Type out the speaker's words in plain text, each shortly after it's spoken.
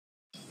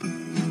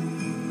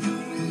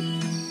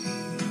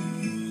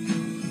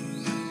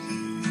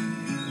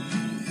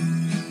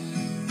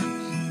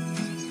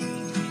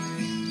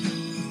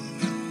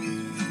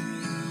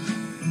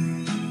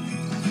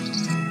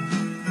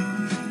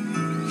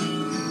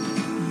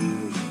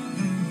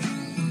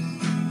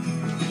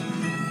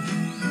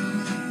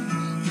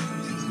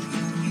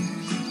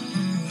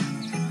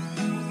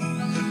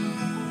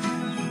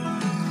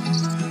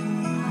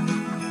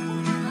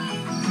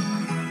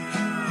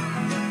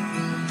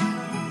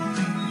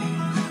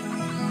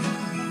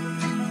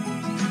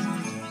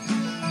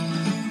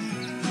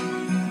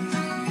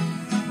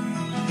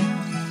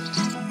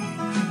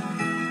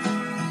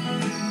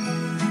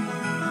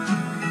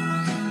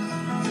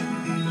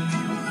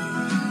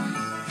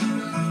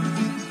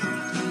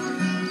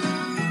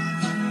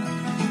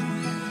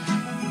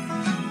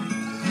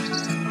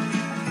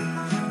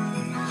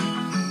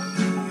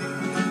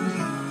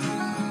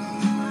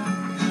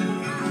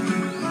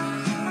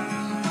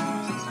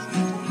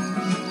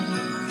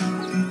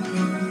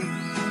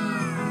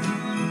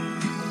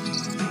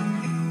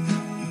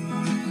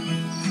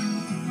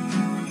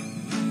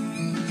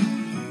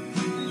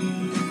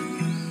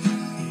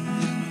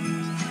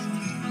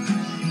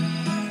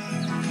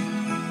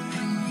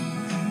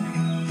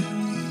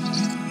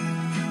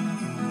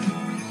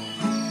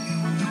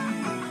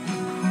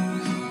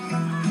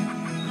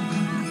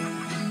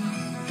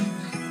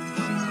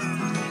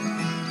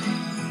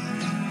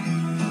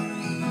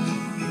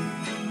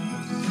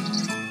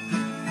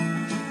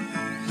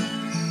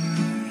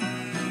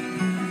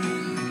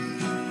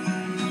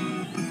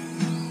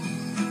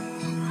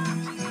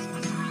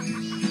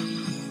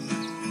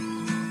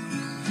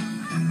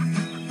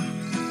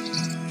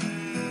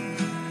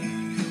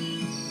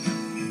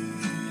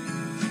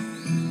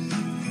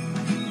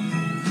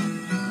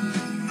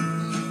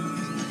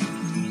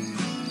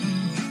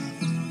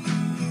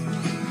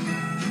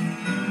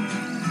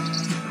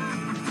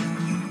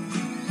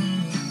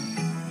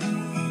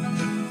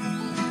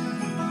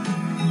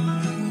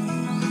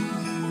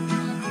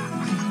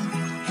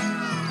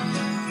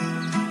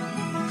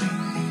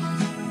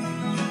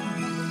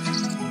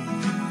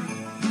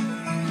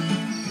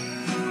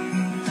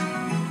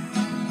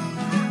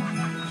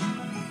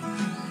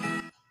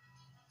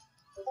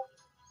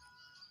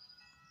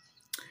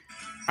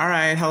All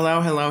right,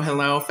 hello,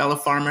 fellow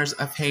farmers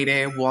of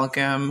Heyday,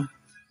 welcome.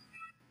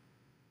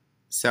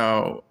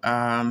 So,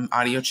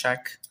 audio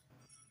check.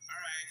 All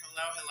right,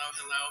 hello,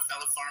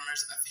 fellow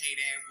farmers of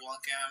Heyday,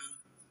 welcome.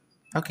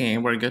 Okay,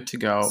 we're good to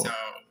go. So,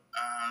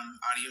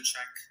 audio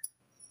check.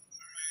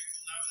 All right,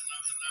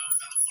 hello,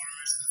 fellow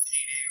farmers of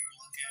Heyday,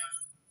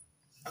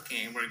 welcome.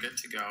 Okay, we're good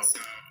to go.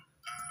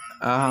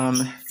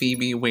 So,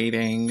 Phoebe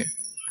waiting.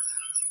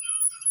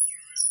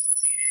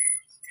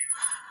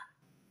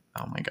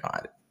 Oh my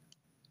God.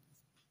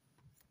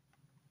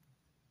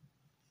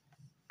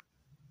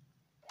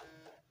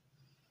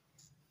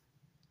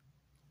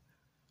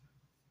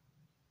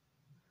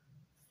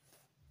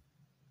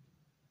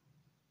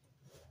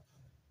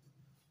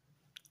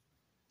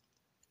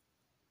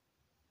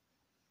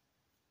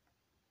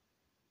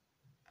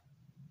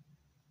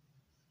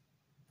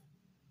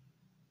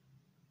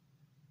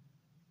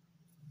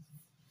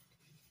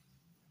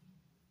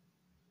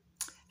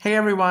 Hey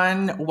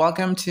everyone,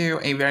 welcome to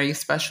a very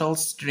special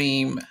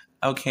stream.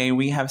 Okay,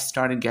 we have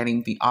started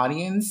getting the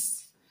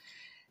audience.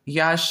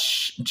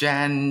 Yash,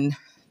 Jen,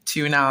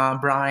 Tuna,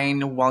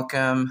 Brian,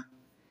 welcome.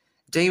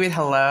 David,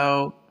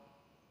 hello.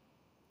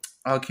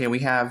 Okay, we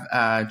have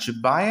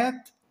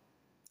Jubayat,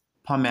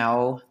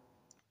 Pamel,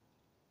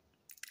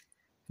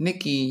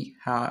 Nikki.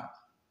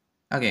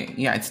 Okay,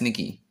 yeah, it's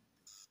Nikki.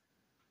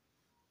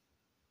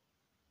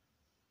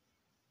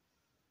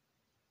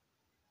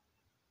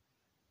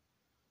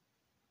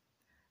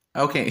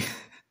 Okay,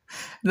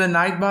 the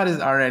Nightbot is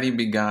already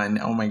begun.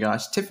 Oh my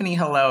gosh. Tiffany,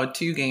 hello.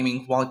 2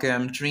 Gaming,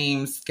 welcome.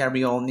 Dreams,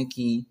 Gabriel,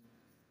 Nikki.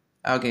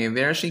 Okay,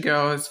 there she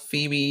goes.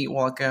 Phoebe,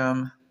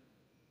 welcome.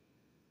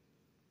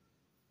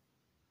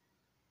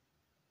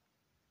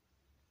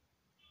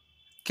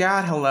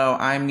 Kat, hello.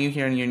 I'm new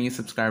here and you're new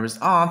subscribers.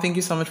 Aw, thank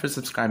you so much for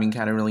subscribing,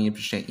 Kat. I really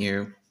appreciate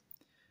you.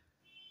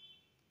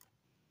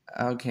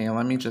 Okay,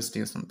 let me just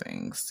do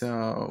something.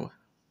 So,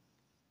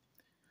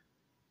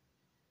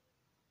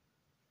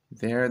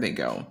 there they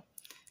go.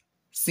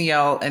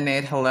 CL,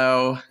 Annette,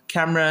 hello.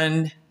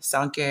 Cameron,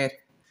 Sanket.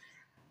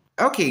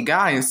 Okay,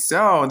 guys,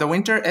 so the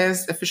winter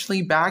is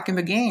officially back in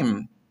the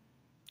game.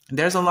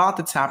 There's a lot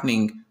that's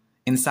happening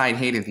inside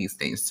Heyday these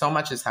days. So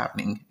much is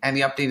happening, and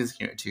the update is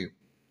here too.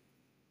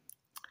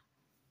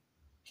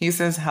 He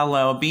says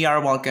hello.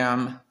 BR,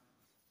 welcome.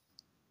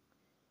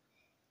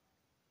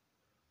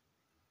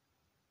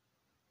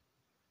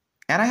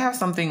 And I have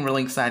something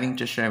really exciting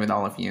to share with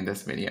all of you in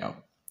this video.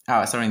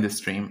 Oh, sorry, in this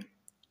stream.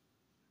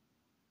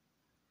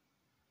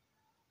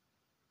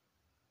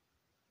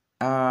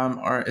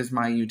 Or is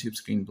my YouTube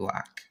screen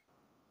black?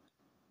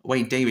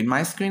 Wait, David,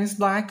 my screen is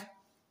black?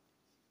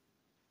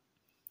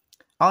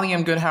 Ollie,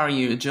 I'm good. How are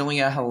you?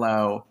 Julia,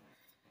 hello.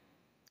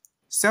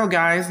 So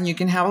guys, you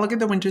can have a look at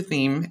the winter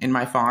theme in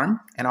my farm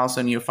and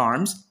also in your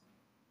farms.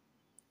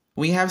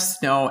 We have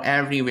snow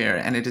everywhere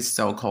and it is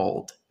so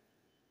cold.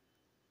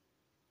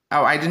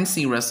 Oh, I didn't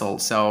see Russell.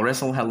 So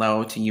Russell,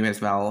 hello to you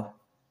as well.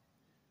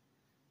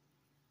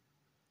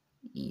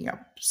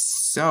 Yep.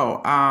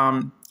 So,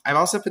 I've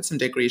also put some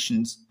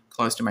decorations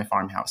close to my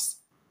farmhouse.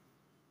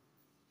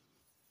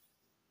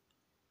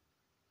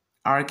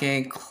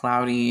 RK,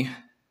 cloudy.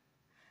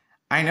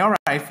 I know,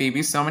 right,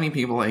 Phoebe? So many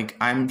people, like,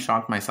 I'm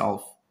shocked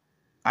myself.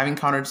 I've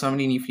encountered so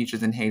many new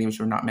features in Heyday which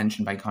were not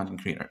mentioned by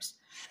content creators.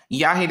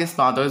 Yeah, Heyday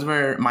Spot, those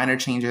were minor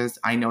changes.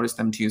 I noticed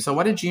them too. So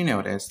what did you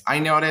notice? I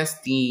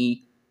noticed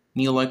the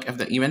new look of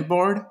the event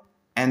board,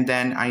 and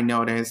then I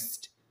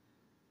noticed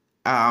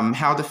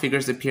how the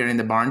figures appear in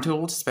the barn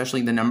tools,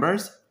 especially the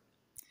numbers.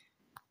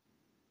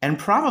 And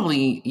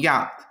probably,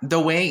 yeah, the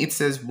way it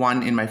says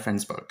 1 in my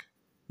friend's book.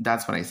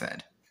 That's what I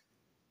said.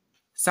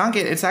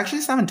 Sanket, it's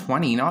actually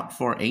 720, not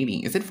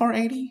 480. Is it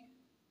 480?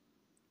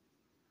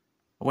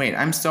 Wait,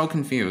 I'm so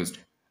confused.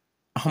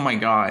 Oh my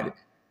God.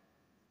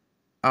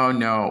 Oh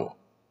no.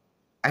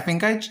 I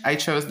think I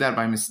chose that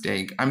by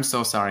mistake. I'm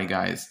so sorry,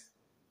 guys.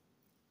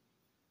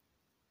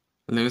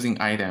 Losing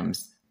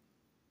items.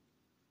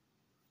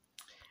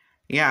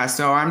 Yeah,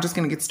 so I'm just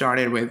gonna get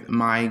started with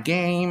my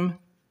game.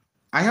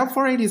 I hope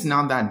 480 is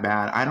not that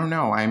bad. I don't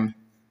know. I'm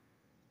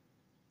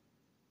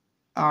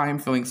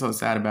feeling so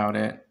sad about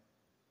it.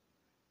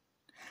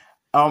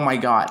 Oh my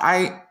God.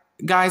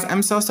 Guys,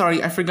 I'm so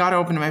sorry. I forgot to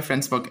open my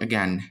friend's book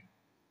again.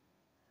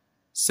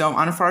 So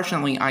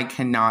unfortunately, I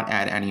cannot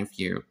add any of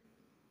you.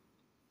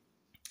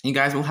 You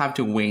guys will have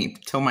to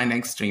wait till my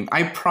next stream.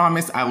 I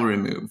promise I will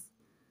remove.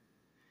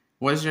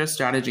 What's your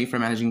strategy for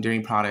managing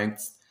dairy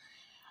products?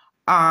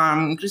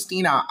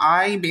 Christina,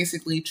 I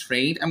basically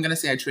trade. I'm gonna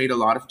say I trade a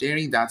lot of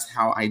dairy. That's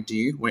how I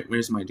do. Wait,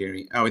 where's my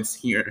dairy? Oh, it's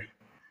here.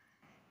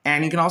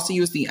 And you can also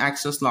use the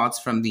extra slots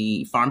from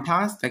the farm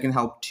pass. That can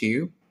help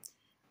too.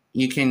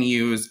 You can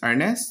use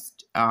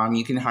Ernest.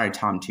 You can hire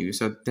Tom too.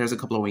 So there's a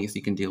couple of ways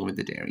you can deal with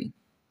the dairy.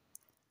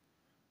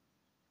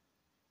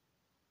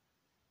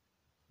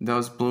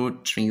 Those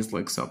blue trees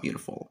look so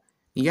beautiful.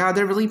 Yeah,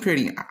 they're really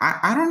pretty.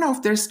 I don't know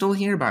if they're still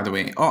here, by the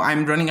way. Oh,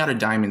 I'm running out of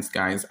diamonds,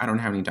 guys. I don't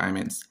have any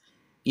diamonds.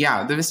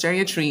 Yeah, the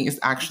wisteria tree is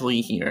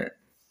actually here.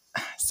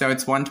 So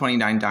it's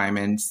 129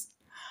 diamonds.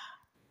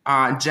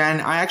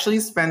 Jen, I actually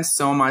spent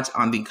so much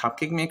on the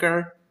cupcake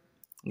maker.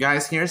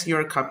 Guys, here's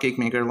your cupcake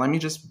maker. Let me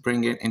just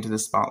bring it into the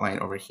spotlight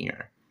over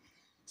here.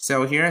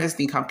 So here is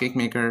the cupcake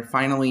maker.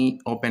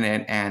 Finally open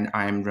it, and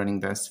I'm running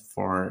this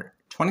for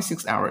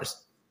 26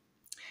 hours.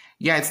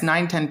 Yeah, it's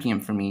 9:10 p.m.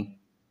 for me.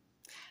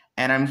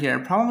 And I'm here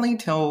probably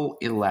till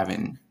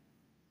 11.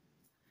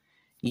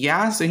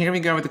 Yeah, so here we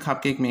go with the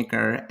cupcake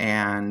maker,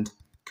 and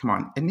come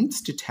on, it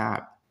needs to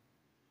tap.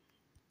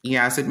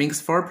 Yeah, so it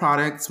makes 4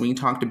 products. We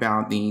talked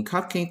about the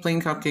cupcake,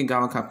 plain cupcake,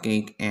 gala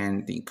cupcake,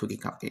 and the cookie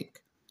cupcake.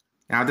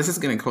 Now this is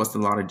gonna cost a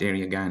lot of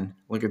dairy again.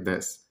 Look at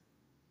this.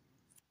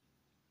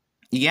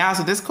 Yeah,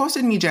 so this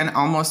costed me, Jen,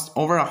 almost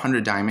over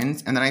 100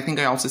 diamonds, and then I think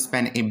I also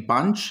spent a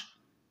bunch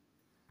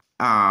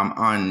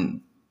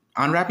on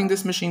unwrapping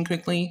this machine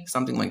quickly,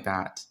 something like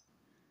that.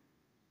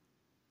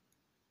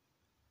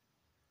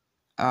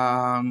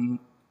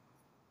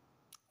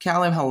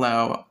 Caleb,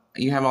 hello.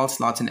 You have all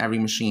slots in every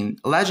machine.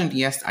 Legend,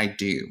 yes, I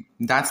do.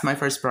 That's my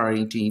first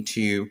priority,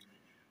 to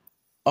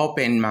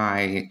open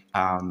my,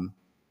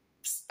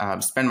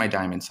 spend my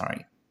diamonds,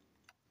 sorry.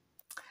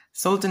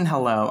 Sultan,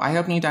 hello. I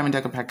hope new Diamond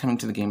Deco pack coming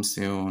to the game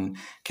soon.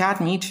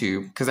 Cat, me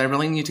too, because I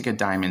really need to get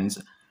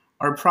diamonds.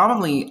 Or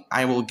probably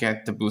I will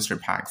get the booster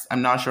packs.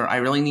 I'm not sure. I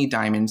really need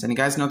diamonds. And you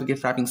guys know the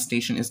gift wrapping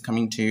station is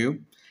coming too.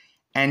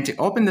 And to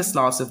open the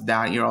slots of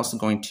that, you're also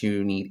going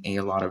to need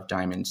a lot of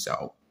diamonds.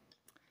 So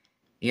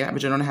yeah,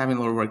 but you don't have a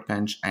lower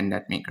workbench and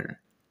net maker.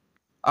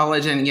 Oh,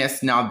 Legend,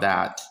 yes, not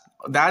that.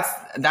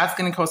 That's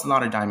going to cost a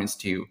lot of diamonds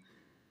too.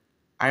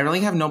 I really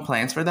have no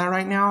plans for that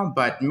right now,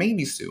 but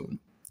maybe soon.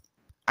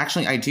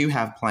 Actually, I do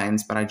have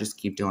plans, but I just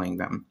keep delaying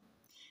them.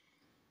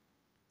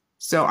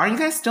 So are you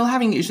guys still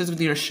having issues with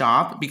your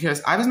shop?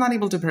 Because I was not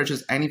able to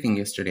purchase anything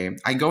yesterday.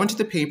 I go into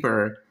the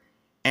paper,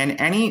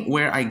 and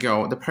anywhere I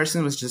go, the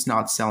person was just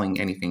not selling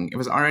anything. It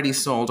was already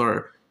sold,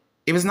 or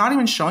it was not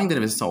even showing that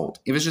it was sold.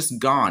 It was just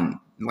gone,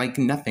 like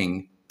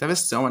nothing. That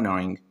was so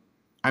annoying.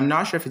 I'm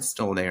not sure if it's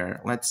still there.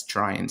 Let's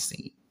try and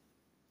see.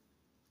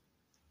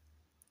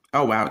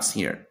 Oh, wow, it's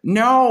here.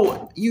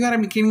 No, you gotta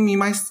be kidding me.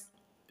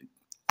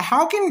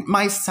 How can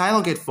my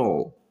silo get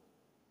full?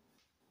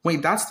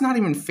 Wait, that's not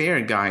even fair,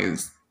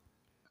 guys.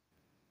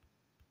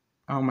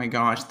 Oh my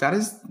gosh, that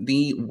is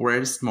the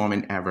worst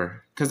moment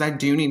ever. Because I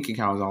do need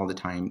cacaos all the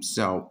time,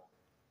 so...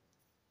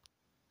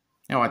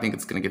 Oh, I think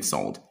it's gonna get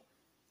sold.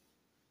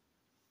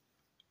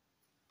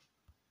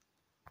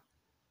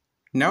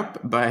 Nope,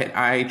 but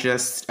I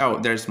just... Oh,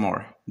 there's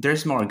more.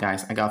 There's more,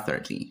 guys. I got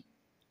 30.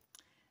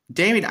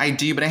 David, I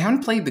do, but I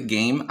haven't played the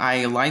game.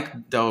 I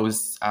like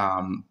those...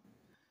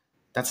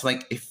 That's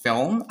like a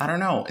film? I don't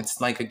know.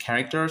 It's like a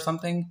character or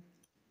something.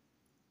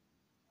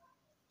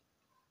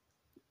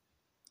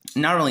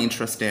 Not really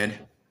interested.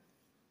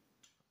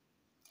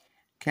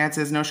 Cat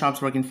says, no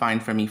shop's working fine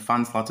for me.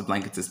 Funds lots of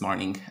blankets this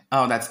morning.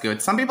 Oh, that's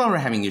good. Some people are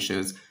having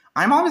issues.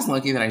 I'm always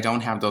lucky that I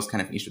don't have those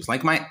kind of issues.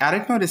 Like, my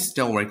edit mode is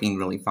still working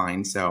really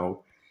fine.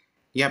 So,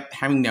 yep,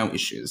 having no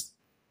issues.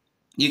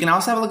 You can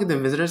also have a look at the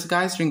visitors,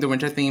 guys, during the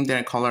winter theme.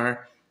 Their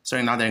color,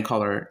 sorry, not their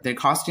color. Their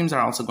costumes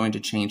are also going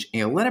to change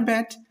a little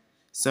bit.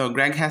 So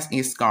Greg has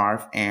a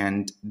scarf,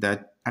 and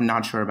I'm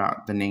not sure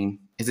about the name.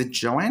 Is it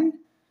Joanne?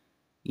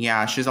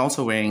 Yeah, she's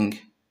also wearing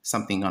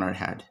something on her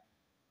head.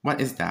 What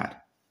is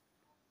that?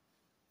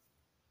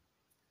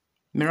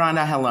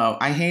 Miranda, hello.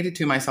 I hate it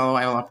too. My solo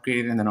I will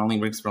upgrade and then only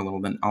works for a little,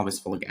 then always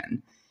full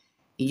again.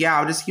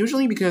 Yeah, just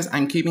usually because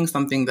I'm keeping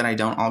something that I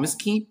don't always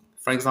keep.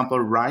 For example,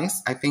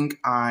 rice. I think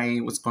I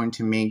was going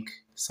to make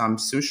some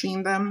sushi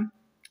in them.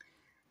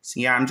 So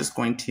yeah, I'm just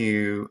going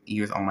to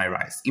use all my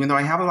rice. Even though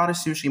I have a lot of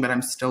sushi, but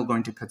I'm still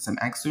going to put some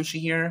egg sushi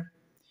here.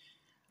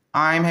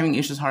 I'm having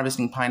issues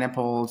harvesting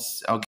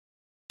pineapples. Okay,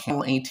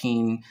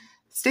 18.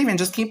 Steven,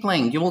 just keep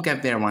playing. You will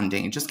get there one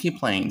day. Just keep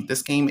playing.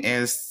 This game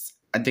is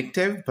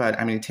addictive, but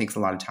I mean, it takes a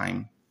lot of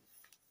time.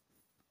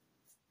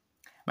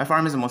 My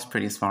farm is the most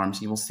prettiest farm,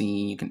 so you will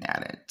see you can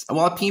add it.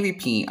 Well,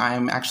 PvP,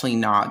 I'm actually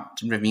not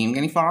reviewing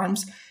any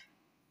farms.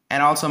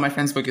 And also, my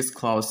friend's book is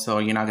closed, so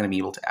you're not going to be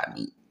able to add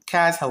me.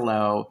 Kaz,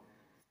 hello.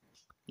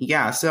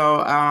 Yeah,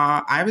 so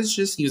I was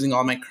just using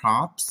all my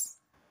crops.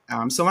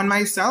 So when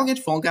my style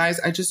gets full, guys,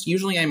 I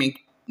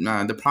make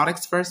the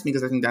products first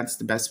because I think that's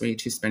the best way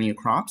to spend your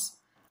crops.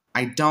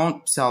 I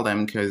don't sell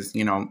them because,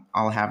 you know,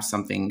 I'll have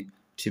something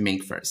to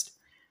make first.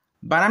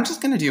 But I'm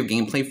just going to do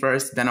gameplay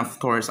first. Then, of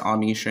course, I'll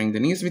be sharing the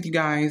news with you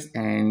guys.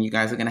 And you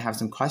guys are going to have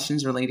some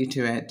questions related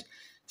to it.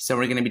 So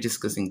we're going to be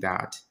discussing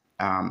that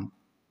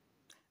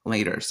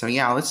later. So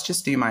yeah, let's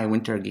just do my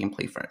winter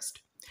gameplay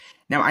first.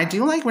 Now, I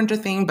do like winter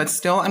theme, but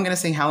still I'm going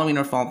to say Halloween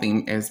or fall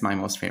theme is my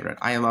most favorite.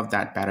 I love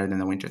that better than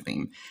the winter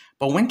theme.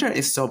 But winter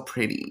is so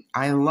pretty.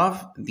 I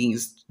love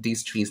these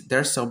trees.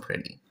 They're so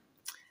pretty.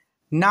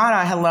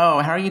 Nada, hello.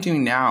 How are you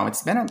doing now?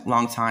 It's been a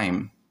long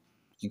time.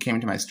 You came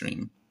into my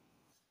stream.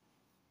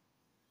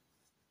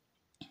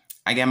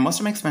 I get most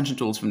of my expansion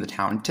tools from the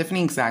town.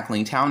 Tiffany,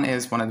 exactly. Town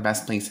is one of the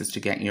best places to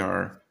get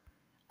your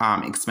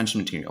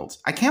expansion materials.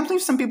 I can't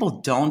believe some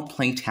people don't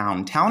play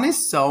town. Town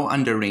is so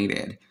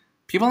underrated.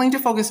 People need to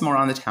focus more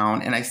on the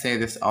town, and I say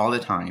this all the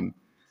time.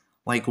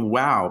 Like,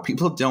 wow,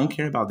 people don't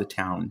care about the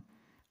town.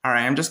 All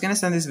right, I'm just going to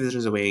send these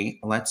visitors away.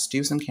 Let's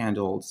do some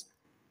candles.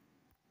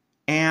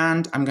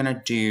 And I'm going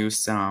to do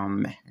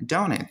some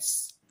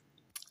donuts.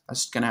 I'm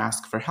just going to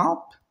ask for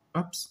help.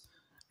 Oops.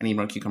 I need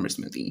more cucumber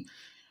smoothie.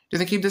 Do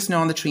they keep the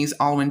snow on the trees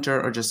all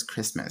winter or just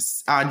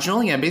Christmas?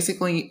 Julia,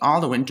 basically all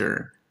the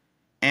winter.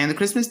 And the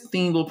Christmas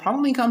theme will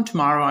probably come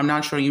tomorrow. I'm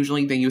not sure.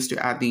 Usually they used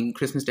to add the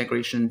Christmas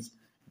decorations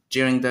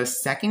during the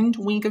second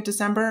week of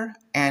December.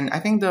 And I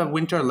think the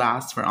winter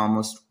lasts for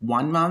almost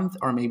 1 month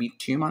or maybe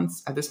 2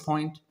 months at this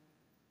point.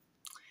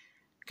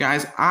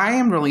 Guys, I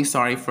am really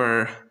sorry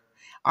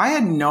I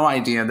had no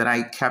idea that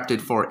I kept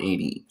it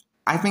 480.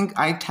 I think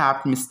I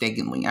tapped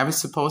mistakenly. I was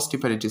supposed to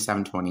put it to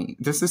 720.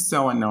 This is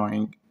so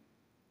annoying.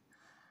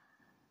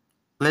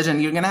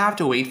 Legend, you're going to have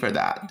to wait for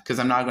that because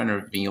I'm not going to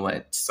reveal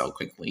it so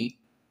quickly.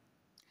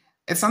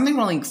 It's something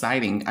really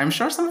exciting. I'm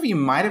sure some of you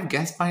might have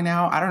guessed by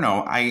now. I don't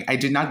know. I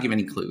did not give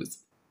any clues.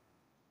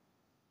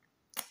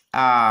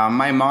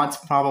 My mods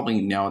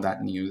probably know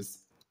that news.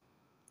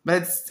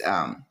 But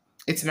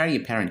it's very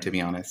apparent, to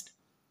be honest.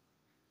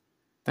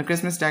 The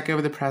Christmas deco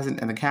with the present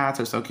and the cats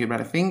are so cute,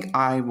 but I think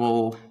I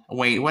will...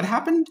 Wait, what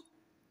happened?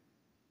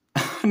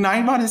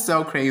 Ninebot is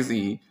so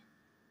crazy.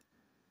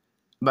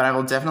 But I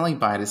will definitely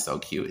buy it. It's so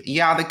cute.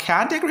 Yeah, the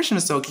cat decoration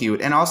is so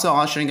cute. And also,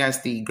 I'll show you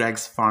guys the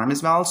Greg's farm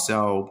as well.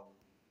 So,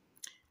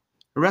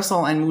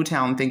 Russell and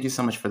Mootown, thank you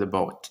so much for the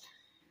boat.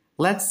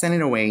 Let's send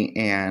it away.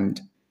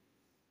 And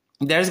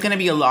there's going to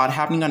be a lot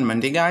happening on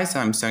Monday, guys. So,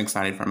 I'm so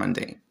excited for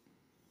Monday.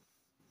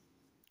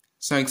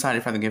 So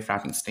excited for the gift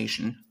wrapping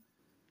station.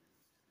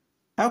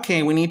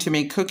 Okay, we need to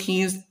make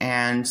cookies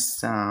and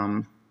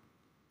some...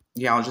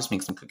 Yeah, I'll just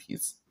make some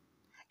cookies.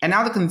 And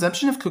now the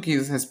consumption of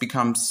cookies has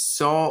become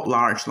so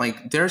large.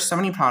 Like, there are so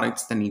many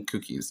products that need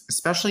cookies,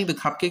 especially the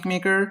cupcake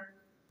maker.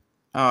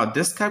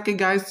 This cupcake,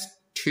 guys,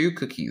 2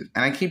 cookies.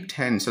 And I keep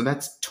 10, so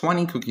that's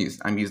 20 cookies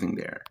I'm using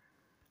there.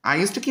 I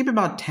used to keep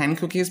about 10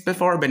 cookies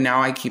before, but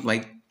now I keep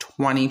like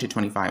 20 to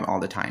 25 all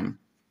the time.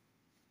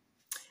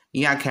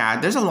 Yeah,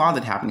 Kat, there's a lot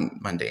that's happening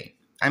Monday.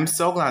 I'm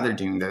so glad they're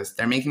doing this.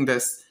 They're making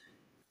this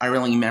a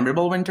really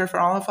memorable winter for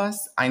all of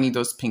us. I need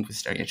those pink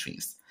wisteria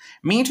trees.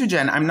 Me too,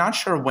 Jen. I'm not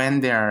sure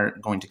when they're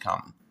going to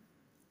come.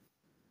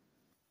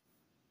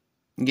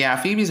 Yeah,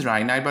 Phoebe's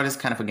right. Nightbot is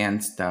kind of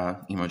against the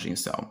emojis,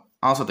 so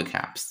also the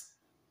caps.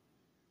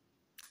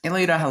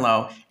 Elita,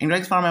 hello. In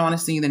Greg's farm, I want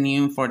to see the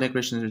new 4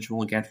 decorations which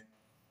we'll get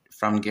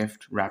from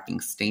gift wrapping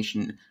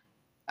station.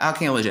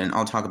 Okay, Legend,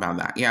 I'll talk about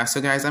that. Yeah,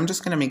 so guys, I'm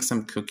just going to make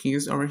some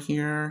cookies over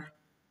here.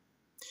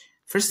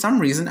 For some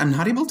reason, I'm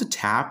not able to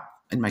tap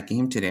in my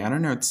game today. I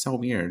don't know, it's so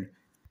weird.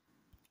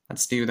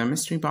 Let's do the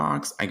mystery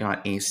box. I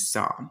got a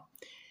saw.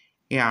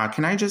 Yeah,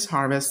 can I just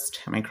harvest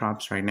my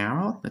crops right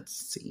now? Let's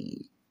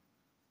see.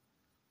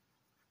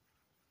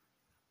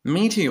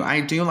 Me too. I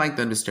do like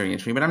the wisteria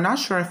tree, but I'm not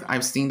sure if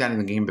I've seen that in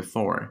the game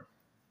before.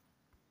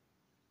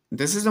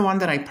 This is the one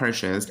that I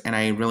purchased, and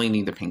I really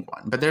need the pink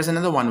one. But there's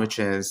another one, which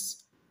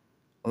is...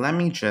 Let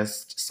me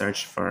just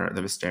search for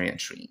the wisteria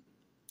tree.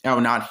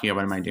 Oh, not here.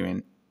 What am I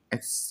doing?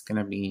 It's going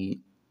to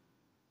be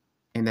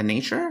in the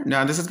nature?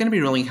 No, this is going to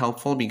be really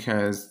helpful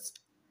because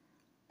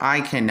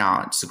I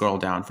cannot scroll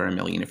down for a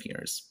million of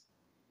years.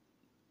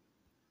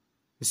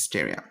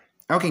 Wisteria.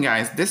 Okay,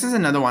 guys, this is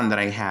another one that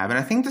I have, and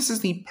I think this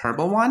is the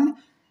purple one,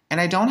 and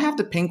I don't have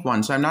the pink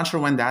one, so I'm not sure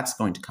when that's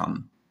going to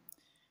come.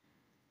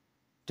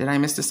 Did I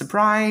miss the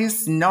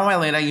surprise? No,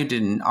 Elena, you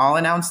didn't. I'll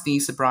announce the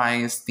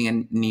surprise,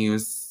 the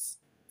news,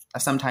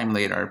 sometime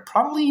later.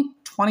 Probably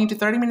 20 to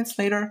 30 minutes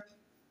later.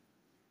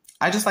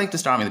 I just like to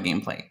start with the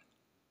gameplay.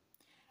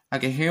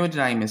 Okay, here, what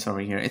did I miss over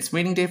here? It's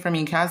waiting day for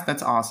me, Kaz.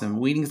 That's awesome.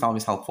 Waiting is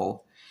always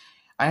helpful.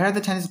 I heard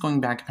the tent is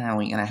going back,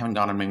 apparently, and I haven't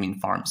gotten my main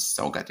farm.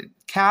 So gutted.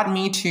 Cat,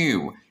 me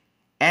too.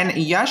 And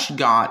Yash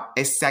got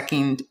a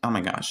second... Oh my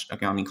gosh.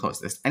 Okay, let me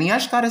close this. And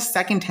Yash got a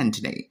second tent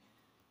today.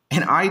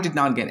 And I did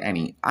not get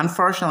any.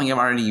 Unfortunately, I've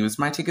already used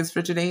my tickets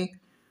for today.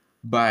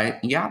 But,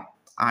 yeah,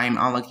 I'm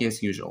unlucky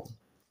as usual.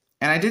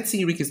 And I did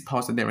see Rika's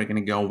post that they were going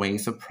to go away.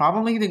 So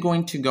probably they're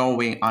going to go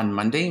away on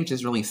Monday, which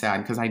is really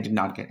sad because I did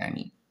not get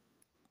any.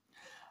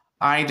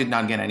 I did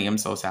not get any. I'm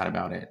so sad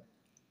about it.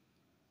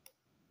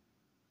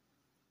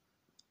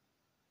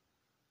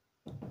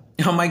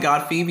 Oh my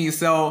god, Phoebe.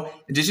 So,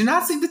 did you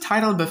not see the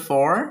title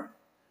before?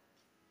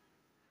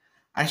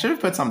 I should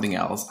have put something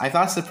else. I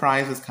thought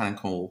surprise was kind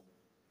of cool.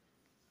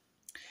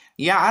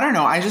 Yeah, I don't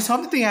know. I just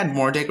hope that they add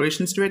more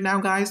decorations to it now,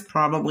 guys.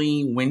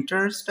 Probably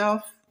winter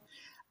stuff.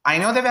 I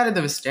know they've added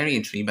the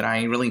wisteria tree, but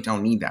I really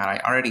don't need that. I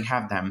already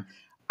have them.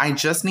 I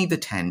just need the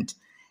tent.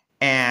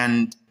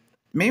 And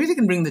maybe they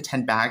can bring the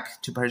tent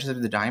back to purchase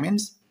the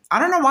diamonds. I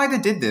don't know why they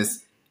did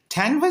this.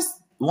 Tent was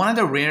one of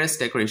the rarest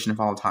decorations of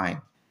all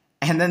time.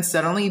 And then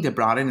suddenly they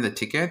brought in the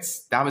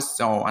tickets. That was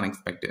so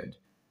unexpected.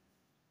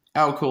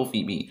 Oh, cool,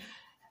 Phoebe.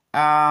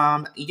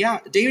 Yeah,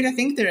 David, I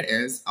think there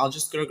is. I'll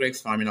just go to Greg's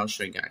farm and I'll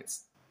show you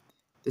guys.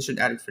 They should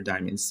add it for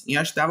diamonds.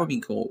 Yes, that would be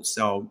cool.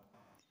 So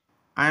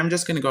I'm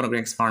just going to go to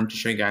Greg's farm to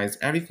show you guys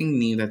everything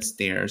new that's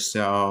there.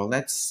 So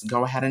let's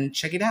go ahead and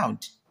check it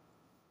out.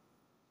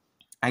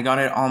 I got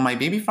it on my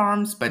baby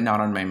farms, but not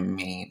on my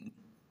main.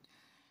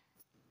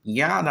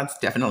 Yeah, that's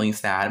definitely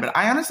sad. But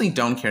I honestly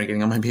don't care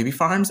getting on my baby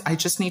farms. I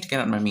just need to get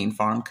on my main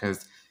farm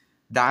because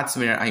that's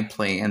where I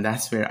play and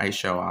that's where I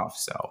show off.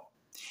 So,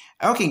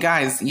 okay,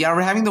 guys. Yeah,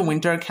 we're having the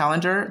winter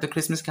calendar, the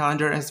Christmas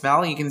calendar as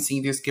well. You can see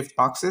these gift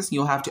boxes.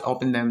 You'll have to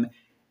open them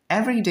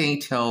every day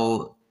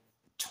till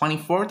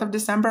 24th of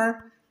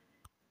December.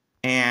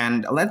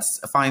 And let's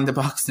find the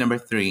box number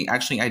 3.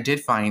 Actually, I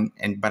did find,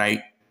 but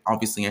I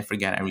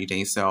forget every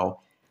day. So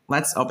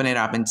let's open it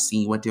up and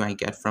see what do I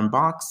get from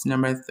box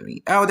number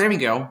 3. Oh, there we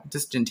go.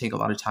 This didn't take a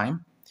lot of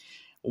time.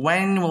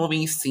 When will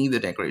we see the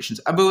decorations?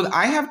 Abood,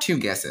 I have 2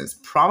 guesses.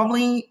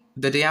 Probably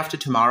the day after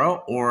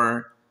tomorrow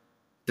or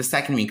the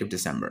second week of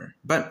December.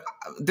 But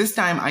this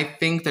time, I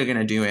think they're going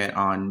to do it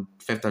on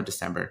 5th of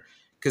December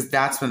because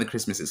that's when the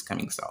Christmas is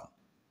coming. So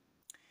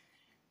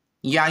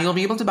yeah, you'll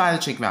be able to buy the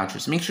Chick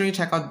vouchers. Make sure you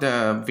check out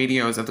the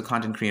videos of the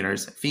content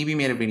creators. Phoebe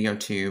made a video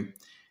too.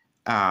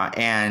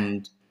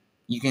 And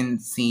you can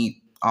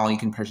see all you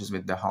can purchase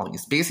with the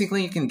Hollies.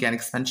 Basically, you can get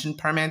expansion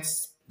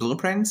permits,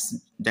 blueprints,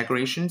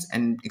 decorations,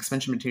 and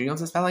expansion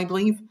materials as well, I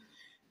believe.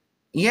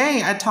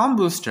 Yay, a Tom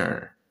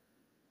Booster.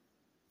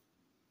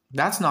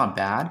 That's not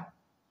bad.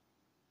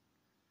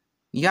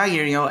 Yeah,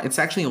 Uriel, it's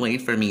actually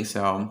late for me,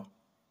 so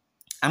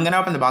I'm going to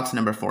open the box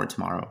number 4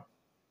 tomorrow.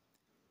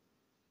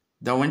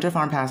 The Winter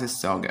Farm Pass is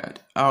so good.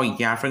 Oh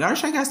yeah, I forgot to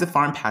show you guys the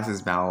Farm Pass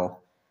as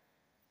well.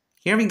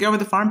 Here we go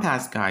with the Farm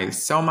Pass,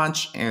 guys. So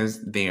much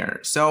is there.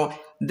 So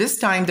this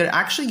time, they're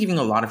actually giving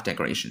a lot of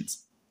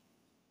decorations.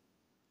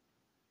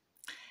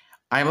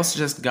 I will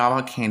suggest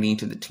GABA candy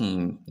to the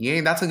team.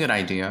 Yay, that's a good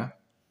idea.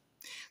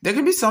 There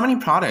could be so many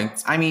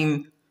products. I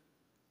mean,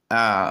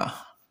 I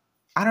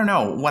don't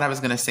know what I was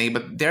going to say,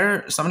 but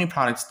there are so many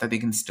products that they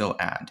can still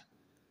add.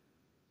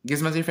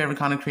 Gizmo's your favorite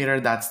content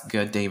creator? That's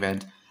good,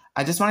 David.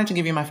 I just wanted to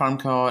give you my farm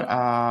code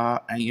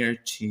a year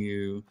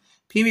to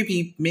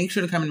PvP. Make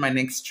sure to come in my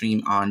next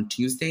stream on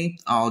Tuesday.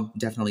 I'll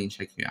definitely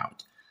check you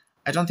out.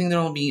 I don't think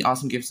there will be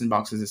awesome gifts in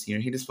boxes this year.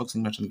 Hate is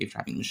focusing much on the gift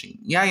wrapping machine.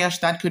 Yeah, yes,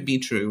 that could be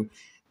true.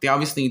 They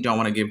obviously don't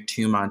want to give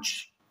too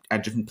much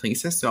at different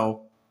places,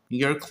 so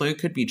your clue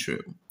could be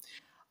true.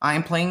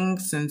 I'm playing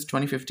since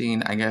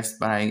 2015, I guess,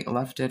 but I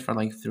left it for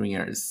like 3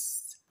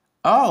 years.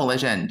 Oh,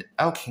 legend.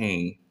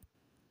 Okay.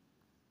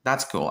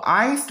 That's cool.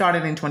 I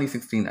started in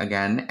 2016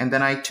 again, and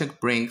then I took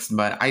breaks,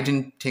 but I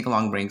didn't take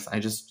long breaks. I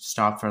just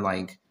stopped for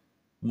like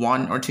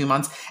 1 or 2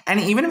 months. And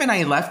even when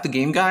I left the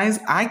game, guys,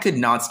 I could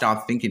not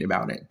stop thinking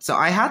about it. So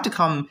I had to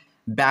come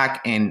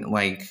back in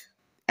like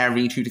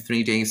every 2 to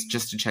 3 days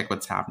just to check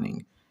what's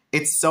happening.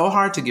 It's so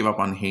hard to give up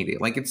on Hay Day.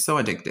 Like, it's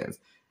so addictive.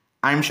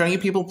 I'm sure you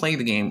people play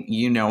the game,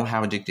 you know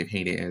how addictive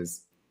Hay Day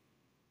is.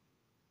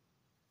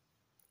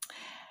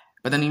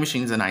 But the new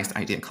machine is a nice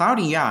idea.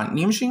 Cloudy, yeah,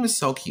 new machine was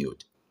so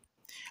cute.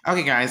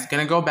 Okay, guys,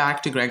 gonna go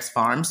back to Greg's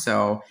farm.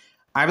 So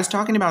I was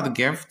talking about the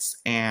gifts,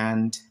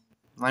 and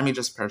let me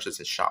just purchase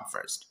his shop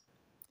first.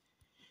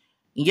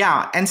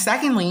 Yeah, and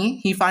secondly,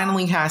 he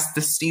finally has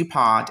the stew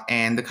pot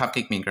and the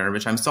cupcake maker,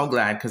 which I'm so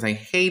glad because I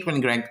hate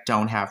when Greg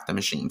don't have the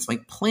machines.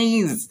 Like,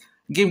 please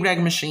give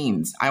Greg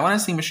machines. I want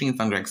to see machines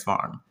on Greg's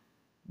farm.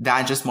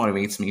 That just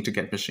motivates me to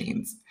get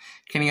machines.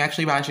 Can you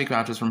actually buy Chick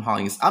vouchers from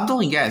Hollies?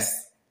 Abdul,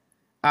 yes.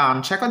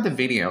 Check out the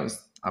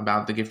videos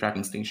about the gift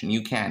wrapping station.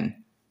 You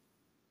can.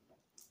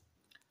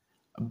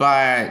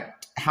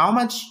 But how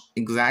much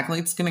exactly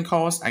it's going to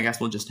cost, I guess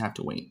we'll just have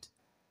to wait.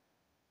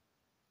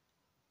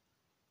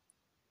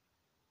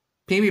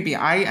 PvP,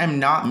 I am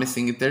not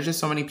missing it. There's just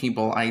so many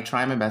people. I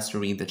try my best to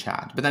read the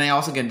chat. But then I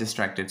also get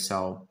distracted,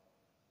 so...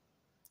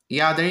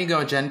 Yeah, there you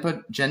go.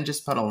 Jen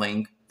just put a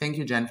link. Thank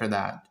you, Jen, for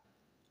that.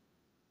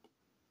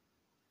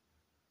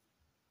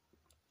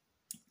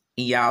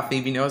 Yeah,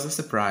 Phoebe knows a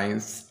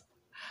surprise.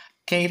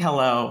 Kate,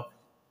 hello.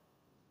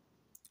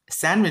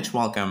 Sandwich,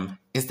 welcome.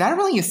 Is that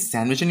really a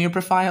sandwich in your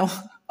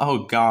profile?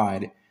 Oh,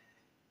 God.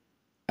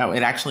 Oh,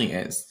 it actually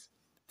is.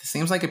 This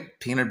seems like a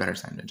peanut butter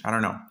sandwich. I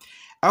don't know.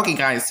 Okay,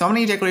 guys, so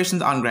many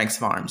decorations on Greg's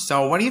farm.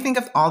 So what do you think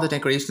of all the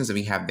decorations that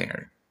we have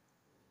there?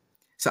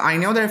 So I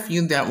know there are a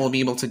few that we'll be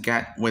able to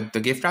get with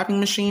the gift wrapping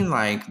machine,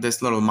 like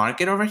this little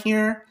market over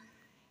here,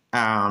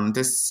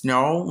 this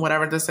snow,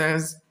 whatever this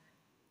is.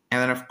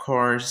 And then, of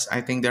course,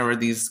 I think there were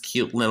these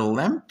cute little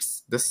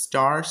lamps, the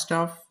star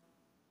stuff.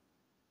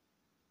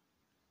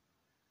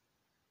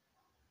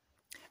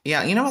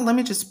 Yeah, you know what? Let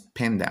me just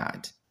pin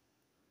that.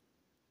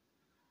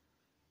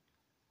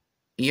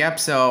 Yep,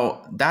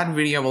 so that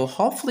video will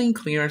hopefully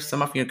clear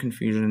some of your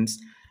confusions.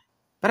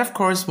 But of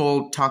course,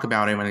 we'll talk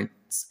about it when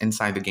it's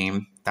inside the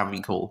game. That would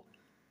be cool.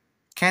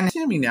 Ken,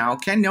 hear me now?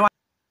 Ken, no.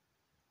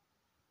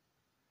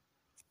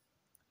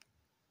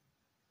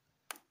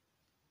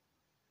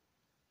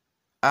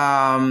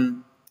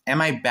 Am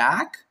I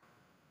back?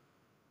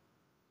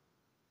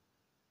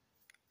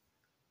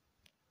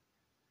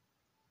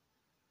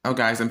 Oh,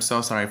 guys, I'm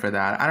so sorry for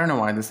that. I don't know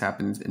why this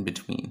happens in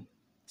between.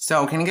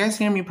 So, can you guys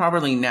hear me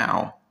properly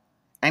now?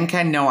 And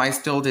Ken, no, I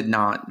still did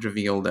not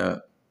reveal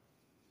the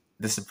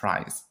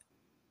surprise.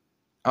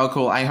 Oh,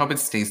 cool. I hope it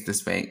stays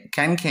this way.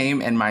 Ken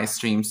came and my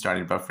stream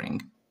started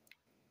buffering.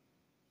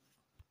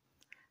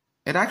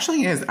 It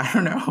actually is. I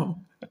don't know.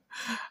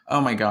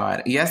 Oh my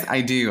god. Yes,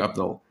 I do,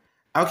 Abdul.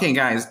 Okay,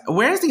 guys,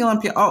 where's the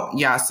Olympia? Oh,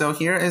 yeah, so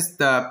here is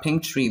the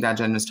pink tree that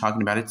Jen was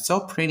talking about. It's so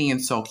pretty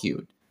and so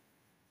cute.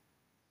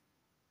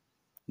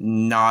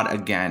 Not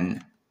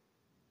again.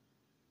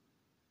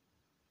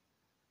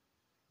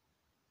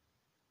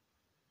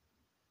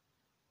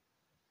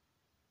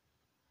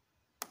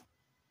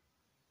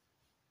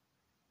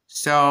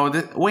 So,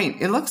 wait,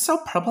 it looks so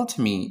purple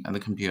to me on the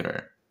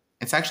computer.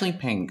 It's actually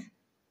pink.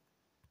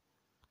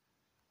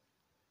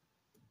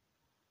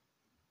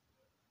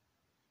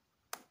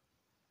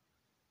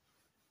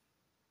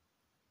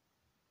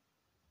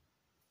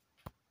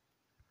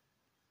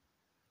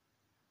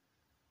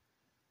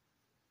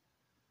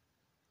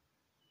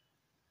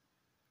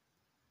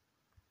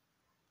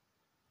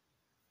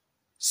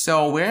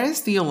 So, where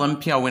is the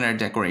Olympia winner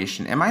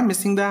decoration? Am I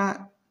missing that?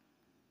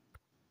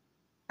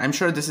 I'm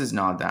sure this is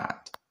not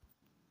that.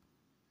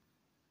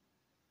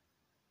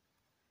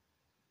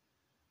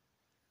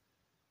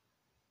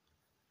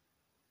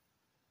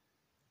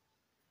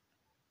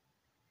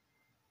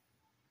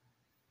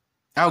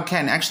 Oh,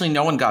 Ken, actually,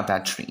 no one got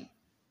that tree.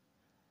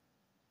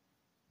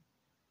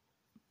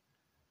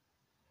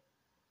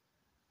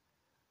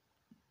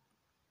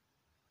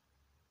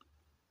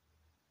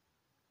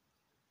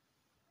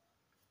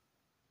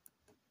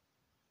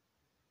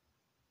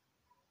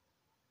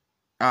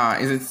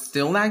 Is it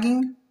still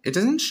lagging? It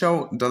doesn't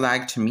show the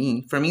lag to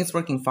me. For me, it's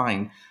working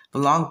fine. The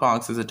long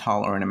box is a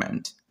tall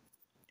ornament.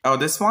 Oh,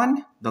 this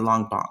one? The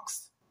long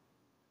box.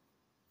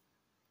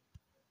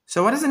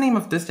 So what is the name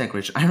of this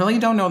decoration? I really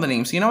don't know the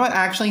names. You know what?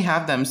 I actually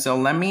have them. So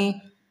let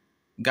me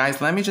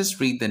just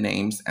read the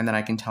names and then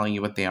I can tell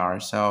you what they are.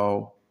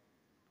 So,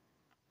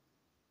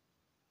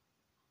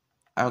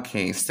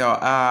 okay. So,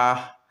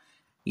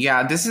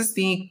 yeah, this is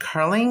the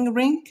curling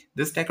rink,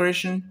 this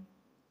decoration.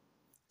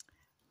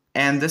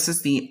 And this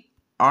is the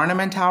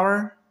ornament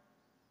tower.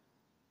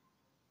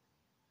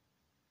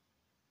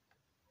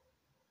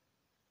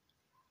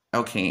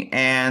 Okay,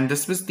 and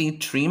this was the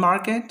tree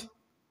market.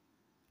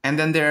 And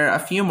then there are a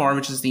few more,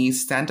 which is the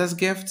Santa's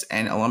gifts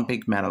and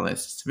Olympic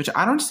medalists, which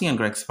I don't see on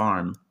Greg's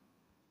farm.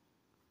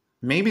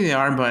 Maybe they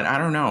are, but I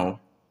don't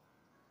know.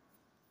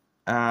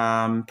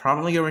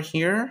 Probably over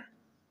here.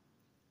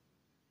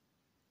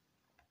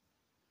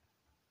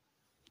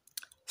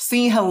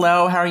 See,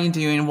 hello, how are you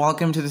doing?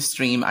 Welcome to the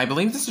stream. I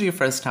believe this is your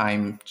first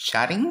time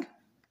chatting,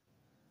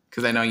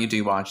 because I know you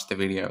do watch the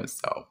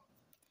videos, so.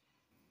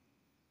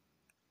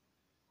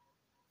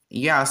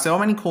 Yeah, so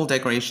many cool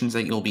decorations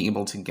that you'll be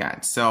able to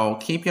get. So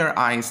keep your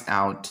eyes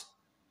out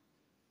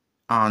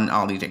on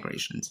all the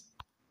decorations.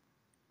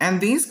 And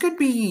these could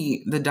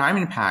be the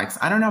diamond packs.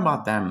 I don't know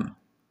about them.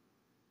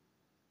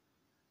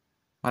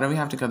 Why do we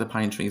have to cut the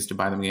pine trees to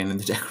buy them again in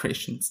the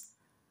decorations?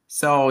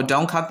 So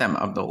don't cut them,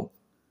 Abdul.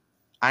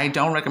 I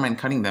don't recommend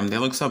cutting them. They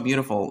look so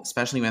beautiful,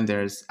 especially when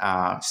there's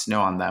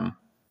snow on them.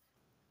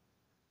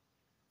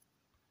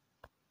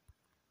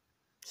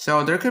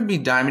 So there could be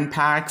diamond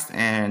packs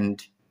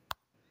and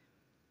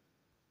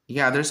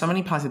yeah, there's so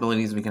many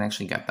possibilities we can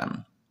actually get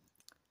them.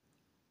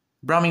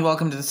 Brahmi,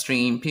 welcome to the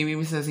stream.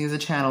 PvP says he has a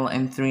channel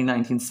and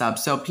 319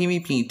 subs. So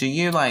PvP, do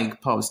you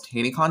like post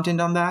Haiti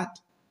content on that?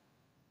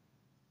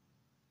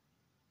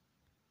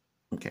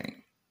 Okay.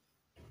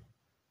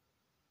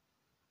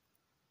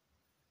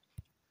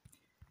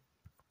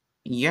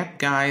 Yep,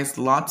 guys,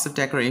 lots of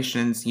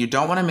decorations. You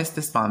don't want to miss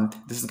this month.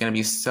 This is going to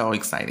be so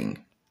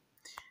exciting.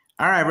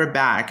 All right, we're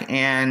back,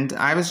 and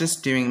I was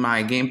just doing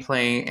my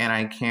gameplay, and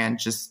I can't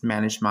just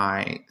manage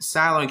my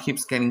silo. It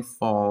keeps getting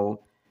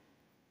full.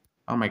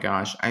 Oh my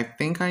gosh, I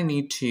think I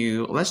need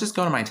to... Let's just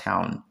go to my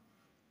town.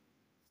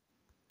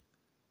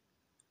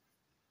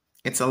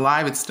 It's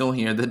alive, it's still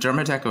here. The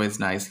Derma Deco is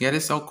nice. Yeah, it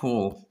is so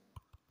cool.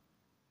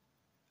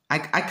 I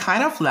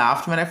kind of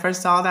laughed when I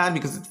first saw that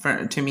because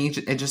to me,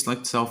 it just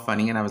looked so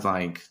funny, and I was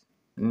like,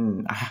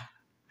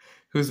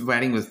 whose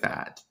wedding was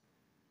that?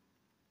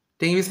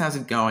 Davis, how's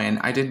it going?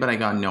 I did, but I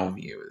got no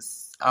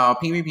views.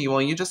 PvP,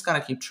 well, you just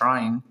gotta keep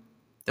trying.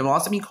 There will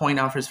also be coin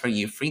offers for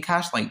you. Free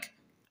cash, like...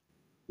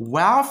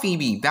 Wow,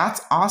 Phoebe,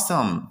 that's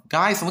awesome.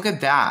 Guys, look at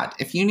that.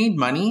 If you need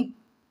money,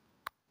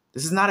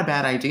 this is not a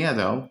bad idea,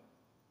 though.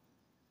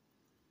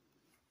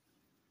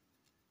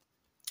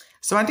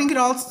 So I think it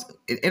also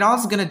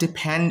is going to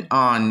depend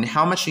on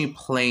how much you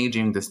play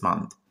during this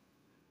month.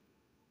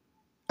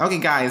 Okay,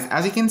 guys,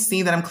 as you can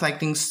see that I'm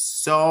collecting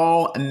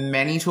so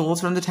many tools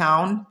from the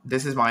town.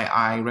 This is why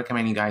I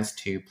recommend you guys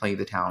to play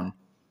the town.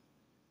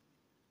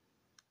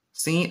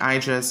 See,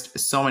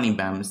 so many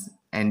BEMs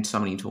and so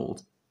many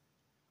tools.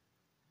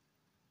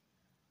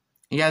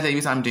 Yeah,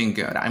 Davies, I'm doing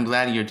good. I'm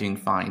glad you're doing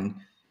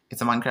fine.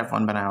 It's a Minecraft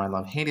one, but now I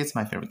love Hades. It's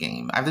my favorite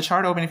game. I have the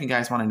chart open if you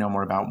guys want to know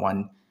more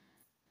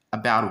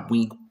about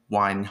week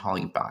 1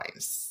 Holly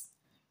buys.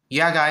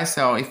 Yeah, guys,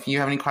 so if you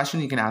have any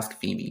questions, you can ask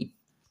Phoebe.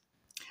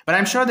 But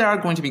I'm sure there are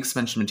going to be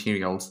expansion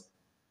materials.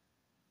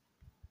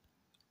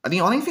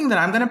 The only thing that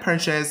I'm going to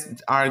purchase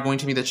are going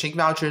to be the chick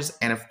vouchers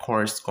and, of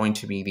course, going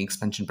to be the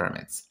expansion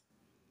permits.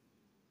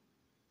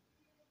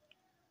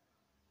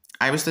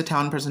 I wish the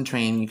town person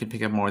train you could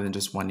pick up more than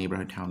just one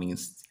neighborhood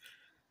townies.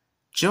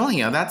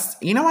 Julia, that's,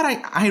 you know what,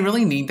 I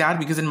really need that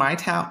because in my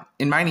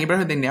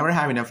neighborhood, they never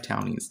have enough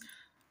townies.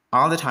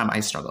 All the time I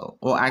struggle.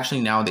 Well,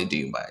 actually now they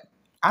do, but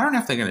I don't know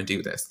if they're going to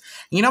do this.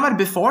 You know what,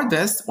 before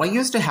this, what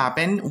used to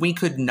happen, we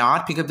could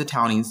not pick up the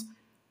townies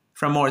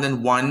from more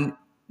than one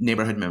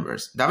neighborhood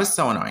members. That was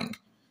so annoying.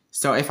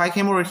 So if I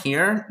came over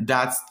here,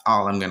 that's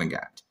all I'm going to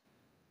get.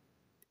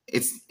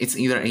 It's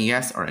either a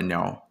yes or a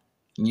no.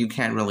 You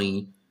can't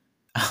really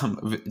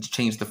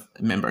change the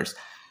members.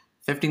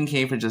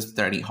 15K for just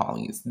 30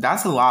 hollies.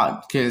 That's a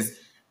lot because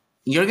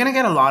you're going to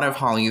get a lot of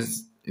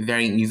hollies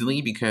very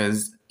easily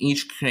because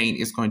each crate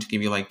is going to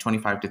give you like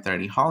 25 to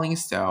 30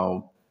 hollies.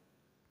 So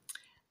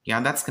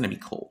yeah, that's going to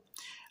be cool.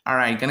 All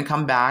right, going to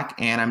come back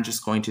and I'm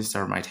just going to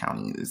serve my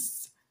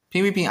townies.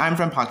 PvP, I'm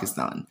from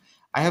Pakistan.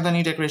 I hope the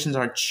new decorations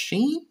are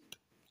cheap.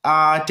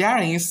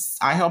 Darius,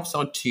 I hope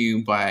so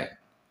too, but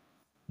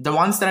the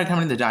ones that are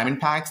coming in the diamond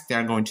packs,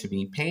 they're going to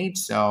be paid.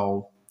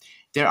 So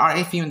there are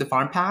a few in the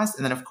farm pass,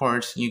 and then of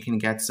course you can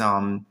get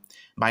some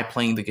by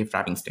playing the gift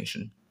wrapping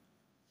station.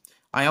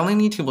 I only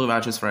need 2 blue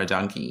vouchers for a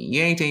donkey.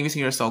 Yay, Davis,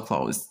 you're so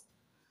close.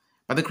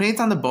 But the crates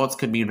on the boats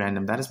could be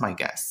random, that is my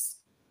guess.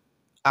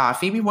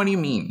 Phoebe, what do you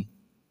mean?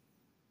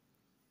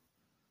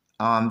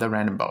 On the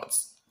random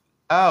boats.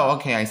 Oh,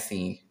 okay, I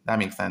see. That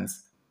makes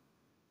sense.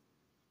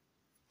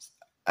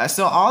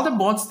 So all the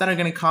boats that are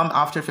going to come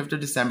after 5th of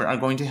December are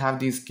going to have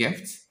these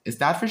gifts. Is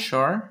that for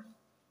sure?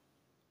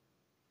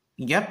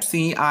 Yep,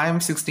 see, I'm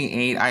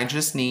 68. I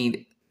just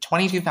need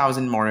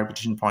 22,000 more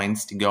repetition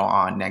points to go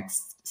on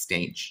next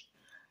stage.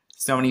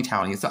 So many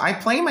townies. So I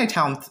play my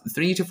town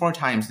 3 to 4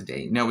 times a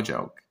day. No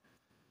joke.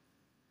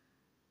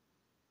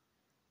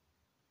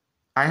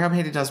 I hope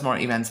Haiti does more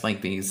events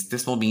like these.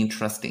 This will be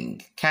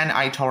interesting. Ken,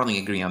 I totally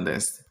agree on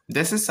this.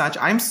 This is such,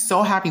 I'm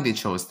so happy they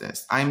chose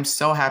this. I'm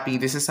so happy.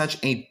 This is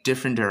such a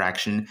different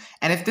direction.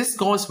 And if this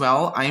goes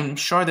well, I'm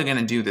sure they're going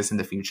to do this in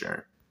the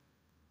future.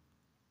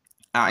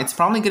 It's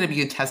probably going to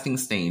be a testing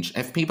stage.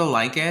 If people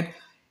like it,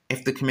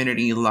 if the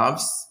community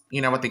loves,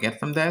 what they get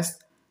from this,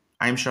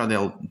 I'm sure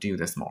they'll do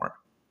this more.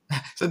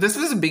 So this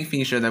was a big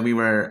feature that we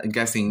were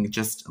guessing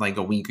just like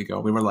a week ago.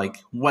 We were like,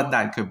 what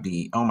that could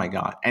be. Oh my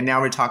God. And now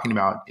we're talking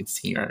about it's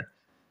here.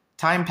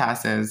 Time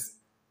passes.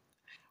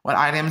 What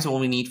items will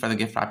we need for the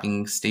gift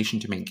wrapping station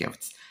to make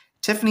gifts?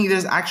 Tiffany,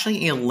 there's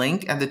actually a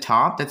link at the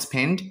top that's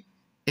pinned.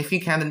 If you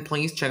can, then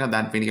please check out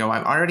that video.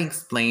 I've already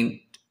explained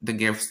the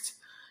gifts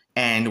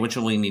and what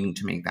you'll be needing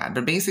to make that.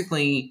 But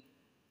basically,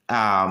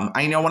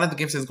 I know one of the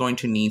gifts is going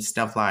to need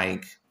stuff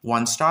like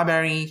 1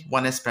 strawberry,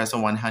 1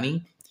 espresso, 1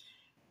 honey.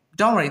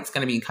 Don't worry, it's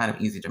going to be kind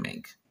of easy to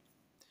make.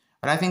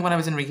 But I think when I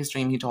was in Ricky's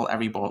stream, he told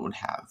every boat would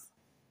have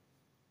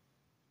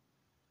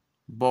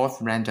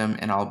both random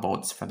and all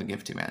boats for the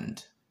gift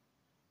event.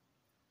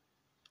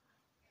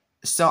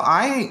 So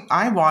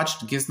I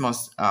watched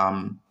Gizmo's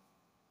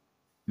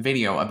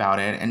video about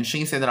it, and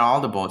she said that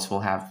all the boats will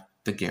have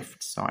the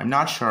gift. So I'm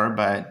not sure,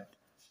 but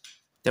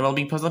there will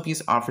be puzzle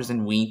piece offers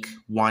in week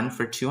 1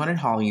 for 200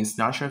 hollies.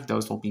 Not sure if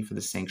those will be for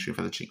the sanctuary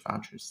for the cheap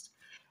vouchers.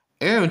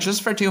 Ew,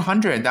 just for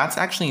 200. That's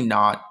actually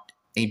not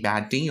a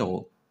bad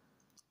deal.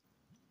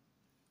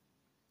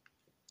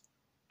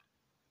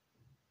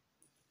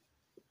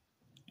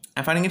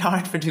 I'm finding it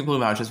hard for 2 blue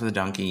vouchers for the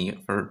donkey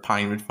for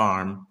Pinewood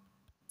Farm.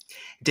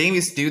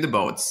 Davis, do the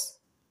boats.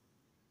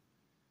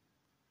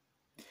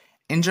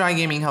 Enjoy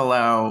Gaming,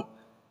 hello.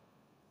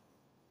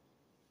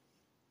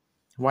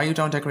 Why you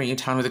don't decorate your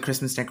town with a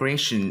Christmas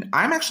decoration?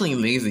 I'm actually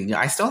lazy.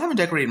 I still haven't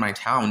decorated my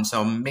town,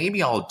 so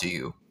maybe I'll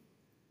do.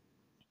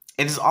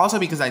 It is also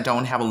because I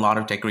don't have a lot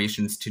of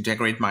decorations to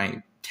decorate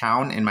my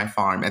town and my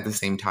farm at the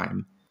same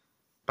time.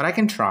 But I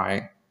can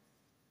try.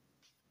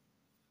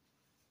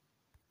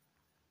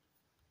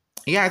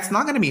 Yeah, it's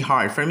not going to be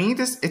hard. For me,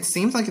 it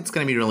seems like it's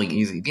going to be really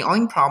easy. The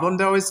only problem,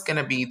 though, is going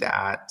to be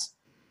that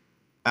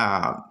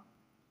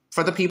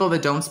for the people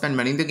that don't spend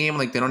money in the game,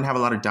 like they don't have a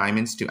lot of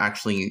diamonds to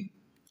actually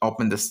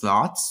open the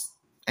slots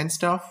and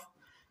stuff.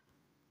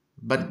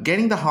 But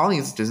getting the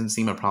hollies doesn't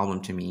seem a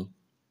problem to me.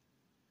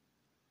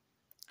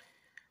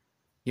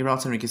 You're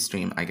also in Ricky's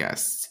stream, I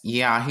guess.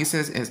 Yeah, he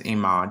says is a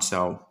mod,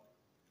 so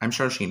I'm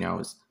sure she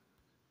knows.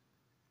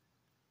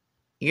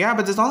 Yeah,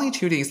 but there's only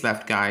 2 days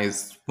left,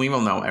 guys. We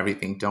will know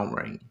everything, don't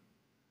worry.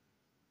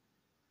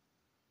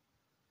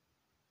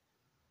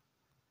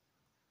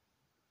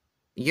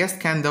 Yes,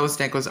 Ken, those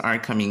decos are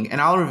coming,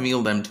 and I'll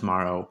reveal them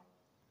tomorrow.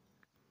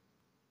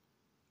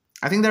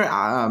 I think there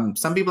are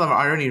some people have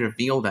already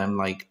revealed them,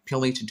 like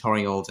Pilly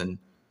Tutorials and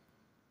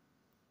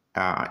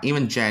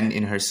even Jen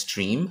in her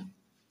stream.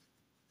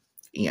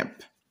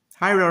 Yep.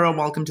 Hi, Roro,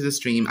 welcome to the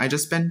stream. I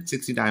just spent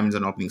 60 diamonds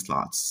on opening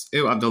slots.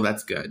 Ew, Abdul,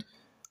 that's good.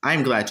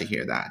 I'm glad to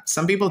hear that.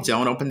 Some people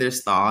don't open their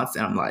slots,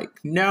 and I'm like,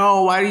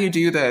 no, why do you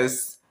do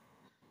this?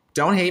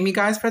 Don't hate me,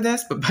 guys, for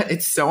this, but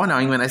it's so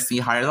annoying when I see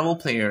higher level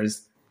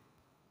players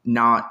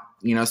not,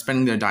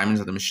 spending their diamonds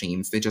on the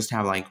machines. They just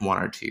have like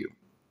 1 or 2.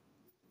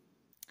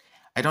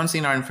 I don't see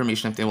in our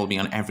information if they will be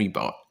on every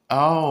boat.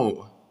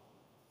 Oh.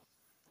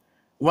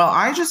 Well,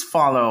 I just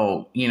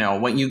follow,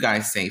 what you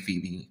guys say,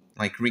 Phoebe.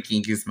 Like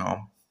Ricky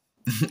Gizmo.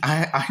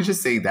 I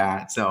just say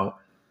that. So,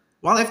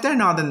 well, if they're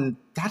not, then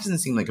that doesn't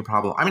seem like a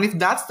problem. I mean, if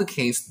that's the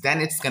case,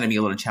 then it's going to be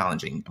a little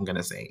challenging, I'm going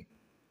to say.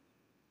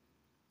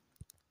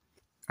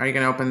 Are you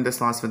going to open the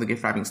slots for the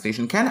gift wrapping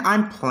station? Ken,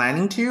 I'm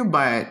planning to,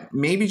 but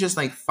maybe just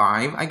like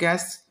 5, I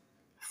guess.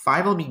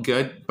 5 will be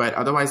good, but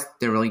otherwise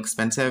they're really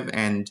expensive,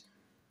 and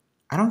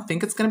I don't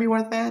think it's going to be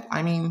worth it.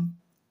 I mean,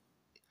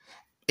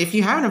 if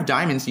you have enough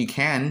diamonds, you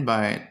can,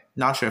 but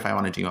not sure if I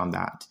want to do on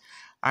that.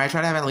 I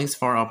try to have at least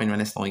 4 open when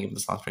I slowly give the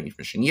slots for gift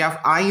machine. Yeah,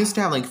 I used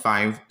to have like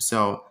 5,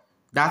 so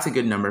that's a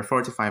good number.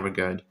 4 to 5 are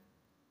good.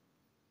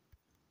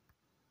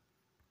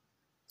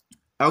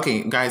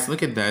 Okay, guys,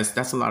 look at this.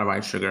 That's a lot of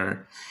white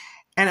sugar.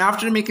 And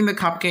after making the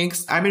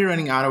cupcakes, I've been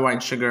running out of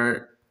white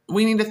sugar.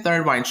 We need a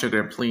 3rd white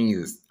sugar,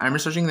 please. I'm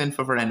researching the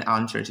info for an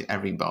answer to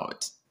every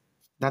vote.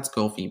 That's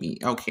cool, Phoebe.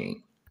 Okay.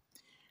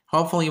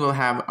 Hopefully we'll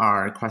have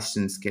our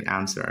questions get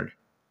answered.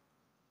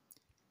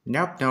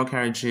 Nope, no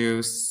carrot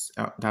juice.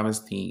 Oh, that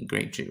was the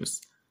grape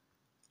juice.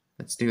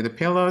 Let's do the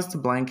pillows, the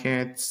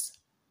blankets.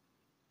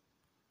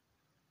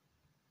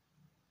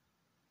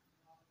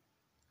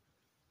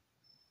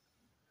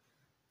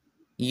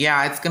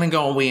 Yeah, it's gonna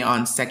go away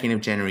on 2nd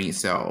of January,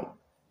 so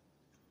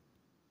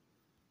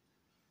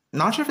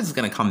not sure if it's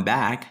gonna come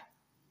back.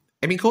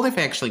 It'd be cool if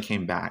it actually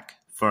came back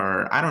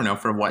for, I don't know,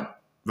 for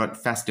what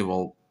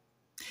festival.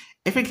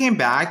 If it came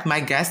back, my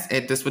guess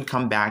is this would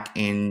come back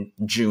in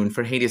June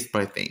for Hades'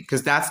 birthday,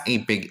 because that's a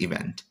big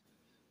event.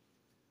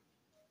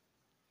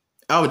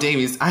 Oh,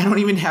 Davies, I don't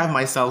even have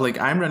myself, like,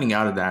 I'm running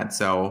out of that,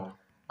 so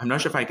I'm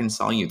not sure if I can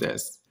sell you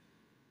this.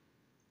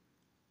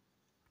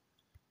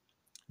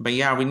 But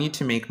yeah, we need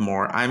to make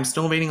more. I'm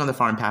still waiting on the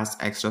Farm Pass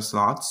extra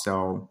slots,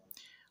 so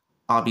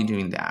I'll be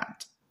doing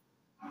that.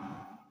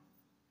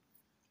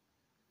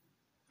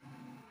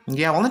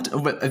 Yeah,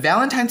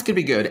 Valentine's could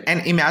be good.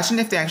 And imagine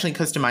if they actually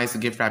customize the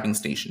gift wrapping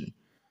station.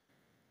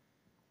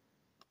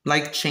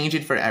 Like, change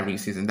it for every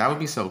season. That would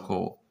be so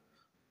cool.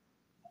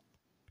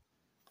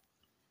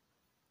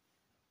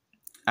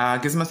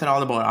 Gizmo said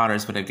all about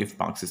otters would have gift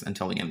boxes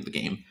until the end of the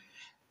game.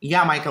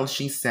 Yeah, Michael,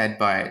 she said,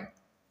 but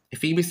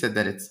Phoebe said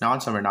that it's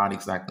not, so we're not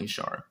exactly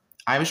sure.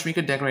 I wish we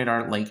could decorate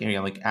our lake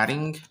area, like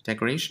adding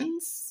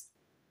decorations?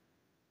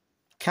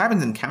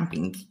 Cabins and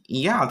camping.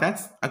 Yeah,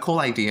 that's a cool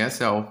idea,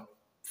 so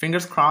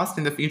fingers crossed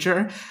in the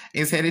future.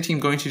 Is Hades team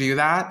going to do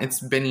that? It's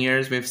been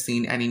years we've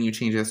seen any new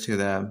changes to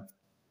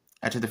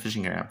the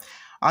fishing area.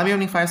 I'll be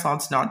opening 5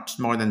 slots, not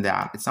more than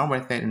that. It's not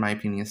worth it, in my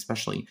opinion,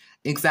 especially.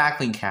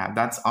 Exactly, Cab.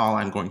 That's all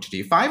I'm going to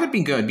do. 5 would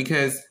be good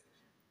because,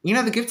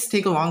 the gifts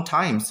take a long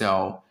time.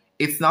 So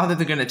it's not that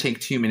they're going to take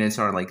 2 minutes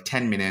or like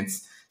 10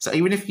 minutes. So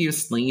even if you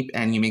sleep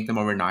and you make them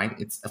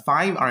overnight,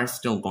 5 are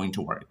still going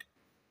to work.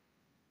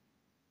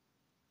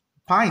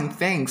 Pine,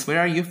 thanks. Where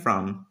are you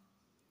from?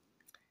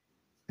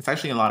 It's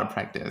actually a lot of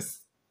practice.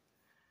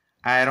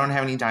 I don't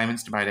have any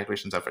diamonds to buy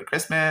decorations up for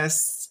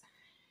Christmas.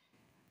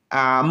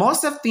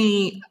 Most of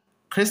the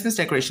Christmas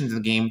decorations in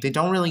the game, they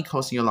don't really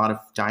cost you a lot of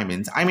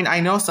diamonds. I mean, I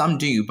know some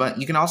do, but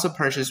you can also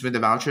purchase with the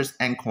vouchers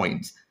and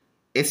coins.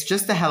 It's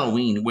just the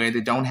Halloween where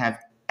they don't have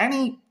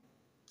a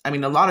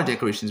lot of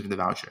decorations with the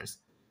vouchers.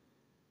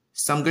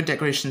 Some good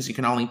decorations you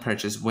can only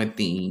purchase with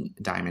the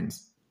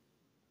diamonds.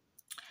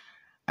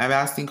 I've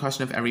asked the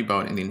question of every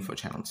boat in the info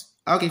channels.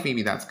 Okay,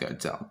 Phoebe, that's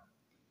good. So,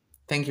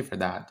 thank you for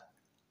that.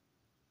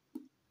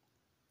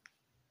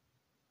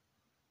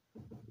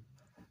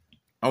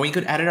 Oh, we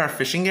could edit our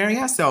fishing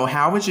area? So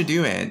how would you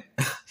do it?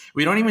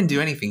 We don't even do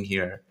anything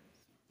here.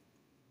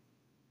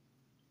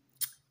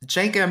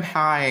 Jacob,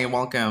 hi,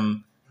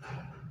 welcome.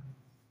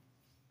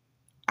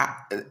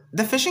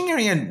 The fishing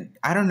area,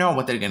 I don't know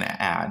what they're going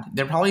to add.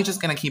 They're probably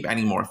just going to keep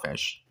adding more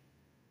fish.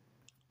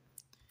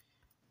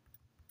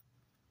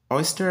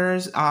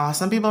 Oysters.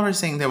 Some people were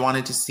saying they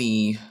wanted to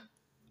see,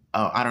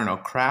 I don't know,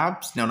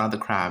 crabs? No, not the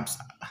crabs.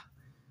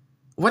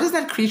 What is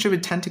that creature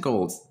with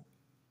tentacles?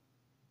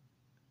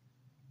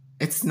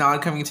 It's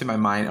not coming to my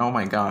mind. Oh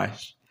my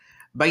gosh.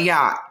 But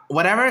yeah,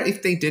 whatever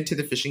if they did to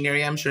the fishing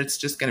area, I'm sure it's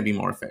just going to be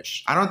more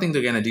fish. I don't think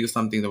they're going to do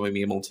something that would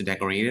be able to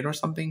decorate it or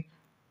something.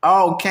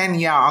 Oh, Ken,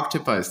 yeah,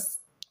 octopus.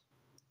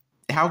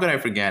 How could I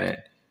forget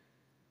it?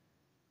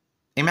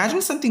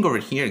 Imagine something over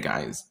here,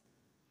 guys.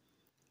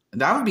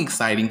 That would be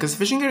exciting because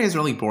fishing area is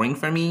really boring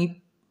for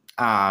me.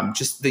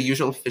 Just the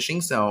usual fishing.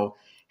 So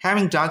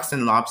having ducks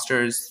and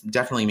lobsters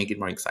definitely make it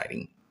more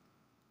exciting.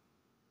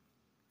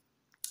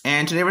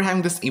 And today we're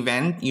having this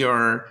event.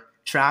 Your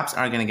traps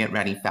are going to get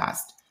ready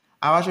fast.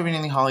 I watch Every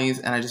Daily Hollies,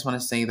 and I just want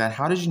to say that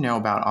how did you know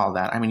about all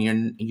that? I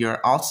mean,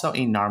 you're also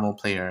a normal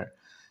player,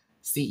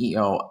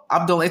 CEO.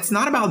 Abdul, it's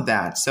not about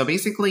that. So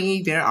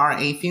basically, there are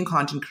a few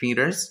content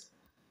creators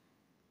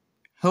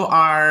who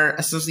are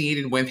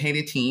associated with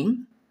Hades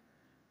team.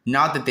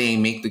 Not that they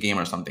make the game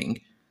or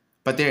something,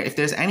 but if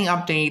there's any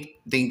update,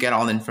 they get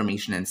all the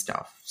information and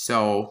stuff.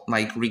 So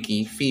like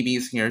Ricky,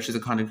 Phoebe's here. She's a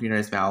content creator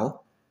as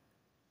well.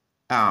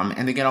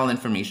 And they get all the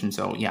information.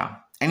 So yeah,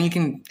 and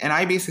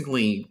I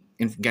basically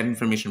get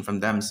information from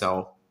them.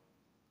 So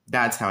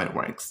that's how it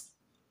works.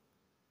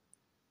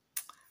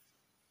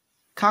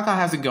 Kaka,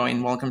 how's it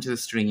going? Welcome to the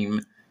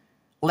stream.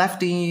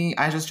 Lefty,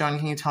 I just joined.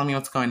 Can you tell me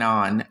what's going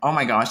on? Oh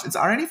my gosh, it's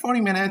already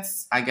 40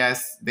 minutes. I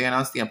guess they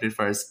announced the update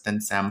first,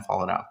 then Sam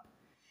followed up.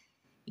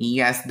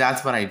 Yes,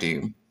 that's what I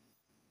do.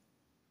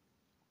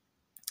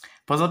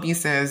 Puzzle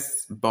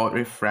pieces, boat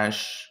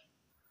refresh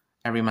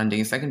every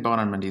Monday. Second boat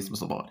on Mondays,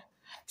 puzzle boat.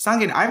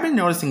 Sangin, I've been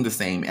noticing the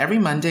same. Every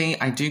Monday,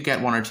 I do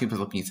get 1 or 2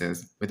 puzzle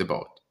pieces with the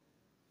boat.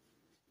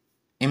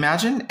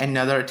 Imagine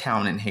another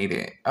town in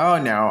Hay. Oh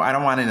no, I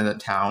don't want another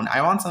town.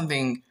 I want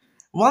something.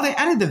 Well, they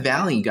added the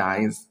valley,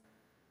 guys.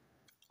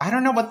 I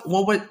don't know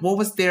what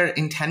was their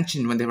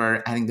intention when they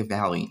were adding the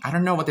valley. I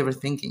don't know what they were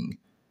thinking.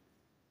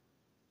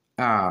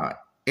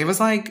 It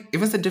was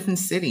a different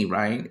city,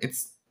 right?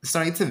 It's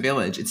a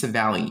village. It's a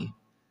valley.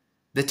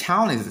 The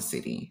town is the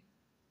city.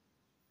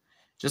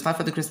 Just like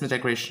for the Christmas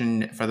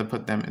decoration, further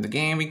put them in the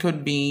game. We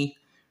could be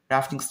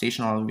rafting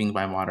station or being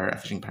by water. A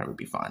fishing part would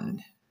be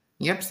fun.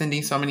 Yep,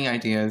 Cindy, so many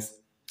ideas.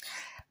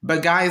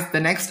 But guys, the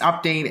next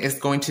update is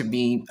going to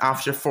be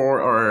after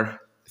 3 or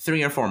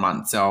 4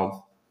 months.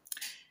 So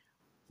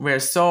we're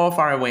so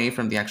far away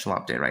from the actual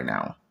update right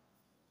now.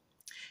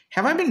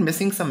 Have I been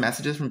missing some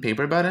messages from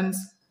Paper Buttons?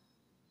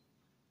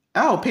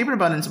 Oh, Paper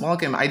Buttons,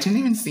 welcome. I didn't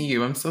even see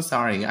you. I'm so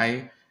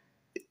sorry.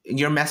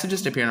 Your message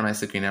just appeared on my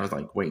screen. I was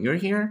like, wait, you're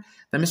here?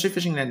 The Mystery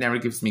Fishing Net never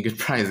gives me good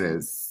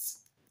prizes.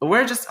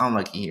 We're just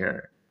unlucky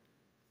here.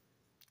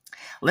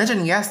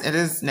 Legend, yes, it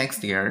is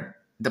next year.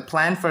 The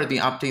plan for the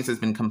updates has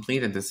been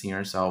completed this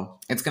year, so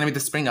it's going to be the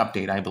spring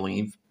update, I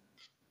believe.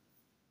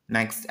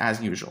 Next,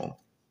 as usual.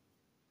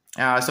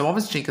 So what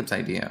was Jacob's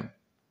idea?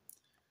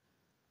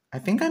 I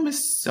think I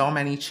missed so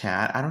many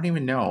chat. I don't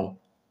even know.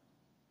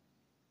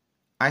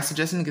 I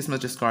suggested in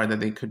Gizmo's Discord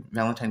that they could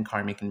Valentine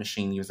card making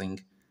machine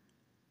using...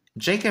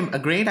 Jacob, a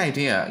great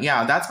idea.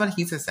 Yeah, that's what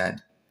he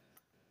said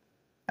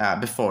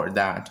before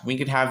that. We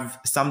could have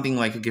something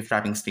like a gift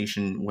wrapping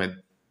station with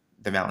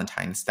the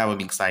Valentines. That would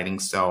be exciting.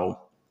 So,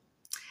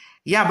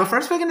 yeah, but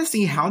first we're going to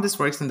see how this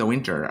works in the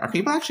winter. Are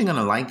people actually going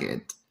to like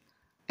it?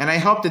 And I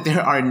hope that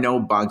there are no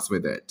bugs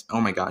with it.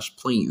 Oh my gosh,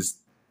 please.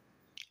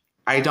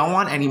 I don't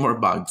want any more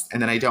bugs. And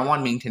then I don't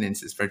want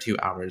maintenances for 2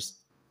 hours.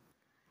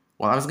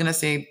 Well, I was going to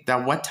say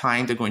that what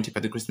time they're going to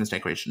put the Christmas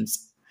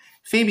decorations.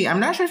 Phoebe, I'm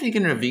not sure if you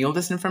can reveal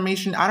this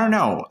information. I don't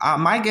know.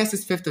 My guess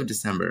is 5th of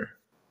December.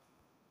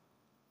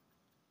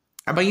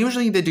 But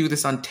usually they do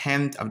this on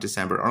 10th of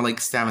December or like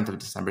 7th of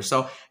December.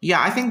 So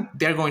yeah, I think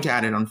they're going to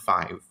add it on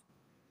 5.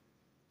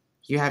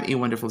 You have a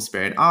wonderful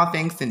spirit. Oh,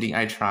 thanks, Cindy.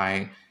 I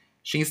try.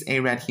 She's a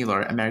red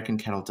healer, American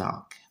kettle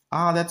dog.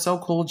 Oh, that's so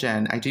cool,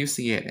 Jen. I do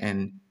see it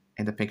in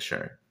the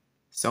picture.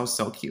 So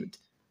cute.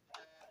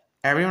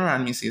 Everyone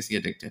around me is COC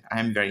addicted.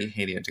 I am very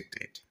Hay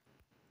addicted.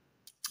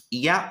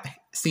 Yeah,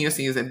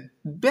 COC is a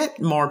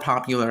bit more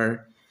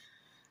popular,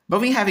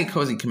 but we have a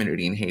cozy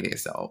community in Hay,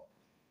 so.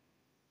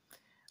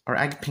 Or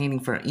egg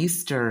painting for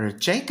Easter.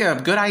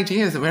 Jacob, good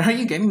ideas. Where are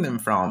you getting them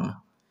from?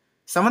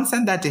 Someone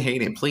send that to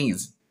Hay,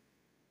 please.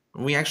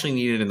 We actually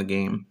need it in the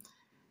game.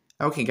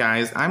 Okay,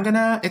 guys,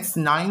 it's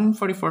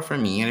 9:44 for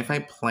me, and if I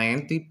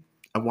plant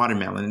a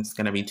watermelon, it's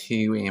gonna be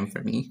 2 a.m.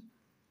 for me.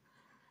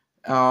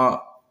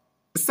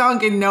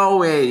 Sunken, no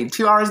way.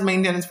 2 hours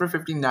maintenance for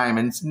 15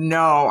 diamonds.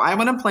 No, I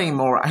want to play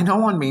more. I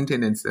don't want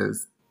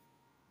maintenances.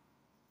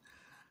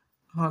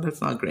 Oh,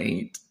 that's not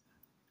great.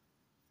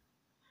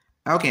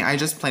 Okay, I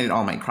just planted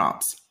all my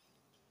crops.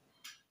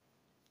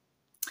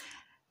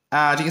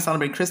 Do you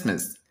celebrate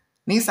Christmas?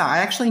 Nisa, I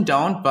actually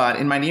don't, but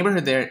in my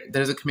neighborhood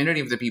there's a community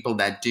of the people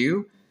that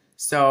do.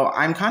 So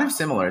I'm kind of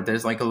similar.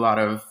 There's like a lot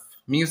of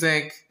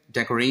music,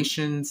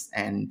 decorations,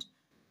 and,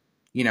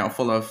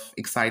 full of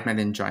excitement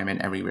and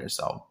enjoyment everywhere.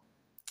 So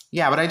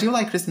yeah, but I do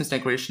like Christmas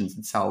decorations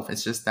itself.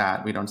 It's just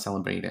that we don't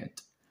celebrate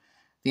it.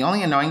 The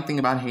only annoying thing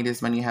about Hay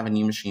is when you have a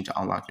new machine to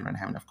unlock, you don't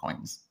have enough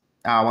coins.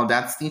 Well,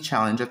 that's the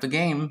challenge of the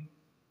game.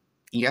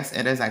 Yes,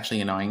 it is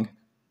actually annoying.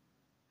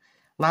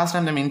 Last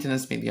time the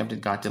maintenance the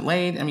update got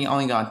delayed, and we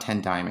only got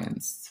 10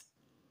 diamonds.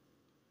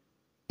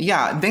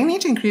 Yeah, they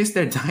need to increase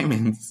their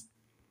diamonds.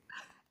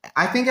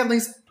 I think at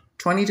least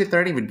 20 to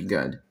 30 would be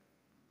good.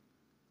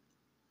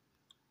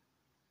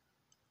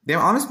 They've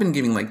almost been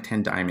giving like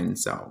 10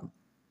 diamonds, so...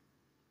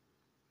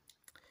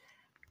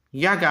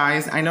 Yeah,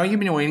 guys, I know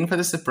you've been waiting for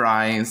the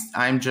surprise.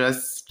 I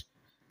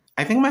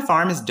think my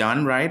farm is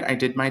done, right? I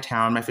did my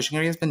town. My fishing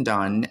area has been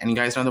done. And you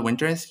guys know the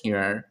winter is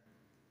here.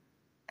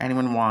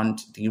 Anyone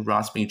want the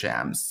raspberry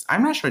jams?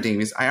 I'm not sure,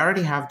 Davies. I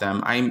already have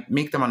them. I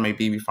make them on my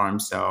baby farm,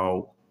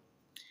 so...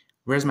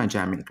 Where's my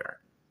jam maker?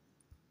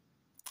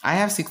 I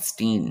have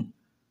 16.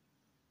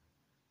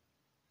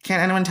 Can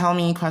anyone tell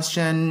me?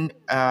 Question.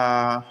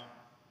 Yeah,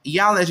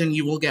 Legend,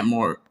 you will get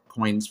more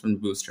coins from the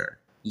booster.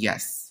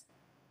 Yes.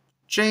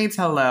 Jades,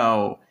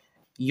 hello.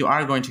 You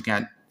are going to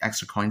get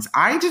extra coins.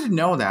 I didn't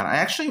know that. I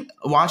actually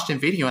watched a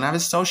video and I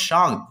was so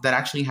shocked that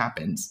actually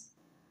happens.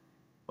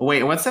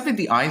 Wait, what's up with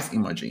the eyes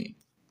emoji?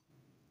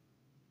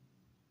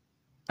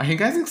 Are you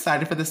guys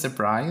excited for the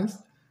surprise?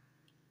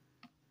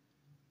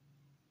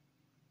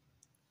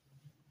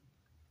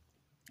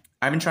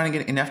 I've been trying to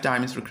get enough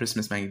diamonds for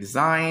Christmas Maggie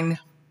design.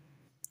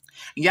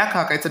 Yeah,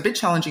 Kaka, it's a bit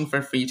challenging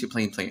for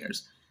free-to-play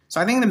players. So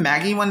I think the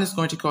Maggie one is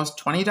going to cost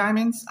 20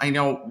 diamonds. I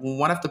know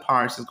one of the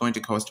parts is going to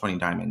cost 20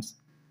 diamonds.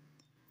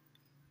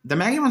 The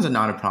Maggie ones are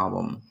not a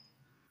problem.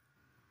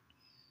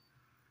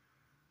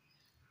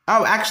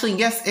 Oh, actually,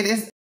 yes, it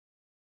is.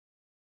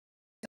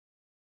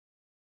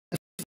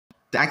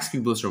 The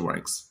XP booster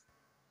works.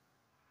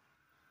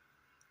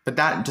 But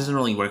that doesn't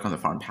really work on the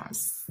farm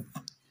pass.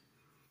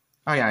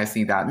 Oh yeah, I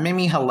see that.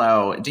 Mimi,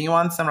 hello. Do you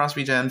want some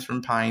raspberry gems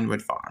from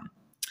Pinewood Farm?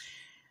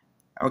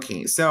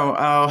 Okay, so,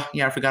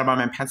 yeah, I forgot about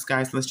my pets,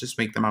 guys. Let's just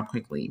wake them up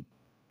quickly.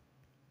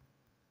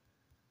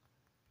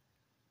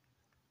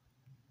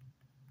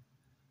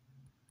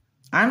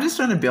 I'm just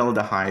trying to build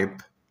a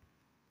hype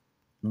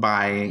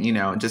by, you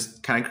know,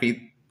 just kind of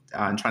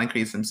trying to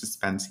create some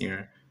suspense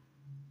here.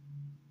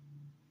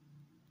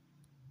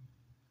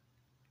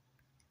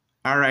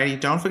 Alrighty,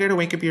 don't forget to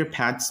wake up your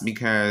pets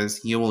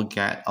because you will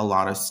get a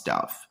lot of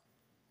stuff.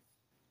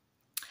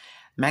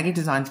 Maggie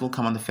Designs will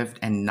come on the 5th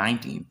and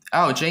 19th.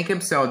 Oh,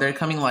 Jacob, so they're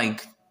coming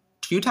like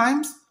 2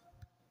 times?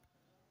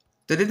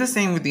 They did the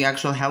same with the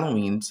actual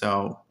Halloween,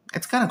 so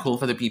it's kind of cool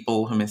for the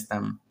people who missed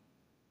them.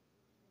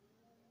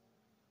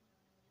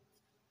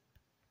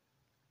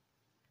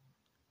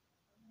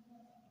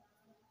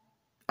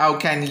 Oh,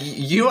 Ken,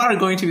 you are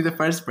going to be the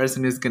first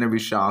person who's going to be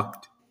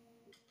shocked.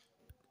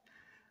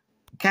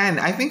 Ken,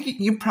 I think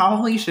you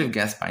probably should have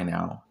guessed by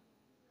now.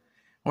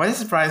 What is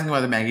surprising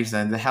about the Maggie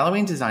designs? The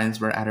Halloween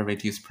designs were at a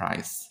reduced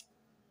price.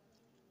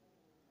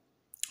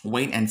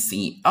 Wait and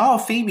see. Oh,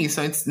 Phoebe,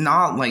 so it's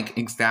not like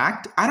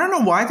exact? I don't know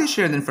why they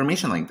shared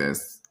information like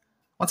this.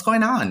 What's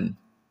going on?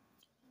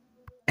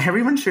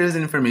 Everyone shares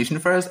information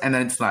first, and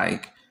then it's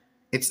like,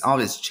 it's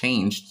always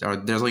changed, or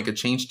there's like a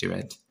change to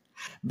it.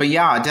 But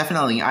yeah,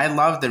 definitely, I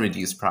love the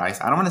reduced price.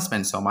 I don't want to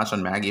spend so much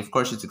on Maggie. Of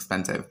course, it's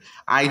expensive.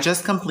 I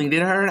just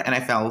completed her, and I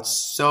felt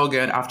so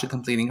good after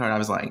completing her. I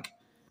was like,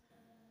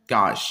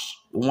 gosh,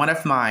 one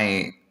of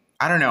my,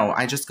 I don't know,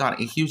 I just got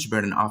a huge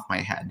burden off my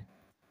head.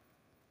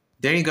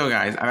 There you go,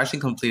 guys. I've actually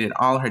completed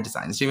all her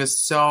designs. She was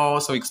so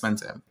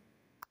expensive.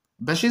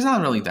 But she's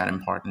not really that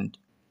important.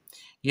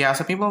 Yeah,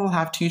 so people will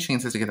have 2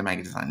 chances to get the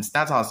Maggie designs.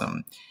 That's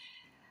awesome.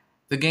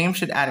 The game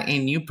should add a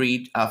new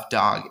breed of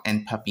dog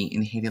and puppy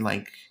in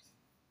Haiti-like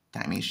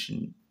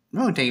Dalmatian.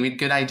 Oh, David,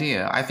 good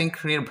idea. I think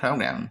create a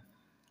program.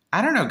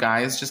 I don't know,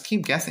 guys. Just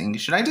keep guessing.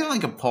 Should I do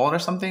like a poll or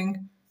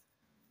something?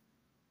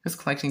 Who's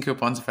collecting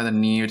coupons for the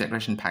new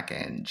decoration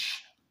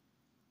package?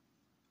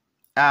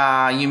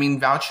 You mean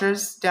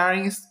vouchers,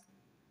 Darius?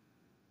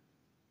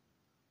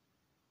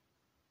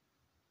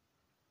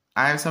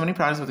 I have so many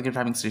products with a good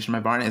driving station. My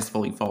barn is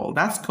fully full.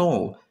 That's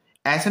cool.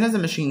 As soon as the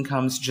machine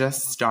comes,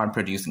 just start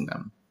producing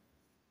them.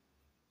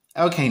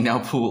 Okay, no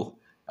pool.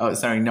 Oh,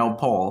 sorry, no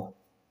poll.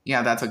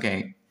 Yeah, that's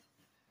okay.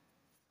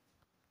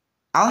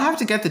 I'll have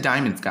to get the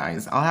diamonds,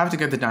 guys. I'll have to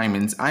get the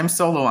diamonds. I'm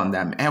so low on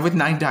them. And with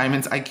 9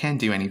 diamonds, I can't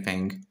do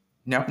anything.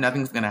 Nope,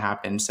 nothing's gonna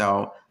happen.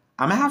 So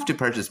I'm gonna have to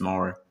purchase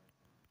more.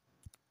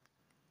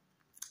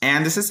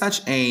 And this is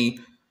such a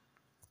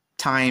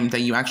time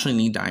that you actually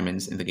need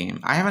diamonds in the game.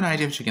 I have an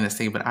idea of what you're gonna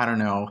say, but I don't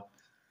know.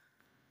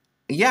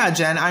 Yeah,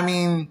 Jen, I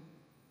mean,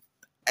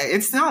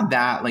 it's not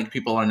that like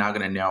people are not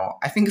gonna know.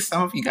 I think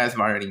some of you guys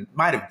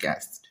might have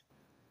guessed.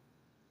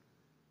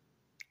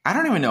 I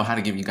don't even know how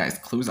to give you guys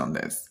clues on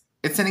this.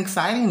 It's an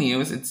exciting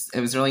news. It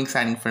was really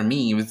exciting for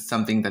me. It was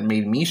something that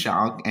made me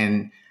shocked,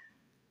 and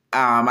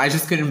I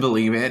just couldn't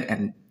believe it,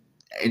 and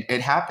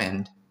it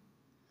happened.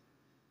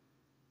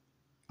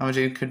 Oh,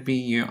 it could be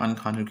you on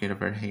content creator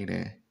for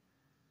Heyday.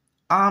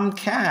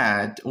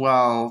 Cat.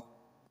 Well,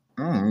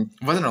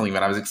 wasn't really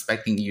what I was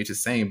expecting you to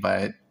say,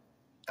 but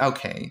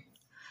okay.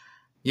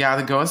 Yeah,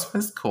 the ghost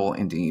was cool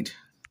indeed.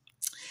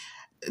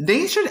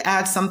 They should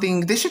add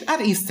something. They should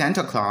add a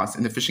Santa Claus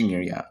in the fishing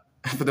area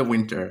for the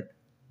winter.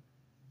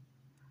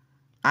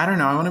 I don't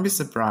know. I want to be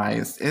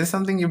surprised. Is it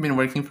something you've been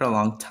working for a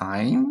long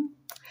time?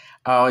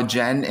 Oh,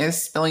 Jen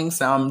is spilling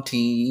some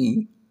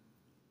tea.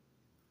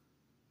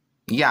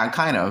 Yeah,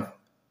 kind of.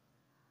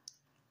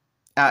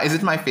 Is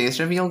it my face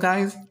reveal,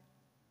 guys?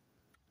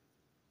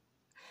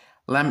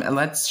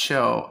 Let's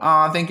show.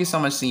 Oh, thank you so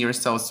much, C. You're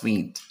so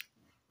sweet.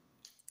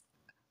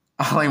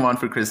 All I Want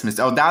for Christmas.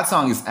 Oh, that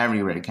song is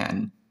everywhere,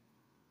 Ken.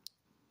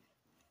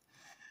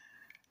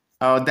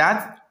 Oh,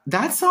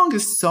 that song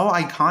is so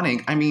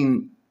iconic. I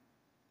mean,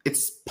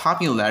 its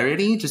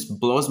popularity just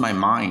blows my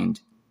mind.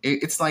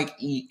 It's like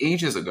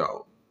ages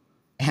ago,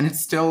 and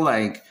it's still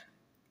like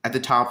at the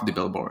top of the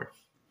Billboard.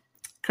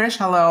 Krish,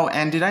 hello.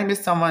 And did I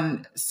miss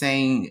someone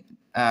saying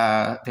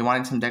they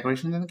wanted some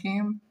decorations in the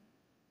game?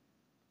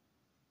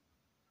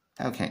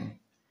 Okay.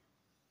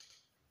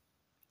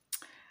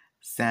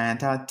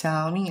 Santa,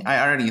 tell me.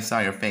 I already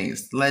saw your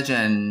face.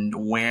 Legend,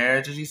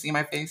 where did you see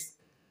my face?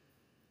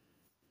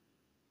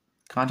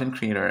 Content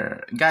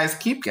creator. Guys,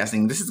 keep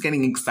guessing. This is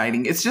getting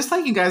exciting. It's just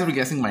like you guys were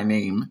guessing my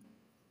name.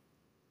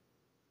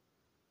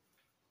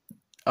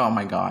 Oh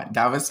my god,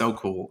 that was so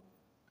cool.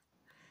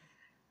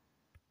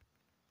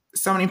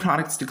 So many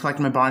products to collect.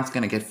 My barn's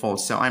gonna get full,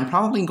 so I'm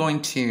probably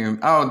going to...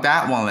 Oh,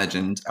 that one,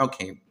 Legend.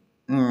 Okay.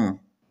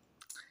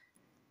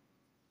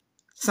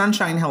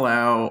 Sunshine,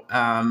 hello.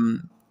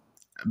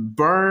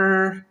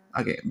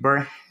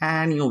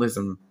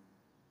 Burhanulism.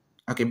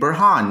 Okay,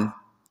 Burhan.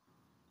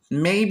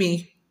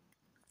 Maybe.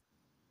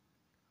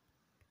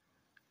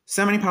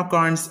 So many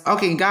popcorns.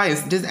 Okay,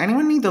 guys, does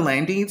anyone need the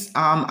land deeds?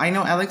 I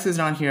know Alex is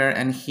not here,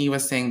 and he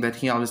was saying that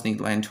he always needs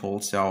land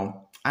tools,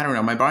 so I don't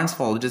know. My barn's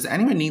full. Does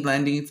anyone need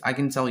land deeds? I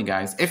can tell you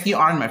guys. If you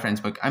are in my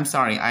friends book, I'm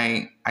sorry,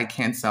 I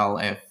can't sell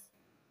if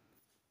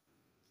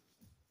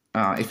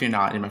you're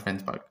not in my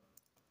friends book.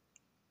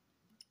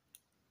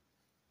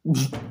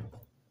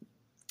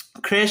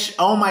 Krish,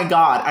 oh my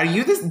god, are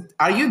you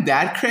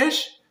that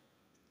Krish?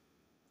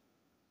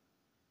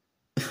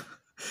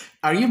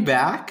 Are you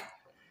back?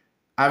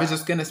 I was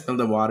just gonna spill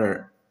the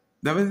water.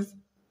 That was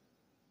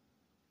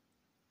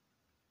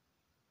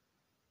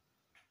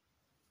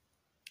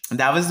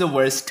the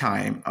worst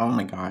time. Oh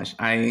my gosh.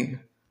 I've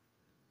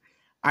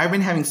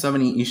been having so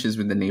many issues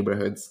with the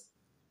neighborhoods.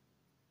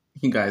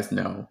 You guys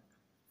know.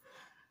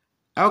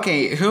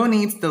 Okay, who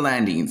needs the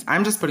landings?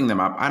 I'm just putting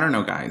them up. I don't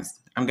know, guys.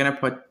 I'm gonna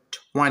put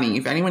 20.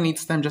 If anyone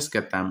needs them, just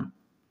get them.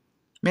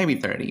 Maybe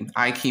 30.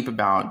 I keep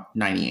about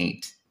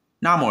 98.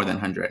 Not more than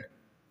 100.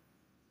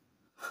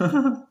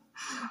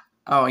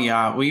 Oh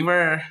yeah, we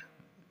were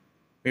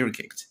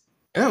kicked.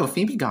 Oh,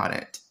 Phoebe got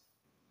it.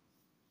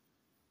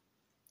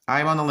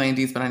 I want the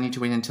landings, but I need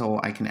to wait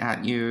until I can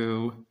add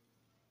you.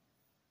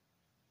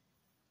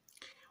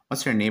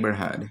 What's your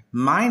neighborhood?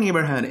 My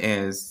neighborhood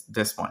is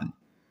this one.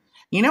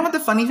 You know what the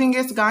funny thing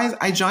is, guys?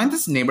 I joined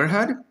this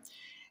neighborhood,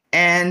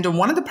 and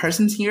one of the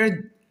persons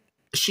here,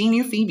 she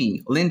knew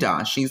Phoebe,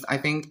 Linda. She's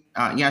Linda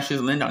on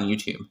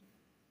YouTube.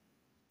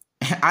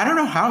 I don't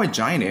know how I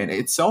joined it.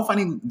 It's so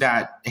funny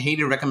that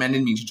Hayden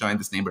recommended me to join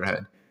this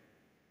neighborhood.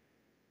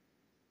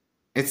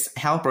 It's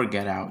help or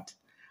get out.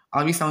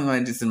 I'll be selling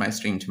landings in my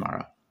stream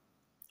tomorrow.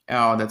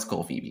 Oh, that's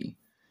cool, Phoebe.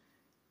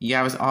 Yeah,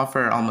 I was off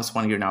for almost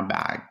 1 year now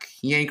back.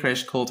 Yay,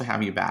 Krish, cool to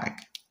have you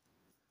back.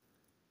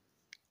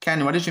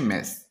 Ken, what did you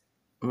miss?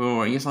 Oh,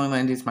 are you selling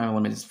landings? My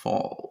limit is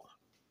full.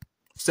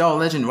 So,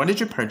 Legend, what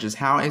did you purchase?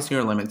 How is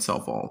your limit so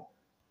full?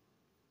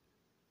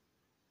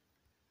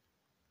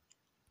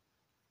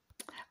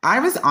 I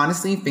was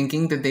honestly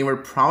thinking that they were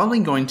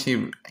probably going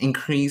to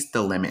increase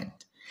the limit.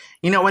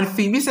 You know, when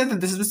Phoebe said that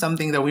this was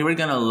something that we were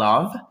going to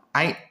love,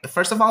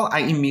 first of all, I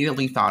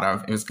immediately thought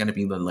of it was going to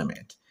be the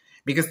limit.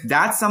 Because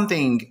that's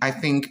something I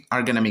think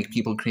are going to make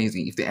people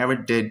crazy if they ever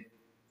did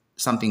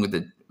something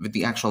with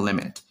the actual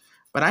limit.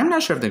 But I'm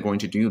not sure if they're going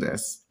to do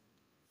this.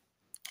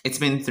 It's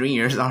been 3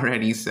 years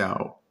already,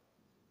 so...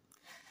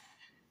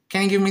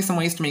 Can you give me some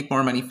ways to make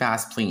more money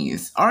fast,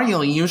 please?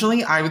 Ariel,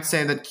 usually I would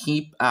say that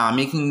keep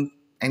making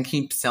and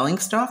keep selling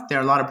stuff. There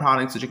are a lot of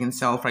products that you can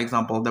sell. For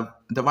example,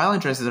 the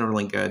violet dresses are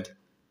really good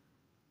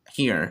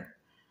here.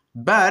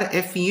 But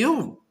if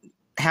you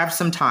have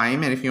some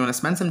time and if you want to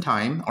spend some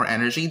time or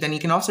energy, then you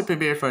can also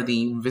prepare for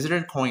the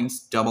Visitor Coins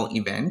double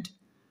event.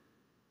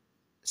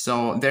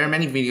 So there are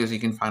many videos you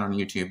can find on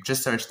YouTube.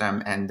 Just search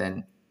them and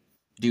then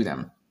do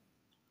them.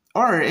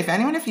 Or if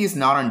anyone of you is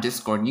not on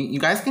Discord, you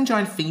guys can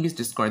join Phoebe's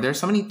Discord. There are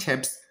so many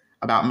tips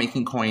about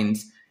making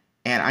coins.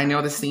 And I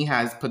know the C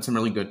has put some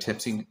really good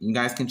tips. You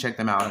guys can check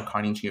them out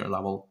according to your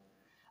level.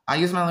 I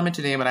used my limit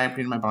today, but I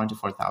upgraded my barn to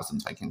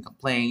 4,000, so I can't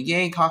complain.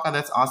 Yay, Kaka,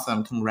 that's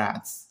awesome.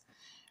 Congrats.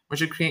 We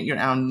should create your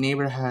own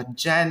neighborhood.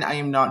 Jen, I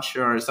am not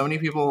sure. So many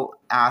people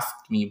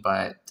asked me,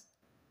 but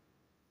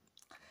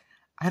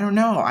I don't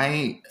know.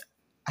 I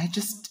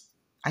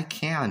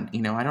can't,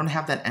 I don't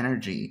have that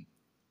energy.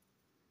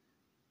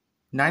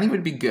 90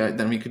 would be good,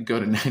 then we could go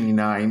to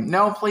 99.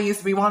 No,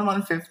 please, we want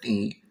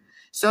 150.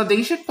 So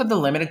they should put the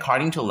limit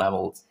according to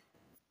levels.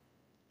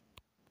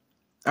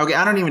 Okay,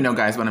 I don't even know,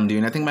 guys, what I'm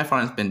doing. I think my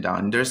farm's been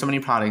done. There's so many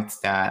products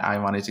that I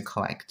wanted to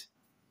collect.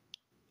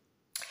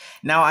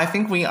 Now, I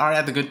think we are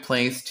at the good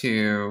place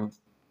to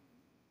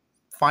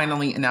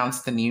finally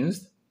announce the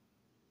news.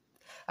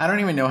 I don't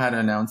even know how to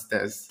announce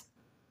this.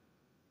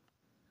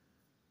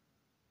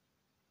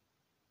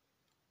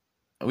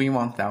 We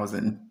want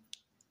 1,000.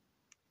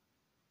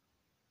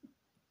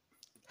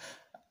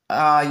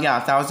 Yeah,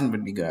 1,000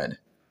 would be good.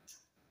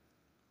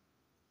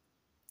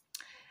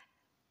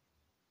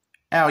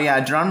 Oh, yeah,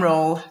 drum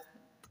roll.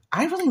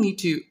 I really need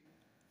to...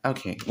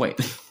 Okay, wait.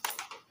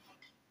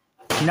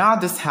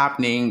 Not this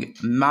happening.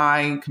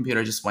 My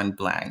computer just went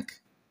blank.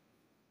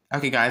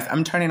 Okay, guys,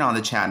 I'm turning on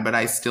the chat, but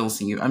I still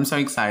see you. I'm so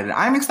excited.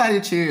 I'm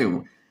excited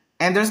too.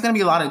 And there's going to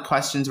be a lot of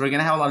questions. We're going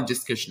to have a lot of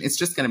discussion. It's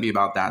just going to be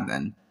about that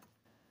then.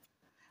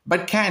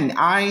 But Ken,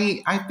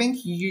 I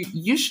think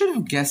you should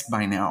have guessed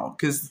by now,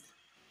 because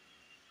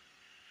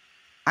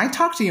I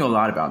talked to you a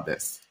lot about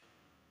this.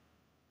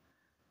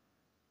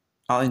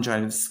 I'll enjoy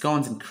it with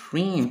scones and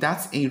cream.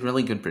 That's a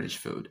really good British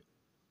food.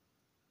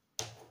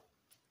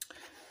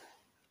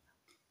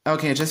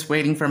 Okay, just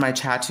waiting for my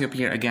chat to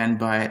appear again,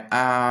 but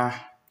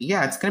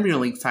yeah, it's going to be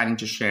really exciting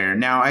to share.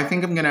 Now, I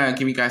think I'm going to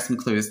give you guys some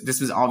clues.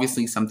 This was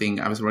obviously something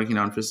I was working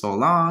on for so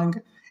long,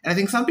 and I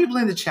think some people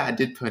in the chat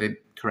did put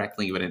it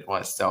correctly what it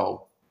was,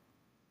 so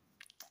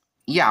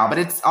Yeah, but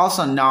it's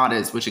also not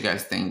as what you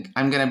guys think.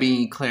 I'm going to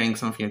be clearing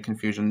some of your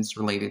confusions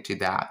related to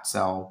that.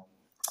 So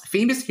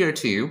Phoebe's here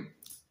too.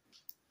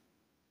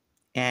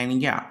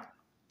 And yeah.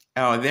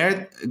 Oh,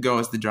 there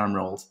goes the drum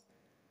rolls.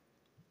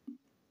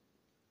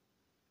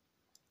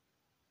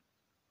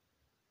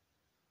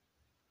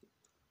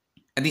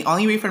 And the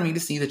only way for me to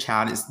see the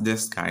chat is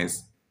this,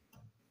 guys.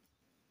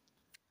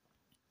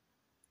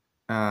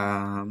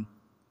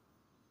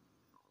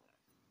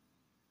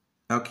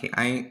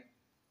 Okay,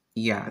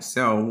 yeah,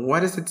 so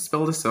what is it?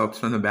 Spill the soaps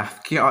from the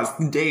bath kiosk.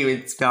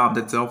 David, stop.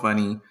 That's so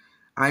funny.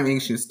 I'm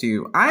anxious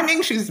too. I'm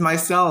anxious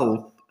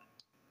myself.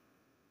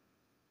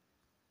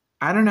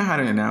 I don't know how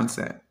to announce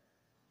it.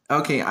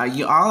 Okay,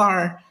 you all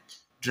are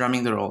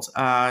drumming the rolls.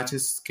 To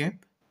skip.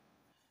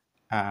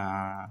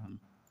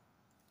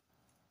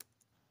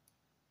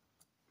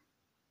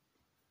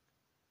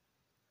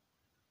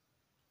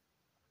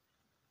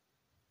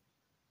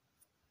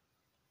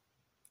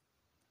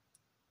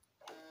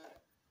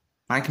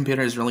 My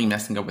computer is really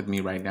messing up with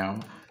me right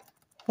now.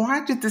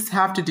 Why did this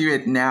have to do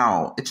it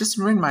now? It just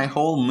ruined my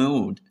whole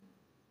mood.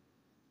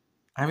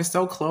 I was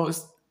so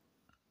close.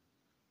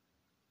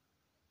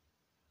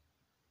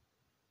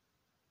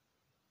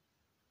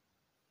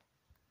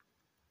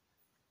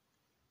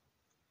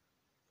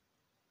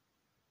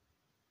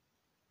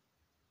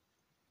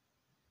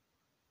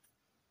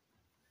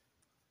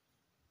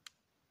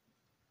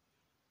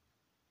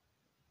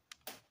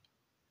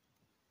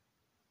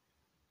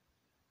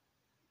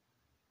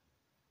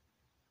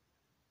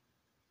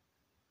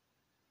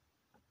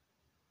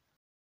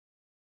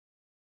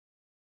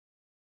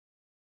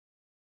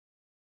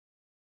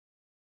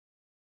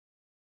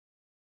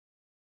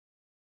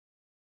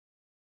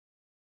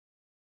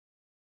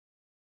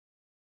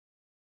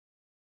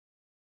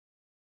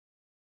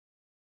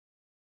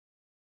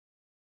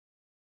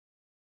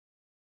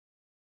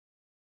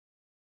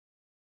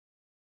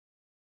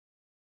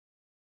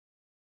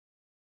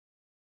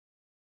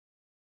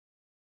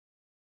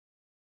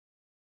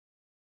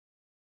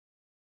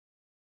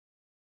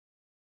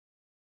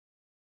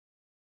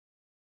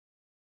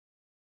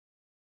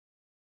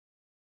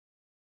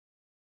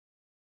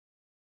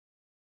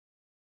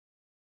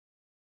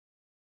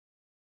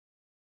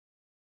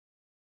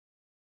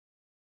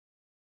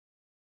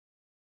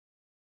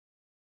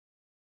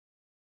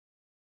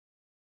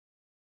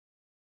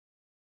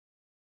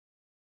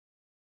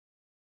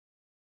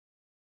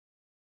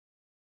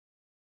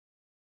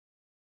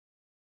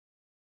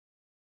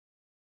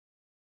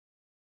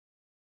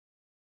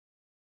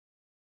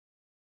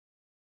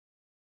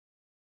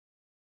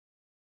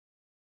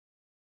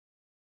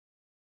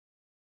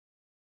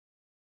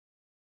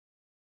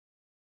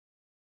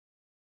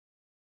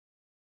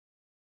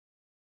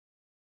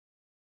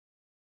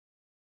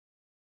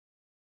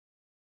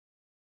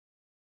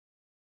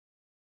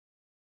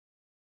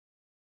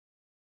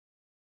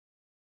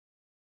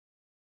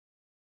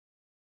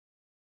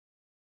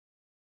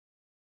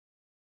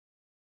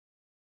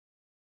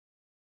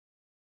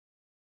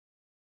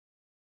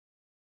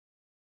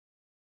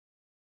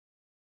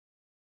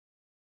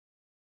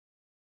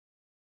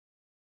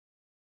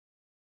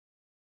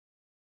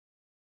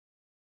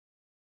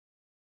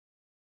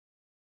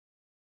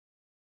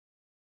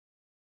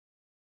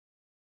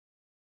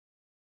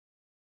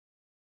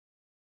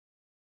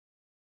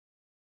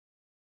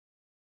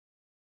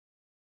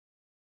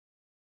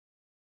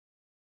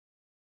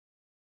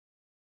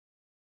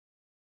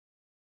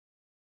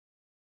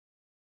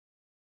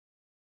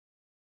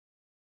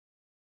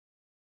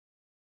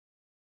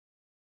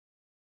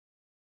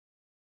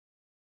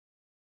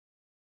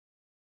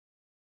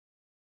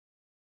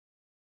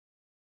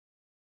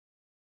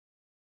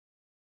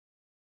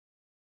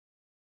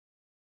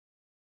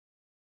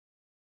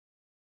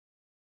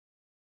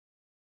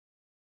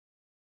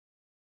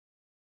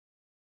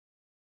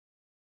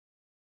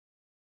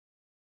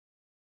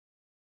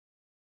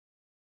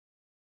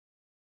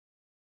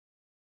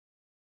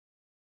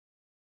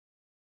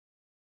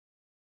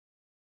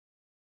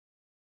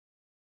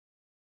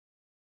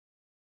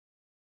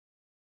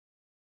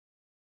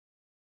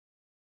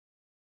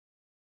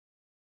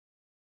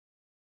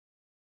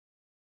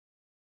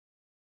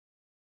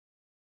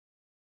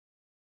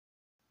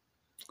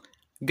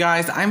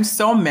 Guys, I'm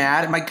so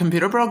mad. My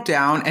computer broke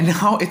down and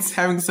now it's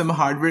having some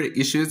hardware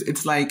issues.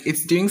 It's like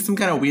it's doing some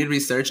kind of weird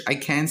research. I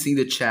can't see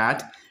the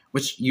chat,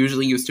 which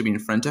usually used to be in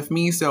front of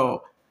me.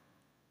 So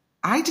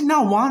I did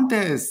not want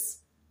this.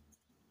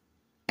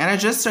 And I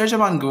just searched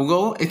up on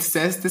Google. It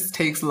says this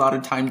takes a lot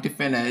of time to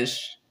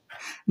finish.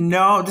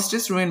 No, this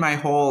just ruined my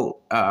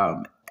whole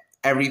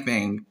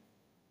everything.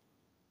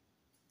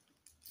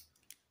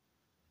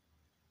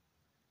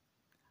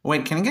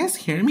 Wait, can you guys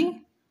hear me?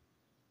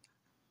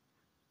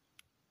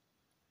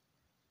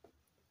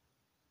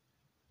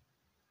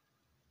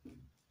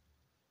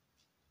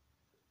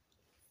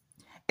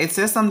 It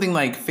says something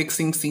like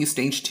fixing C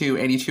stage 2,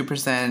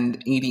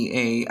 82%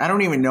 EDA. I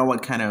don't even know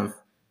what kind of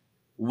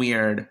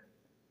weird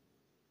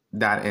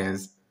that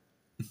is.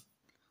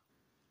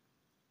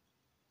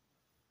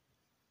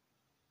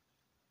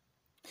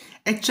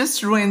 It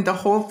just ruined the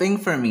whole thing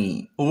for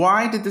me.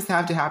 Why did this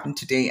have to happen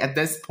today at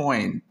this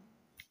point?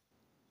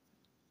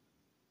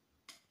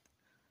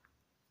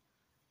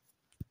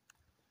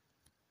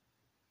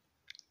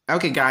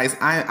 Okay, guys,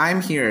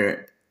 I'm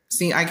here.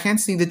 See, I can't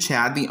see the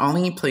chat. The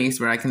only place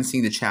where I can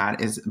see the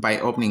chat is by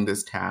opening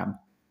this tab.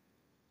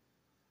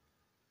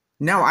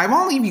 No, I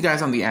won't leave you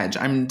guys on the edge.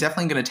 I'm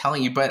definitely going to tell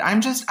you, but I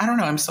don't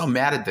know. I'm so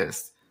mad at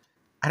this.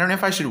 I don't know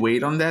if I should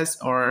wait on this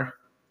or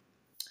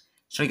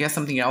should I get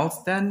something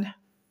else then?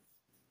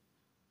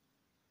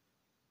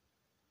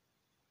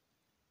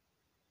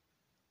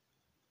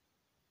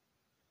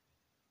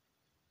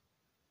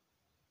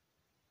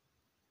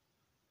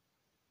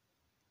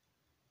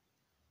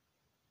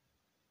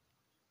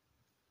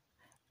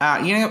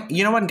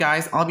 You know what,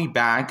 guys? I'll be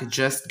back.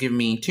 Just give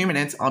me 2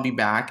 minutes. I'll be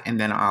back, and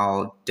then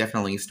I'll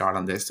definitely start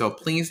on this. So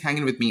please hang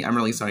in with me. I'm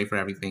really sorry for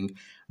everything,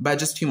 but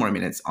just 2 more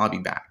minutes. I'll be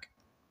back.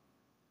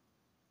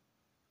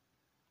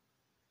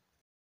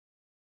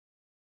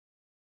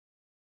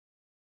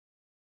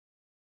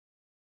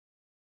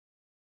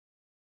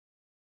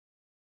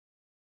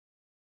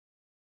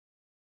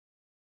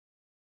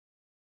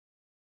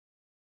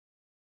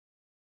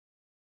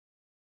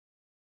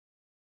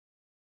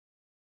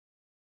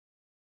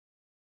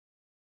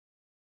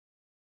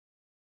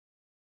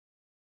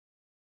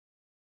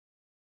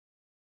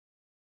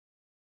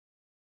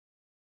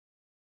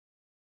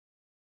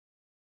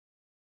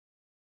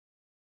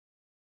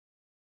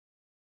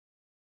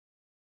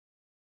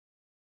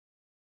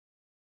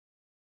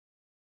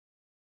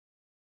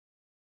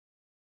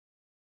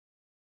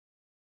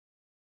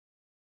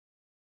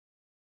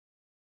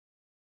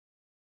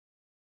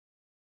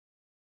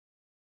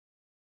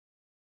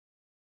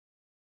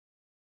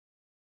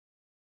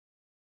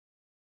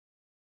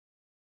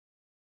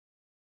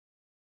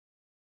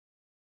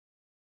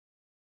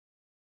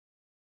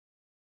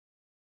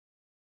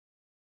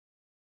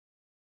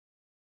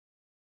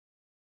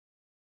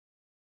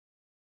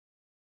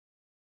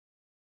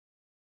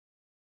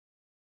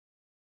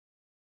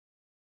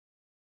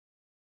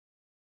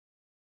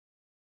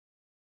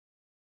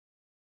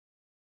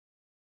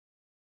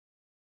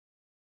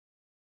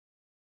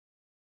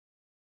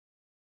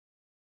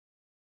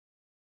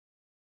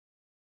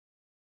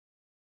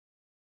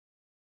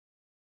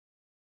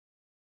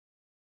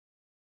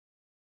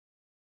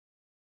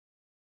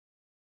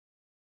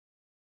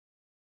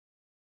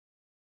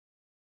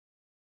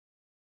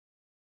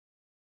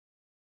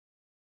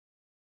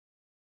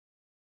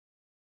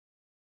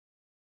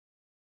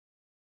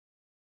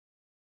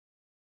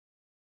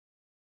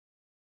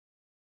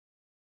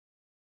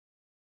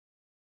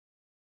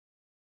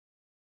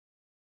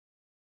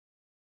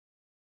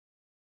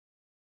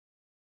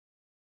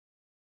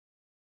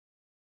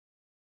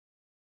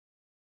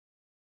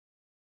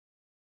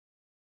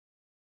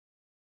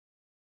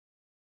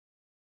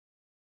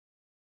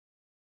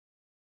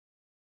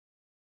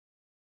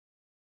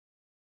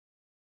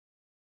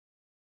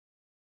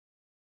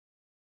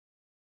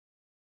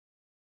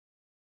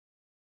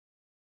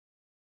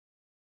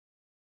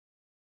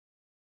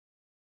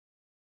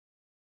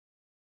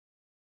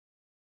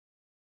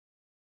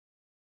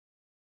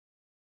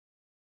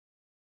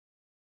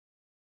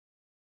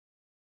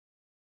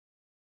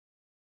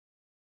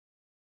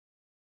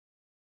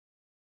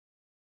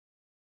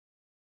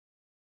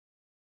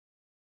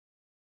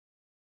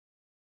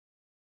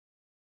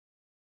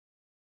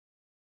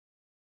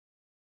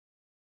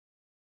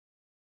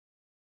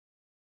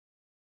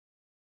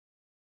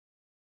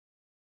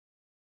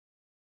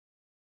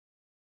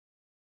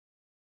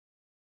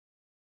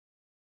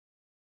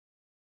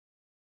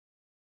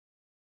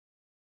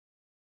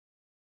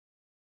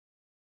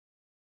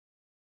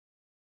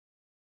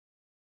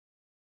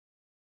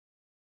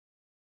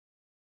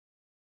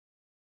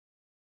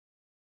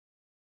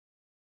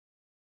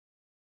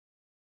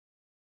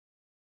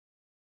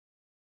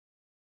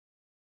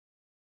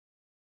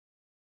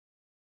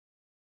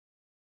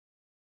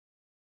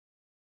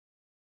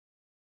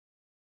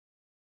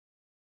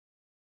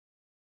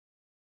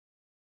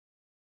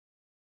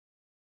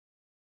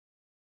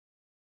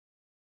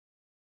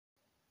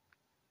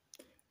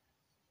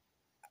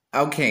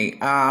 Okay,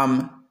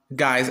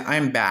 guys,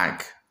 I'm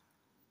back.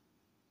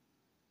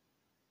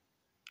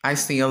 I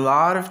see a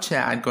lot of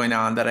chat going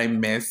on that I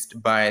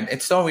missed, but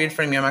it's so weird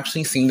for me. I'm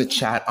actually seeing the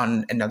chat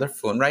on another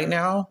phone right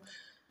now.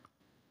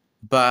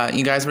 But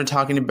you guys were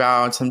talking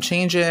about some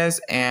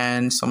changes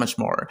and so much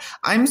more.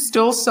 I'm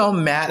still so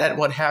mad at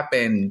what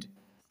happened.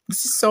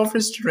 This is so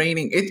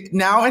frustrating.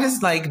 Now it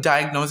is like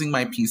diagnosing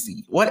my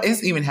PC. What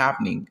is even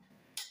happening?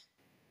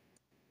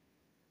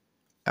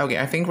 Okay,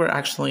 I think we're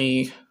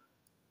actually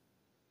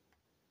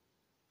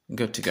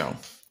good to go.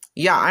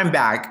 Yeah, I'm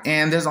back,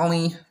 and there's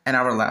only an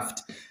hour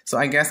left. So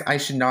I guess I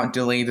should not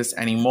delay this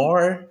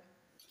anymore.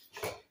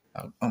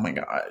 Oh my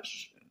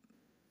gosh.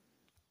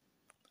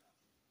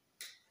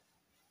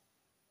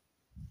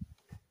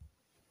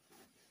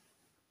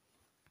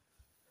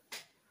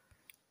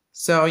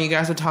 So you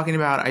guys are talking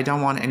about I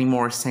don't want any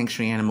more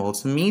sanctuary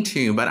animals. Me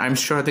too, but I'm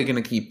sure they're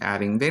gonna keep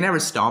adding. They never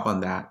stop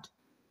on that.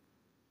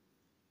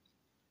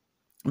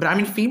 But I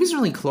mean, Phoebe's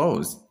really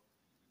close.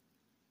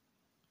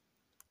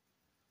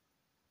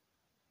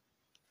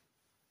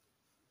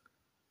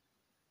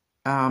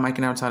 I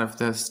can outside of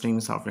the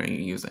stream software you're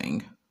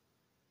using.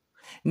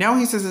 No,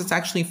 he says it's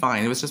actually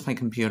fine. It was just my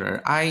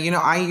computer. I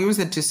use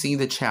it to see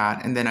the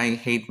chat, and then I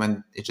hate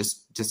when it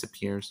just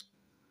disappears.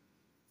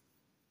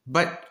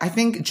 But I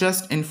think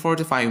just in 4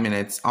 to 5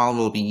 minutes, all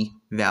will be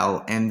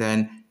well, and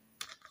then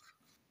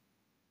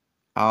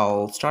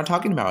I'll start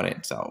talking about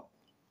it. So,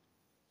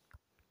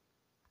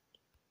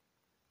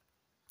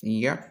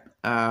 yep.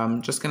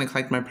 Just gonna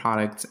collect my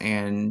products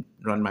and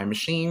run my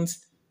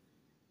machines.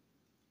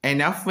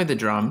 Enough with the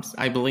drums,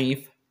 I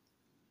believe.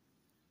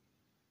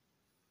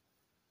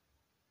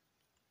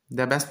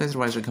 The best place to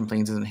write your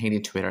complaints is on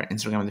hated Twitter,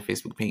 Instagram, and the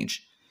Facebook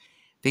page.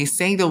 They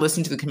say they'll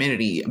listen to the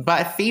community,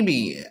 but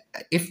Phoebe,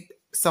 if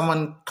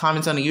someone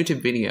comments on a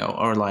YouTube video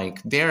or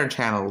like their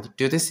channel,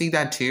 do they see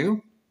that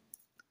too?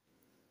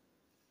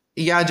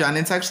 Yeah, John,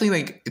 it's actually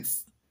like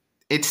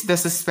it's the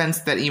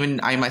suspense that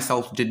even I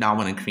myself did not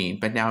want to create,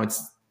 but now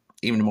it's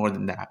even more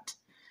than that.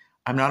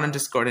 I'm not on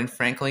Discord, and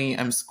frankly,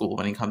 I'm school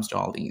when it comes to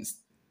all these.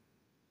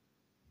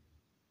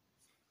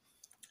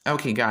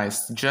 Okay,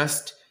 guys,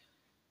 just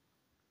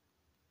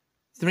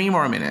 3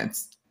 more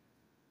minutes.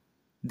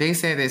 They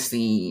say they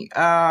see.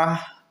 Yeah,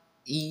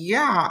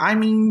 I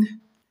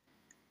mean,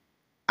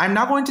 I'm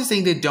not going to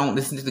say they don't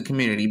listen to the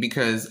community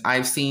because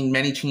I've seen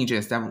many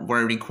changes that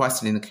were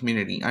requested in the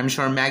community. I'm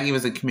sure Maggie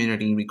was a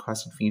community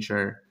requested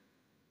feature.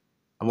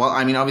 Well,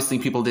 I mean, obviously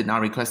people did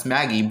not request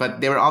Maggie, but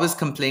they were always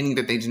complaining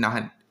that they did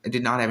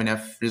not have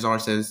enough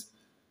resources.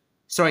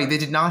 Sorry, they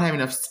did not have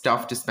enough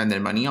stuff to spend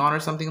their money on or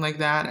something like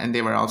that. And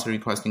they were also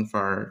requesting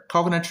for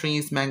coconut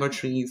trees, mango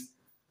trees.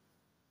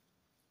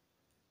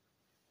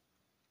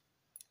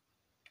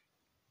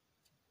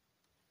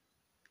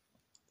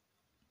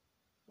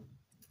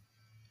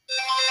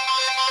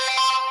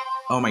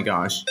 Oh my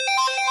gosh.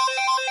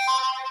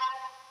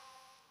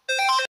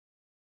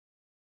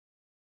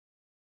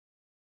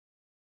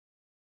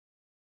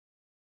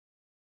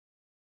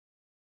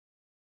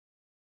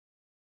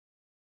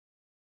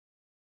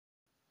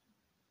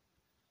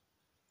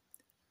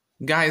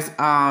 Guys,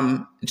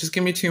 just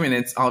give me 2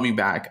 minutes. I'll be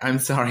back. I'm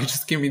sorry.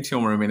 Just give me 2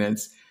 more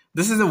minutes.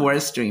 This is the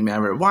worst stream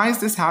ever. Why is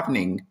this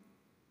happening?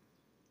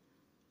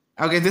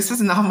 Okay, this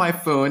is not my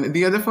phone.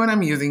 The other phone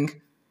I'm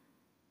using.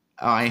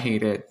 Oh, I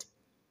hate it.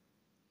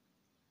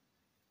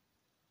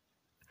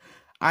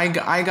 I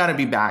gotta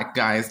be back,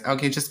 guys.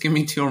 Okay, just give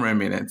me 2 more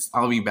minutes.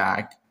 I'll be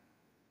back.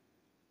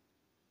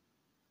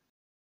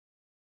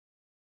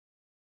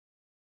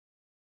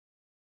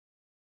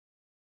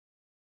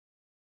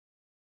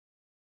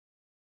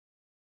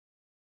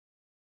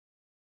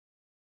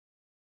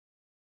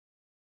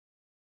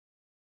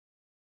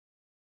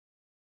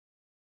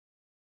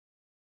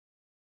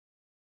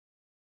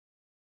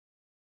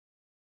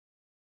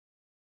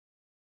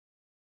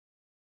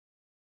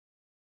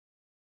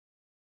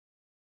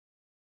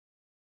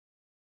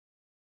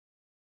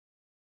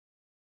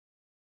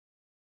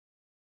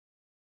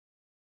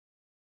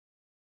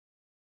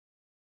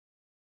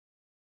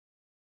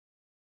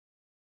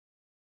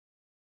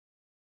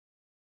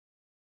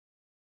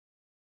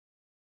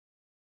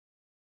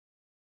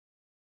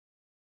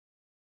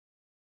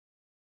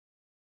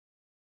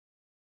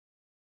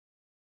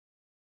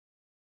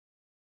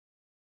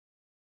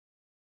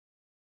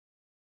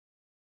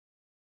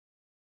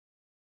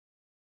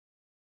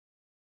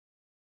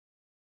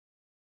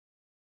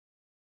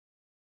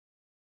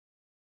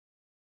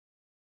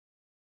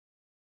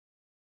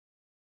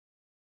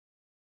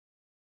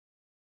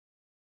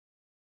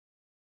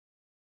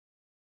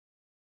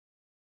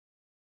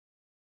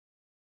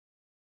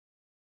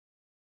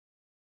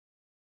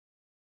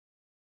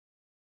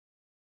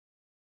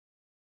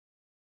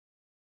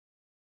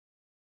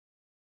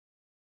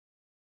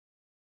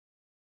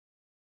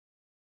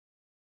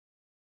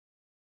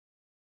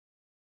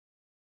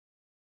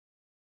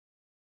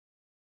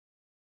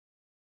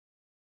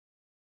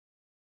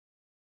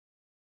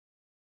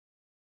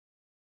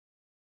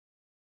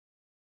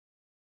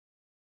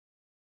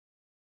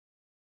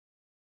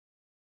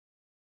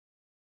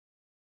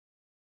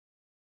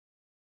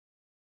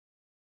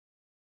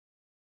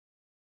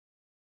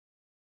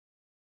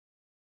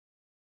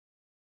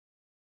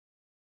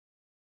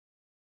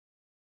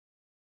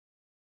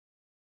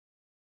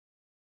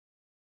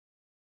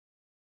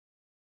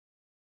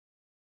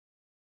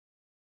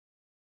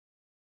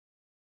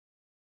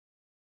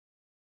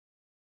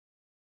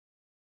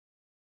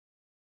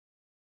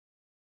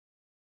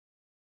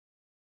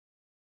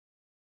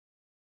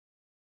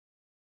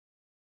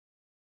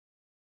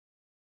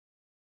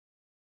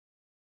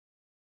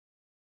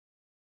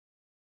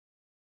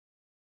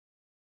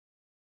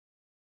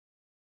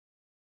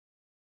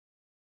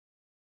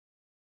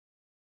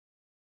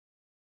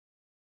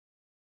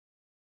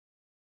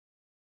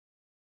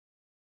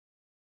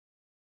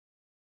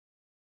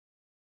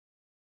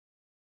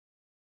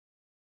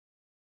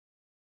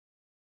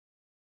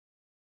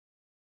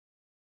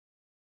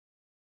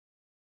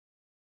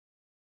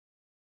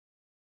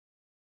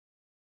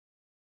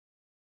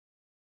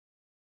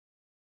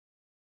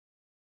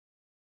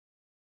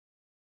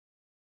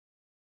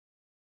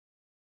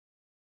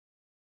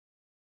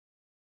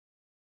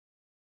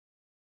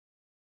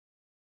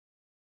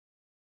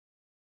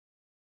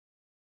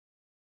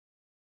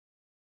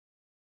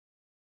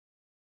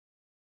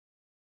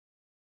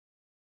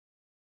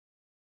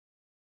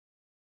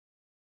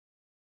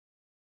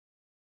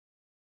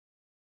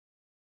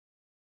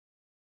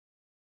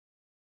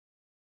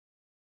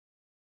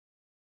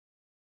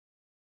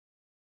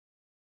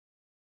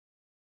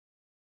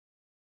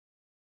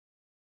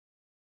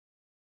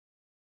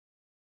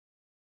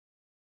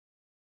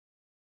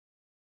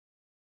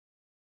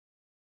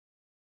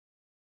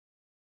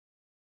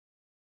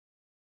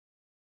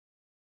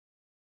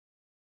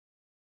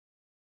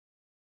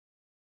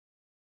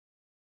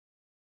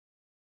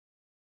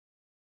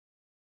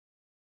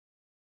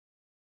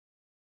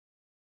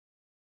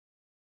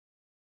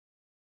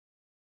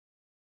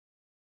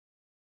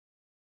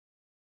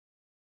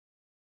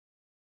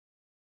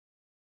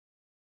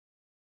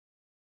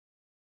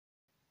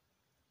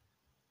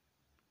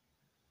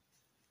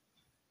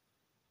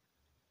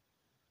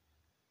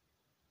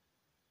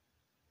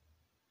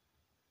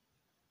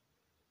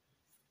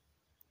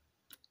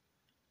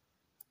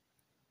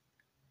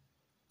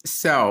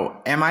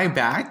 So, am I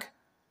back?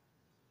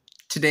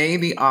 Today,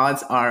 the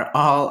odds are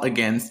all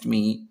against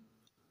me.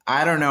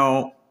 I don't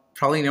know.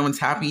 Probably no one's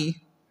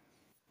happy.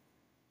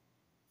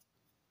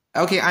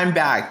 Okay, I'm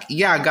back.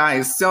 Yeah,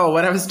 guys. So,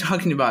 what I was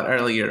talking about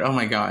earlier. Oh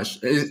my gosh.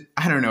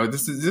 I don't know.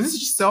 This is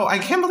just so. I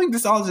can't believe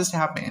this all just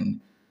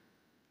happened.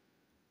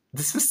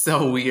 This was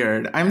so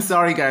weird. I'm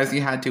sorry, guys. You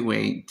had to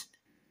wait.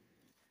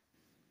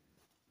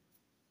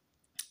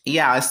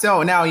 Yeah.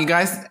 So now, you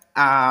guys.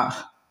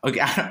 Okay.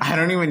 I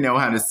don't even know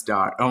how to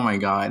start. Oh my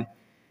god.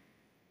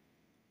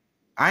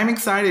 I'm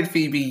excited,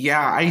 Phoebe. Yeah,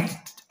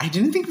 I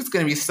didn't think it was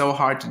going to be so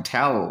hard to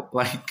tell.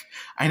 Like,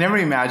 I never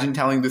imagined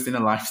telling this in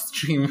a live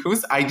stream.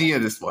 Whose idea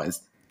this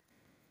was?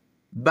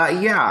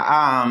 But yeah,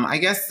 I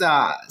guess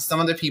some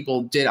of the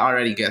people did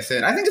already guess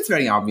it. I think it's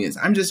very obvious.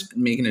 I'm just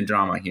making a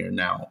drama here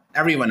now.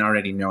 Everyone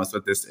already knows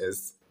what this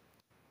is.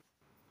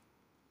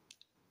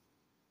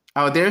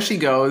 Oh, there she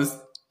goes.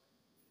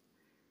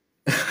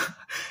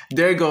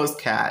 There goes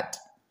Kat.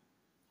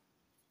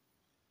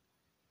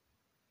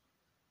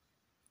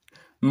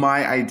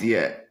 My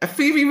idea.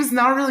 Phoebe was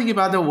not really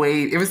about the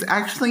weight. It was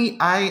actually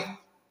I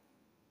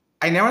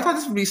never thought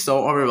this would be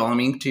so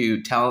overwhelming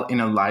to tell in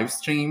a live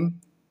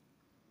stream.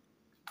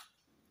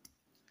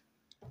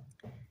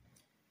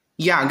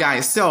 Yeah,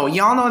 guys, so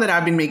y'all know that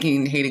I've been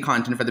making Haiti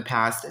content for the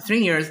past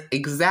 3 years,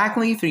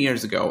 exactly 3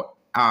 years ago.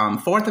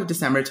 4th of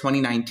December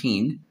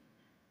 2019,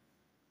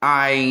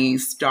 I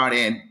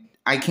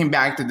came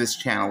back to this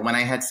channel when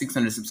I had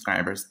 600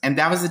 subscribers. And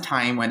that was the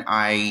time when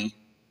I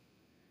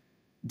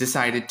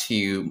decided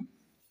to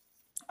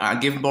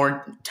give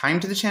more time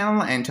to the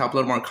channel and to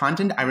upload more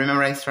content. I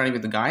remember I started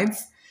with the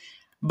guides.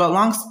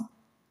 But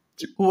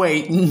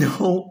wait,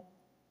 no.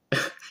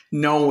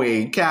 No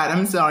way. Kat,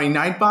 I'm sorry.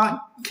 Nightbot,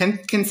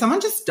 can someone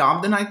just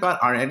stop the Nightbot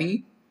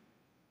already?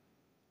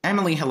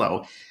 Emily,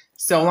 hello.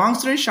 So long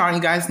story short,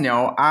 you guys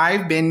know,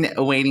 I've been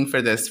waiting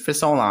for this for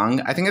so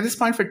long. I think at this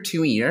point for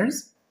 2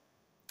 years.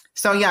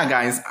 So yeah,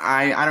 guys,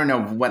 I don't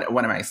know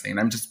what am I saying.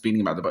 I'm just beating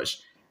about the bush.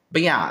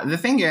 But yeah, the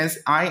thing is,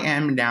 I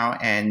am now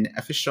an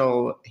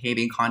official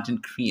Haiti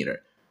content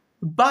creator.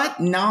 But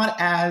not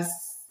as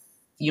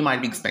you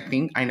might be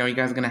expecting. I know you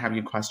guys are going to have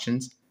your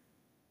questions.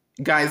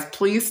 Guys,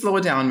 please slow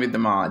down with the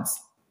mods.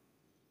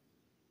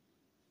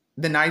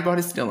 The Nightbot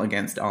is still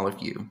against all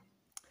of you.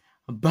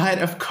 But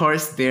of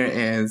course, there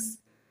is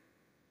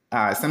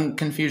some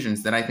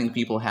confusions that I think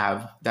people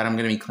have that I'm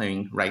going to be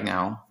clearing right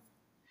now.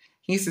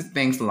 He says,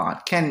 thanks a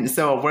lot. Ken,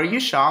 so were you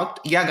shocked?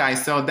 Yeah,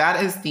 guys, so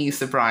that is the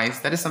surprise.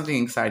 That is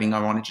something exciting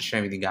I wanted to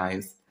share with you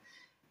guys.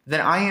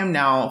 That I am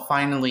now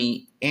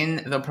finally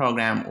in the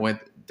program with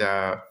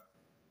the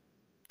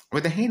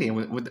Haiti,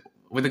 with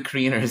the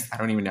creators. I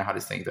don't even know how to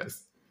say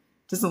this.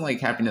 Doesn't like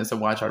happiness, so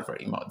watch out for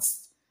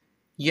emotes.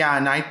 Yeah,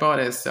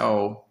 Nightbot is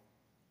so...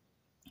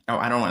 Oh,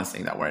 I don't want to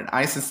say that word.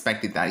 I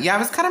suspected that. Yeah, I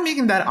was kind of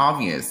making that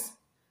obvious.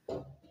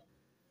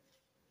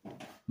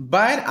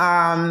 But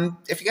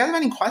if you guys have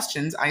any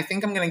questions, I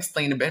think I'm going to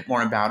explain a bit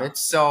more about it.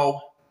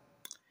 So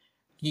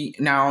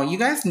now you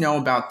guys know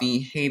about the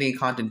Heyday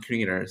content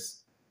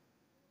creators.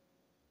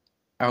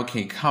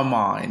 Okay, come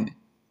on.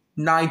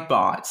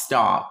 Nightbot,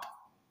 stop.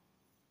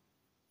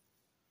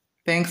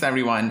 Thanks,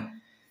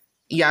 everyone.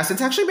 Yeah, so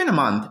it's actually been a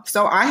month.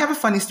 So I have a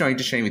funny story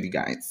to share with you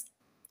guys.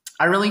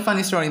 A really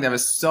funny story that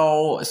was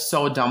so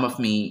dumb of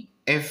me.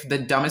 If the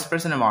dumbest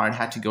person of art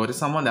had to go to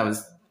someone, that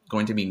was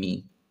going to be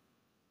me.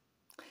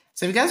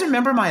 So if you guys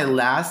remember my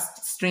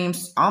last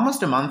streams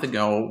almost a month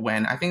ago,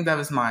 when I think that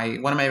was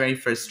one of my very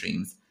first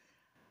streams,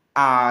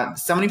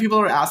 so many people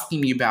were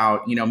asking me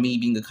about, me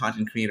being a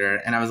content creator.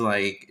 And I was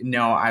like,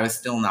 no, I was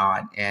still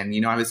not. And,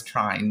 I was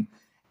trying.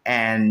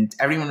 And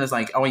everyone was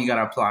like, oh, you got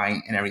to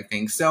apply and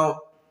everything.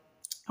 So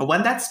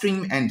when that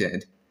stream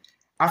ended,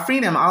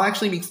 Freedom, I'll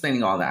actually be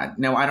explaining all that.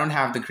 No, I don't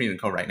have the creator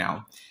code right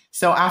now.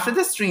 So after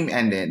the stream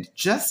ended,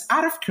 just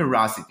out of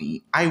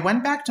curiosity, I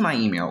went back to my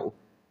email.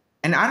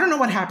 And I don't know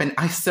what happened.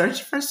 I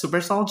searched for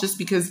Supercell just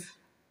because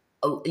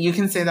you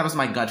can say that was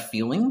my gut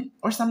feeling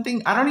or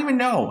something. I don't even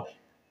know.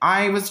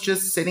 I was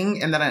just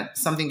sitting and then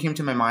something came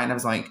to my mind. I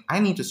was like, I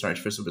need to search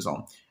for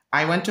Supercell.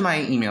 I went to my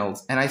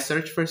emails and I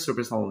searched for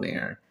Supercell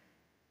there.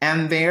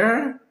 And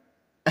there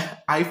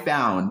I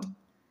found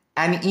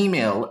an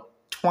email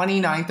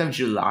 29th of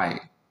July.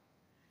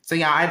 So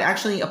yeah, I'd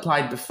actually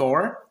applied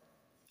before.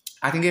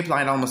 I think I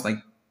applied almost like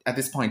at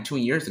this point 2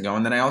 years ago.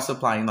 And then I also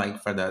applied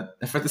like for the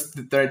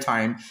third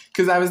time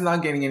because I was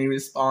not getting any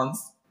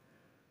response.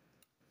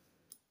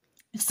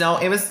 So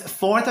it was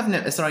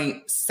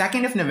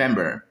 2nd of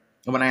November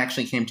when I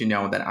actually came to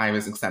know that I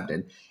was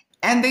accepted.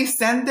 And they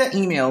sent the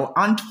email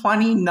on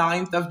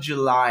 29th of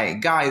July.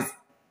 Guys,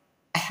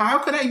 how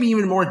could I be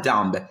even more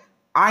dumb?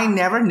 I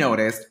never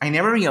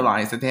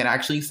realized that they had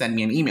actually sent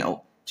me an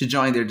email to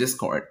join their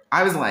Discord.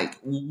 I was like,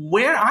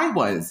 where I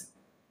was.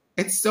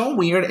 It's so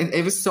weird.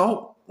 It was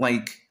so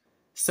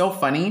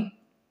funny.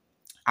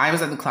 I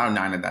was at the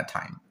Cloud9 at that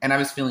time, and I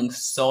was feeling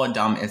so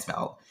dumb as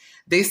well.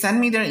 They sent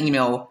me their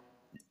email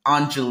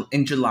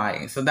in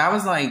July. So that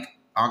was like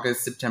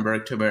August, September,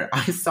 October.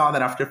 I saw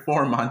that after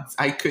 4 months.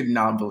 I could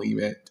not believe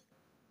it.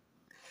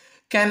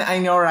 Ken, I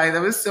know, right?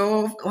 That was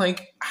so,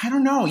 like, I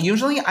don't know.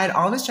 Usually I'd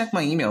always check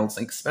my emails,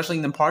 like, especially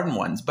the important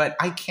ones, but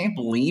I can't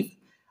believe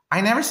I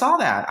never saw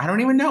that. I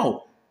don't even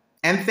know.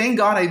 And thank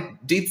God I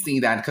did see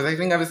that, because I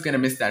think I was going to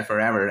miss that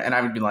forever. And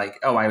I would be like,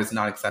 oh, I was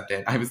not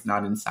accepted. I was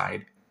not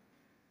inside.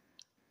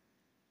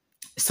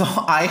 So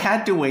I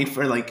had to wait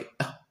for, like,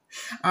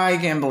 I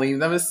can't believe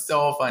that was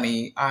so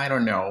funny. I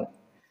don't know.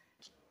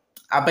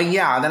 But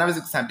yeah, then I was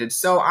accepted.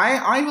 So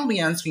I will be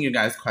answering you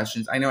guys'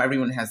 questions. I know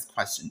everyone has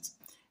questions.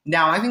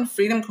 Now, I think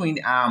Freedom Queen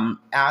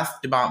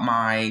asked about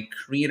my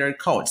creator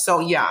code. So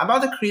yeah,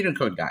 about the creator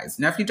code, guys.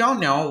 Now, if you don't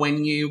know,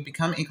 when you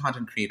become a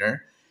content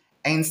creator,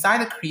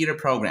 inside the creator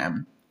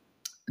program,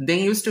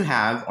 they used to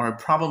have, or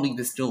probably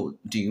they still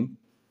do,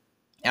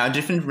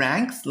 different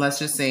ranks. Let's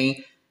just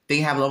say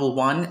they have level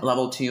 1,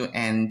 level 2,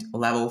 and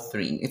level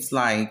 3. It's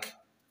like,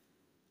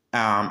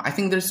 I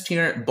think there's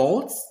tier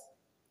bolts,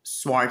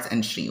 swords,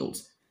 and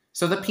shields.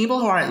 So the people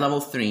who are at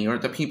level 3, or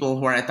the people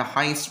who are at the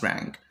highest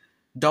rank,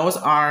 those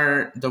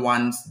are the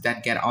ones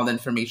that get all the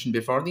information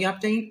before the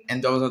update,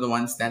 and those are the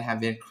ones that have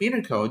their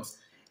creator codes,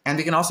 and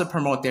they can also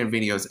promote their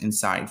videos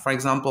inside. For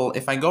example,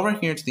 if I go over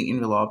here to the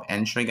envelope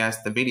and show you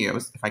guys the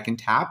videos, if I can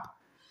tap.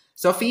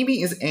 So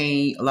Phoebe is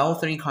a level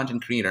 3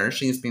 content creator.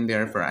 She's been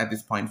there for, at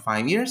this point,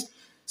 5 years.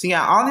 So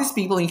yeah, all these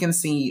people you can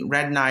see,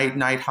 Red Knight,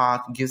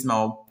 Nighthawk,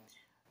 Gizmo,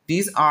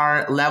 these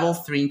are level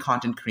 3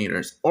 content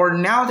creators, or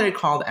now they're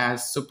called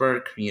as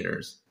super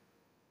creators.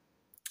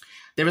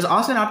 There was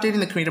also an update in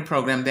the creator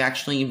program. They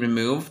actually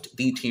removed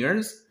the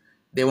tiers.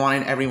 They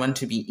wanted everyone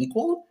to be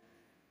equal.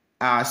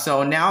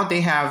 So now they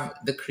have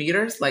the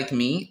creators like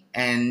me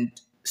and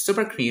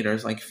super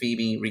creators like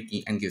Phoebe,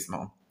 Ricky, and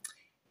Gizmo.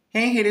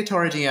 Hey,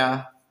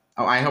 Torgia.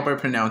 Oh, I hope I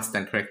pronounced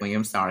that correctly.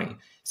 I'm sorry.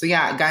 So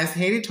yeah, guys,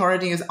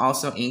 Torgia is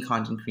also a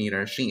content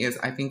creator. She is,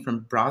 I think,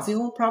 from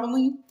Brazil,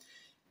 probably.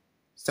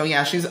 So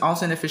yeah, she's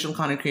also an official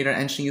content creator,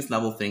 and she's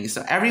level 3.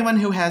 So everyone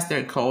who has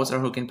their codes or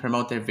who can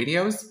promote their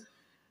videos,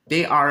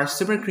 they are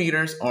super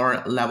creators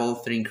or level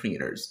 3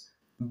 creators.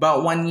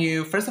 But when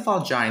you, first of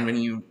all, join, when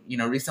you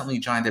recently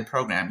joined the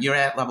program, you're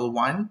at level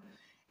 1.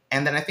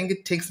 And then I think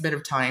it takes a bit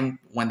of time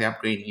when they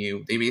upgrade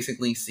you. They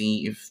basically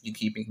see if you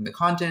keep making the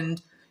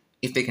content,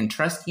 if they can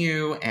trust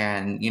you,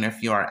 and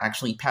if you are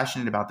actually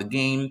passionate about the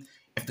game,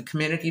 if the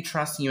community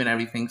trusts you and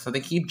everything. So they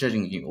keep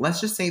judging you.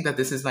 Let's just say that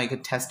this is like a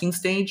testing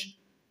stage.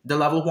 The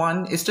level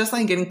 1 is just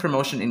like getting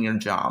promotion in your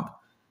job.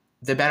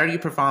 The better you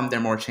perform, there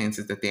are more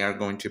chances that they are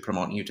going to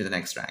promote you to the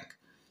next rank.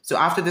 So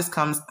after this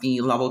comes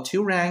the level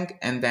 2 rank,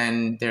 and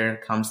then there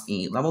comes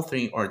the level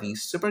 3 or the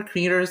super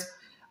creators.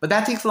 But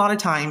that takes a lot of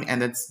time,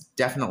 and it's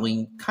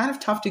definitely kind of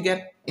tough to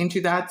get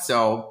into that.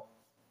 So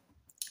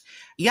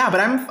yeah, but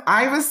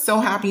I was so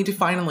happy to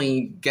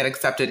finally get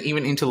accepted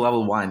even into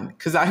level 1,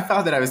 because I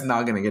thought that I was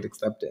not going to get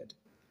accepted.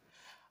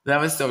 That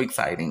was so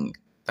exciting.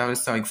 That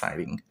was so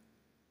exciting.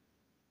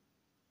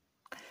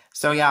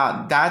 So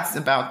yeah, that's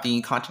about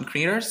the content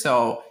creators.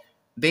 So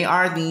they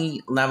are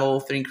the level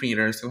 3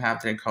 creators who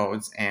have their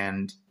codes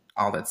and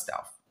all that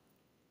stuff.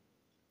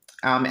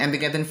 And they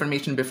get the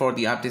information before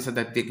the update so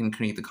that they can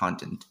create the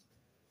content.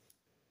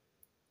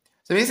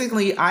 So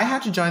basically, I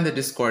had to join the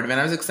Discord. When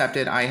I was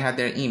accepted, I had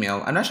their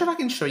email. I'm not sure if I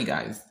can show you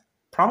guys.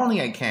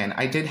 Probably I can.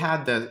 I did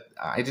have the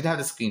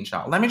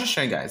screenshot. Let me just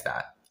show you guys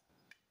that.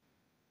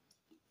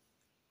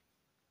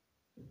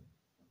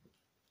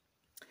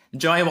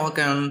 Joy,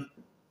 welcome.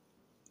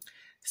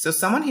 So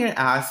someone here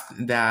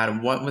asked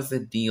that what was the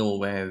deal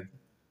with...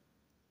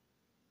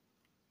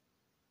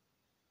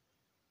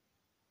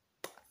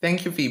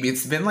 Thank you, Phoebe.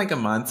 It's been like a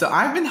month. So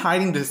I've been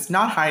hiding this,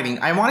 not hiding.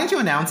 I wanted to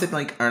announce it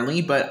like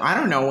early, but I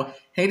don't know.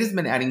 Hate has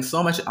been adding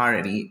so much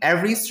already.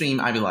 Every stream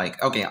I'd be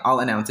like, okay, I'll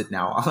announce it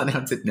now. I'll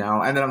announce it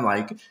now. And then I'm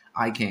like,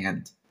 I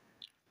can't.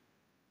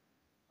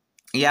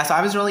 Yeah, so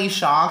I was really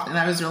shocked and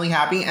I was really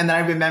happy. And then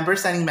I remember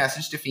sending a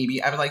message to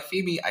Phoebe. I was like,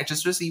 Phoebe, I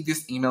just received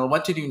this email.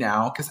 What to do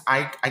now? Because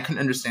I couldn't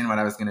understand what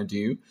I was going to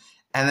do.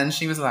 And then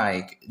she was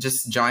like,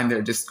 just join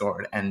their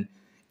Discord. And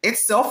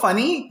it's so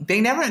funny.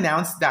 They never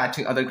announced that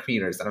to other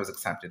creators that I was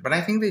accepted. But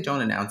I think they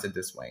don't announce it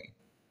this way.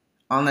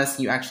 Unless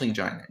you actually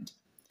join it.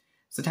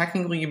 So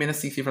technically, you've been a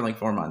CC for like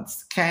 4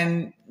 months.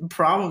 Can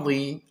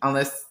probably,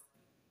 unless,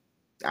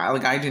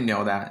 like, I didn't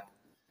know that.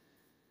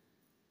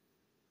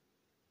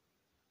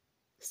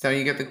 So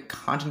you get the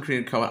content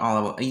creator code at all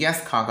levels.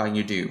 Yes, Kaka,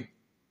 you do.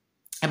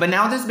 But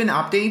now there's been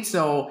updates,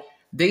 so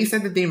they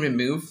said that they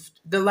removed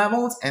the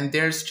levels, and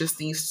there's just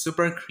these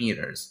super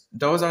creators.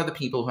 Those are the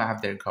people who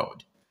have their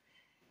code.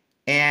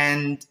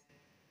 And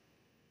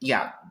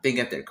yeah, they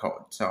get their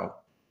code. So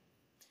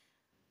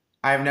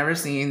I've never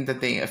seen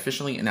that they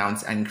officially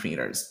announce any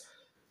creators.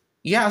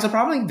 Yeah, so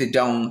probably they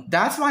don't.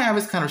 That's why I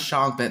was kind of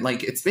shocked that,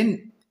 like, it's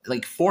been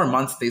like 4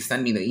 months they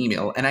sent me the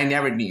email, and I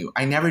never knew.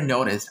 I never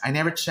noticed. I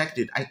never checked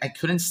it. I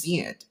couldn't see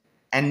it.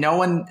 And no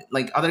one,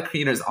 like, other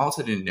creators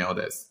also didn't know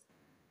this.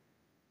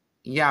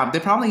 Yeah, they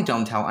probably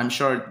don't tell. I'm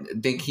sure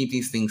they keep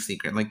these things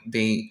secret. Like,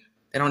 they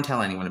don't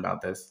tell anyone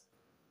about this.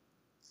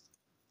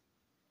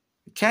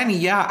 Kenny,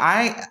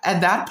 yeah,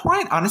 at that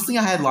point, honestly,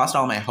 I had lost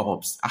all my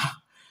hopes.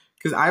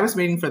 because I was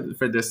waiting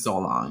for this so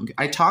long.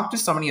 I talked to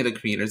so many other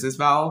creators as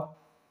well.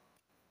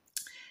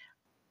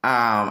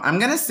 I'm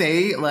gonna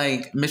say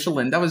like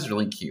Michelinda was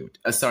really cute.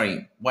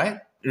 Sorry,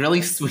 what?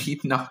 Really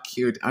sweet, not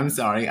cute. I'm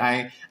sorry.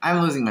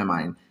 I'm losing my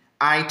mind.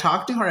 I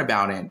talked to her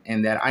about it,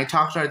 and that I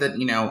talked to her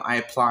that I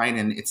applied,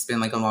 and it's been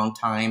like a long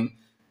time.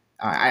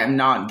 I am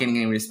not getting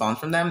any response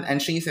from them,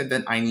 and she said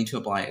that I need to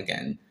apply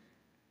again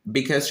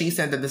because she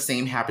said that the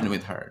same happened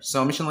with her.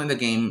 So Michelinda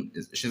Game,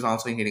 she's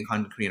also a hating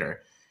content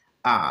creator,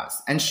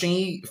 and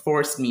she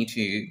forced me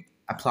to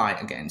apply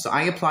again. So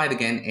I applied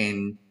again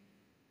in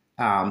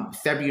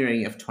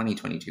February of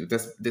 2022.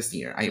 This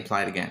year, I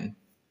applied again.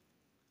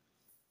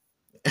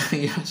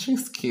 Yeah,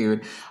 she's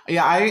cute.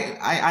 Yeah,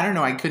 I don't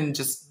know. I couldn't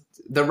just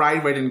the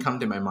right word didn't come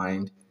to my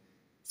mind.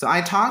 So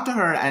I talked to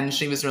her, and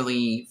she was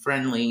really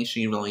friendly.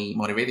 She really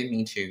motivated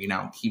me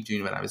to keep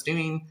doing what I was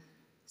doing.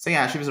 So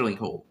yeah, she was really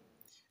cool.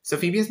 So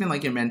Phoebe has been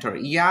like your mentor.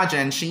 Yeah,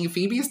 Jen.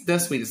 Phoebe is the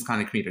sweetest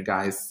content creator,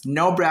 guys.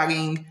 No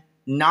bragging.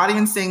 Not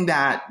even saying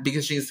that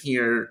because she's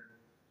here.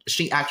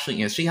 She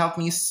actually is. She helped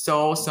me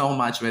so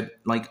much with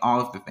like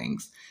all of the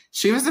things.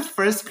 She was the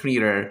first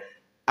creator.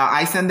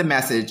 I sent the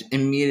message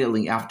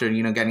immediately after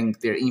getting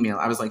their email.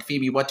 I was like,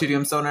 Phoebe, what to do?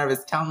 I'm so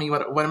nervous. Tell me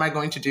what am I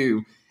going to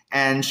do?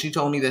 And she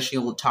told me that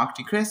she'll talk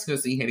to Chris,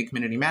 who's the Haiti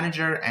community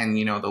manager, and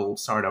they'll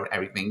sort out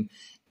everything.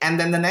 And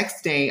then the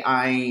next day,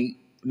 I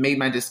made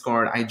my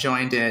Discord. I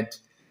joined it,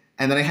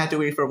 and then I had to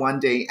wait for one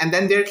day. And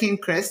then there came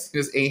Chris,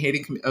 who's the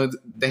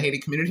Haiti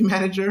community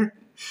manager.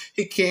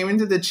 He came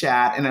into the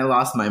chat, and I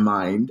lost my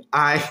mind.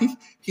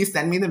 He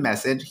sent me the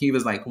message. He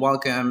was like,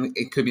 "Welcome.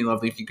 It could be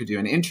lovely if you could do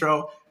an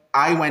intro."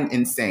 I went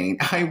insane.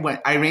 I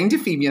ran to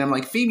Phoebe, and I'm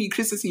like, "Phoebe,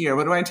 Chris is here.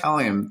 What do I tell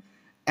him?"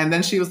 And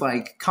then she was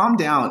like, "Calm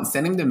down,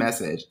 send him the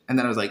message." And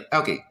then I was like,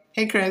 "Okay,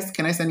 hey Chris,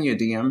 can I send you a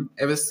DM?"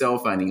 It was so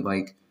funny.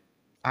 Like,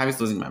 I was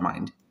losing my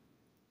mind.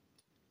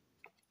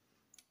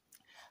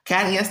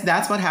 Kat, yes,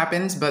 that's what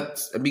happens,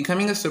 but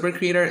becoming a super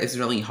creator is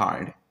really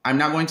hard. I'm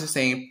not going to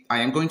say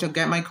I am going to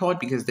get my code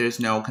because there's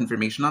no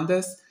confirmation on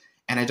this,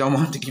 and I don't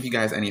want to give you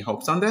guys any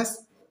hopes on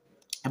this.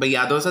 But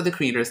yeah, those are the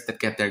creators that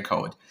get their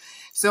code.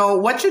 So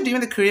what you do in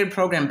the creator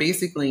program,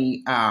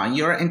 basically,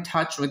 you're in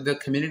touch with the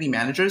community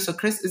manager. So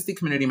Chris is the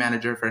community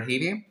manager for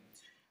Haiti.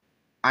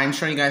 I'm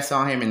sure you guys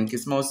saw him in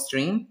Gizmo's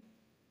stream.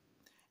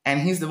 And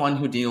he's the one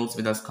who deals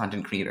with us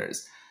content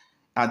creators.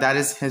 That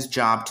is his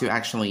job to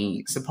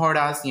actually support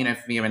us.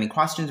 If we have any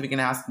questions, we can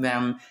ask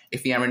them.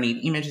 If we ever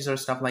need images or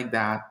stuff like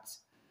that.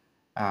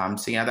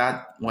 So yeah,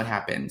 that's what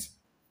happens.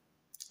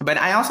 But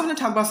I also want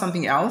to talk about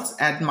something else.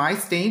 At my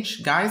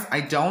stage, guys, I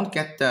don't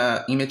get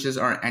the images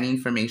or any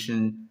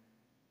information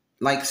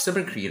like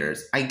super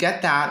creators. I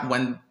get that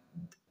when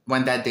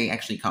that day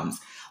actually comes.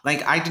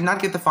 Like, I did not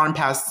get the farm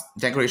pass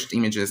decoration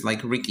images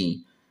like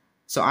Ricky.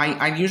 So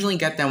I usually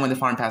get them when the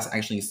farm pass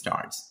actually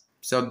starts.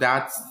 So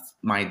that's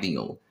my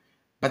deal.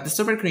 But the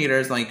super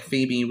creators like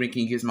Phoebe,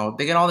 Ricky, Gizmo,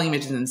 they get all the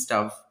images and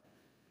stuff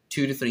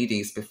 2 to 3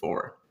 days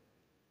before.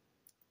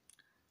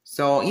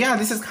 So yeah,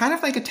 this is kind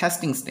of like a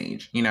testing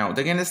stage. They're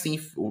going to see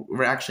if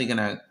we're actually going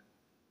to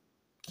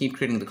keep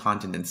creating the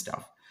content and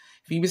stuff.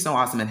 Phoebe's so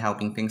awesome at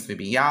helping things,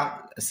 Phoebe. Yeah,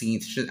 see,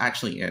 she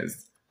actually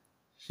is.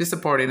 She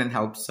supported and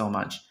helped so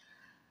much.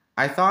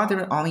 I thought there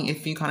were only a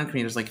few content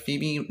creators like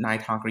Phoebe,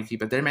 Nighthawk, Ricky,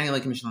 but there are many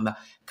like Michelinda.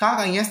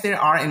 Kaka, yes, there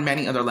are in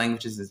many other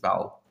languages as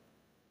well.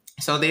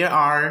 So there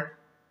are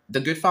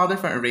the Good Father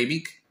for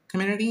Arabic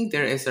community.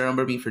 There is the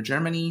Rumber Bee for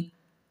Germany.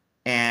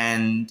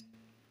 And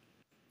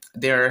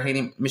there are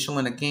Haiti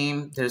Michelinda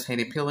Game. There's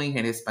Haiti Pili,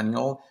 Haiti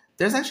Espanol.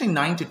 There's actually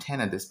 9 to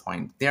 10 at this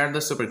point. They are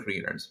the super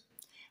creators.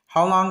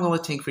 How long will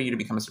it take for you to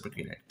become a super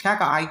creator?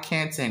 Kaka, I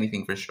can't say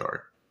anything for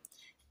sure.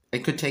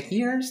 It could take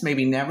years,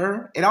 maybe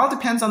never. It all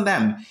depends on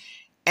them.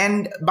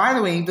 And by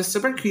the way, the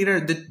super creator,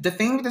 the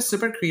thing with the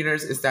super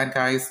creators is that,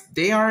 guys,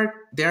 they're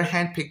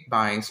handpicked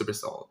by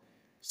Supercell.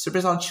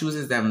 Supercell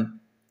chooses them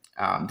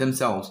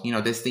themselves.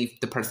 They see if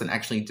the person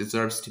actually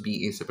deserves to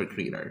be a super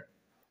creator.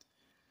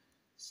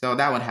 So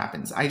that what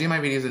happens. I do my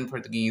videos in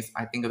Portuguese.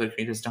 I think other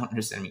creators don't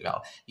understand me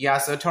well. Yeah,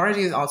 so Tora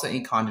G is also a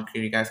content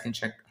creator. You guys can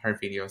check her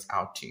videos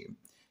out too.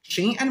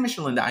 She and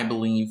Michelinda, I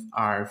believe,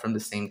 are from the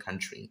same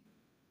country.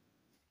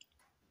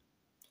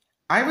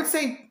 I would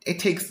say it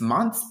takes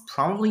months,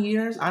 probably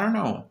years. I don't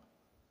know.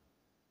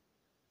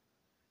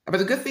 But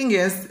the good thing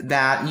is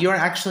that you're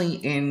actually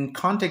in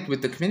contact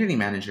with the community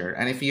manager.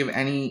 And if you have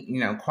any,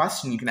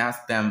 question, you can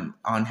ask them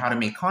on how to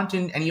make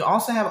content. And you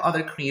also have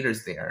other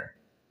creators there.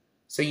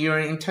 So you're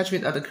in touch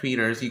with other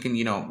creators. You can,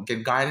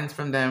 get guidance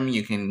from them.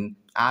 You can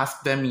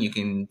ask them.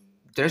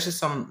 There's just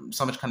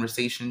so much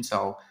conversation.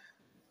 So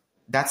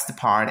that's the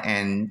part.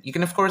 And you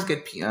can, of course,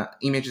 get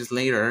images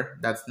later.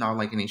 That's not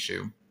like an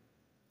issue.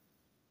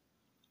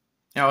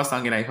 I was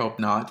thinking, I hope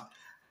not.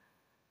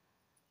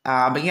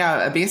 But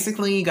yeah,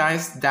 basically,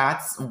 guys,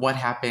 that's what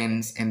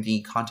happens in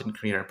the content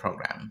creator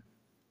program.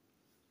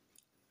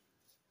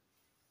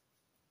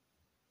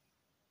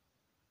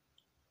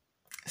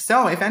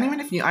 So if I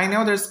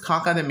know there's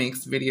Kaka that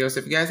makes videos.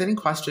 If you guys have any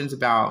questions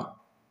about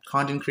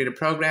content creator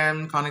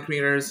program, content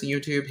creators,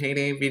 YouTube,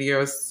 Heyday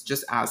videos,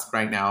 just ask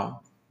right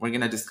now. We're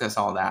gonna discuss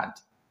all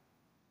that.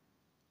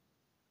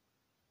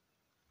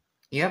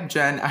 Yep,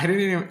 Jen. I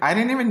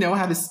didn't even know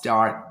how to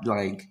start.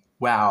 Like,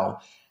 wow.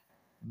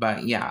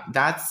 But yeah,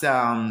 that's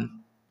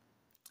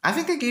I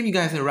think I gave you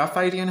guys a rough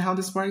idea on how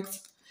this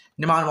works.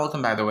 Naman,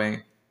 welcome by the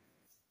way.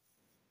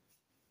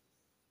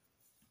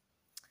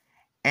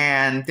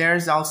 And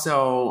there's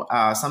also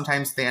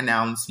sometimes they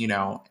announce, you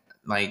know,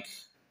 like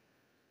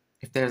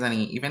if there's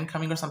any event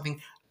coming or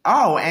something.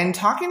 Oh, and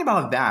talking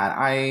about that,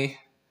 I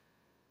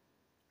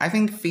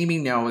think Phoebe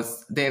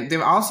knows.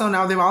 They've also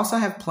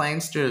have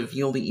plans to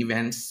reveal the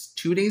events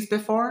 2 days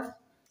before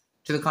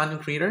to the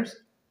content creators.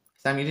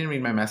 Sam, you didn't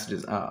read my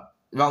messages.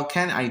 Well,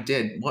 Ken, I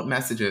did. What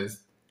messages?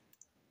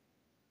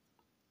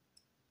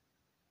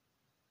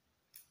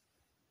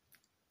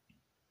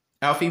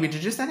 Oh, Phoebe,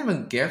 did you send him a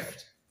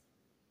gift?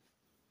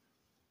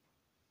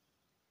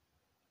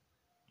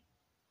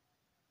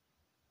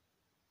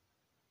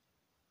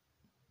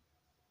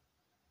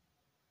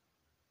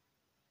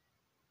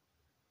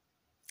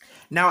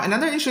 Now,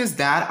 another issue is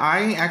that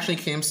I actually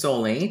came so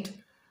late.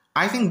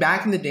 I think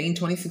back in the day in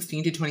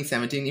 2016 to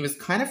 2017, it was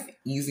kind of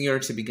easier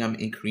to become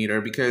a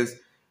creator because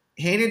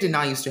Hayday did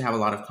not used to have a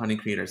lot of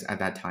content creators at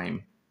that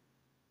time.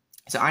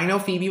 So I know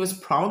Phoebe was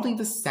probably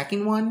the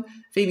second one.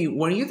 Phoebe,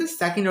 were you the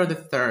second or the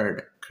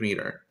third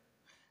creator?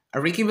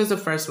 Ricky was the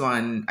first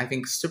one. I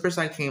think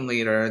Superside came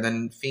later.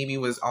 Then Phoebe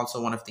was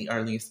also one of the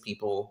earliest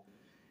people.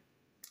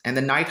 And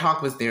then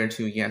Nighthawk was there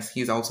too. Yes,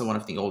 he's also one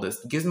of the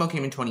oldest. Gizmo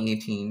came in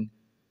 2018.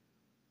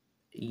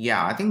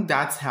 Yeah, I think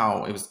that's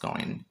how it was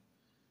going.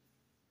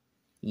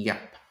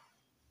 Yep.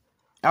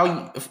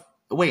 Oh,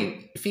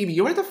 wait, Phoebe,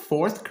 you were the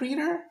fourth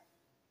creator?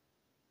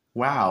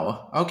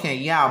 Wow. Okay,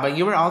 yeah, but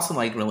you were also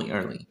like really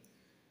early.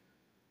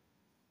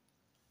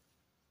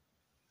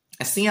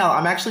 CL,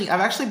 I've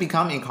actually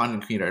become a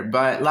content creator,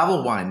 but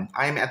level 1,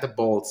 I'm at the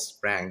Bolts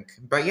rank.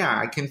 But yeah,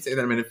 I can say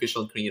that I'm an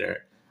official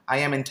creator. I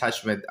am in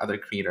touch with other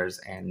creators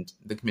and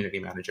the community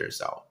manager,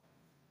 so.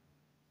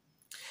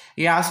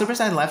 Yeah,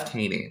 Superside left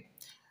Hayday.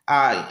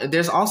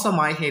 There's also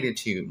My Hayday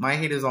too. My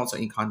Hayday is also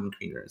a content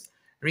creators.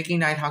 Ricky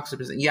Nighthawk,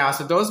 Superside. Yeah,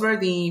 so those were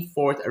the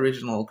 4th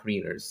original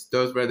creators.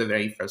 Those were the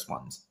very first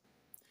ones.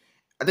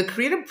 The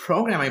creative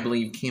program, I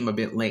believe, came a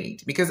bit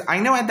late because I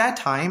know at that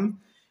time,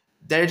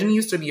 there didn't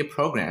used to be a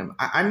program.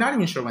 I'm not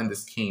even sure when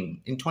this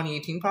came. In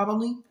 2018,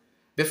 probably?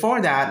 Before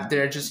that,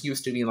 there just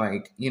used to be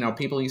like, you know,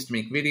 people used to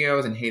make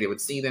videos and Hayday would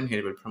see them,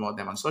 Hayday would promote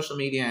them on social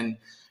media. And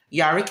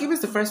yeah, Ricky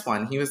was the first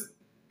one.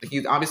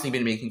 He's obviously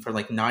been making for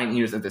like 9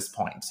 years at this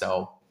point.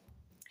 So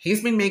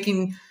he's been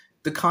making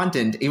the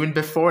content even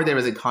before there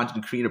was a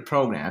content creator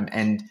program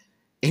and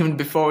even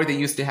before they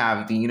used to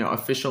have the, you know,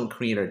 official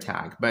creator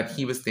tag, but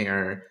he was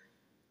their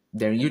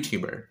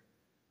YouTuber.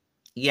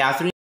 Yeah,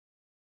 3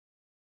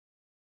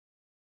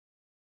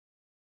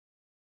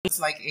 it's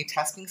like a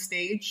testing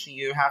stage.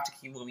 You have to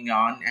keep moving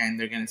on, and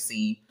they're gonna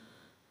see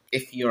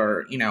if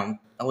you're, you know,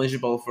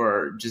 eligible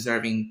for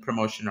deserving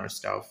promotion or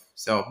stuff.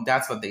 So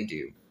that's what they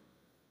do.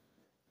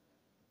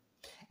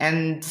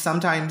 And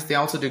sometimes they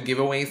also do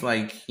giveaways.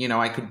 Like, you know,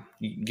 I could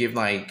give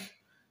like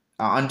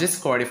on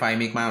Discord, if I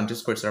make my own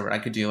Discord server, I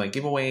could do like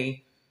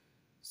giveaway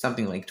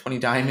something like 20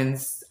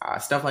 diamonds,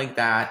 stuff like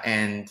that.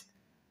 And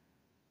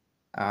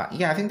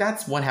yeah, I think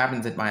that's what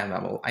happens at my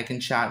level. I can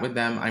chat with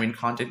them. I'm in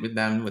contact with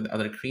them, with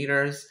other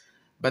creators.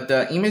 But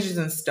the images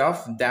and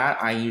stuff, that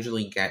I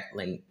usually get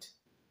late.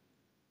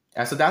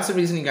 So that's the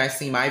reason you guys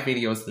see my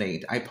videos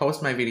late. I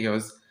post my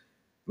videos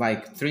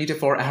like 3 to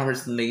 4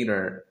 hours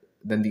later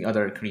than the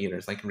other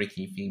creators, like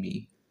Ricky,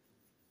 Phoebe.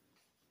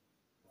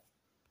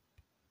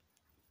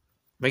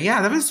 But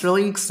yeah, that was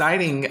really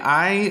exciting.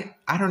 I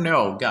don't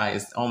know,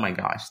 guys. Oh my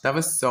gosh, that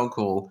was so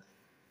cool.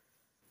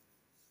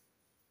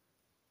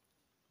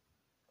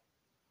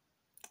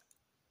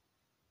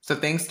 So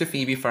thanks to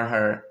Phoebe for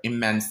her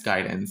immense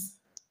guidance.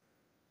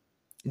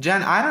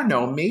 Jen, I don't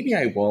know. Maybe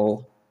I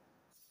will.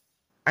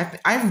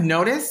 I've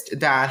noticed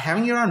that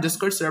having your own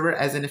Discord server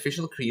as an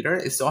official creator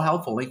is so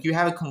helpful. Like, you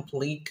have a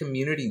complete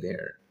community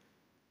there.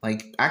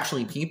 Like,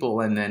 actually people,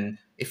 and then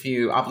if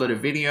you upload a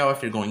video,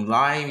 if you're going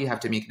live, you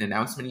have to make an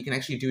announcement. You can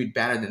actually do it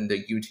better than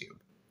the YouTube.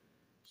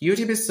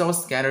 YouTube is so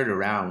scattered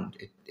around.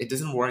 It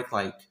doesn't work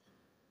like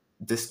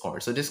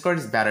Discord. So Discord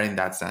is better in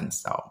that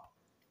sense, so.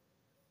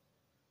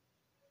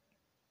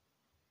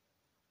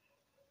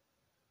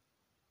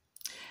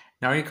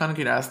 Now you can't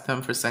ask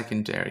them for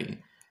secondary.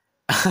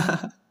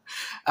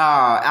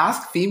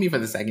 Ask Phoebe for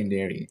the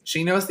secondary.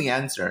 She knows the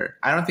answer.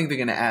 I don't think they're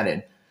gonna add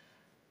it.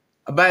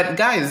 But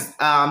guys,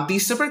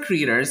 these super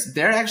creators,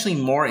 they're actually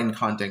more in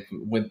contact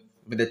with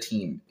the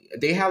team.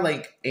 They have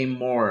like a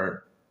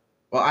more,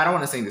 well, I don't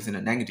want to say this in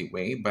a negative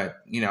way, but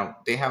you know,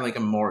 they have like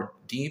a more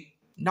deep,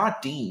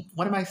 not deep.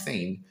 What am I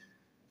saying?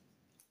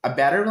 A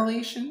better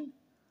relation?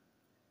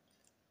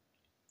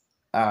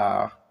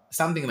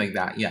 Something like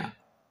that. Yeah.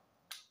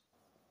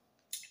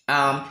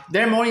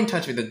 They're more in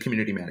touch with the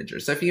community manager.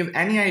 So if you have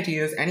any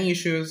ideas, any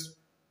issues,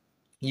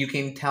 you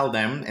can tell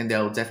them, and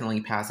they'll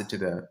definitely pass it to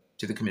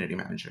the community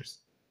managers.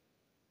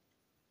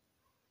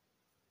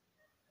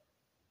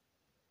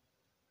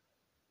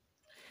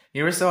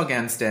 You were so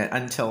against it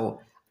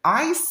until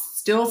I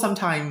still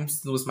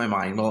sometimes lose my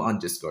mind while on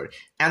Discord.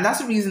 And that's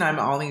the reason I'm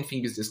only in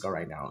Phoebe's Discord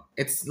right now.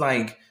 It's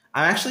like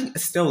I'm actually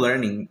still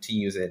learning to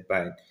use it,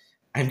 but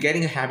I'm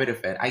getting a habit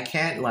of it. I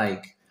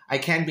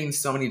can't be in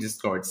so many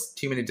Discords,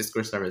 too many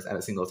Discord servers at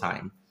a single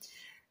time.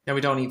 Then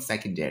we don't need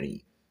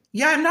secondary.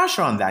 Yeah, I'm not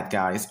sure on that,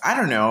 guys. I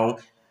don't know.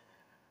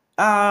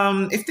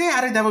 If they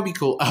added that would be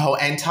cool. Oh,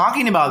 and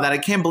talking about that, I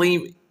can't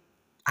believe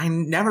I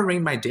never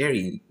rained my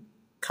dairy.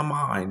 Come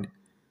on.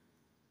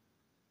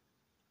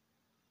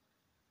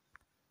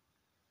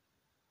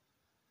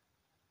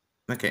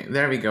 Okay,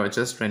 there we go. It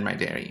just rained my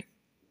dairy.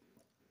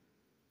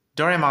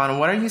 Doraemon,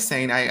 what are you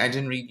saying? I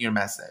didn't read your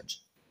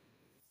message.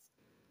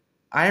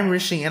 I am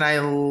Rishi and I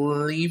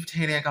leave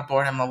Teddy. I got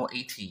bored. I'm level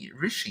 80.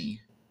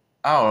 Rishi.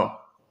 Oh.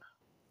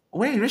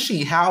 Wait,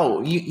 Rishi,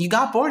 how? You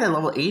got bored at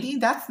level 80?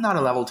 That's not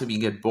a level to be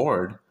get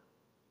bored.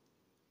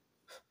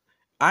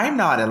 I'm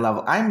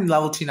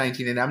level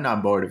 219 and I'm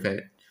not bored of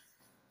it.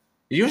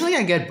 Usually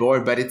I get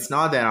bored, but it's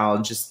not that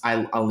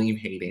I'll leave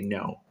Hayden,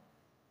 no.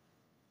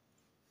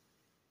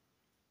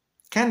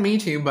 Can me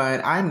too,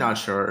 but I'm not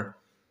sure.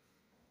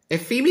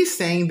 If Phoebe's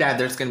saying that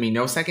there's gonna be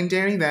no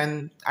secondary,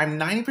 then I'm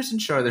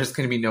 90% sure there's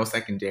gonna be no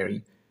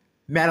secondary.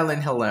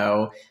 Madeline,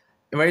 hello.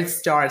 Where it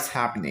starts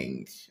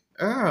happening.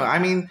 Oh, I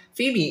mean,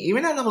 Phoebe,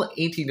 even at level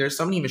 80, there's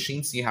so many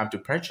machines you have to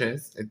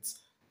purchase. It's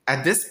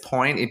at this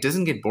point, it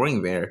doesn't get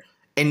boring there.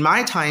 In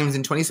my times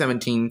in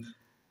 2017,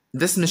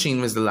 this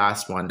machine was the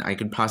last one I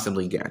could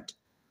possibly get.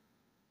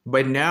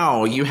 But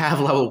now you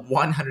have level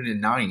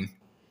 109.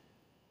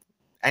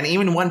 And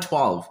even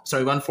 112,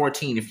 sorry,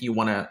 114 if you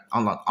want to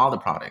unlock all the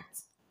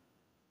products.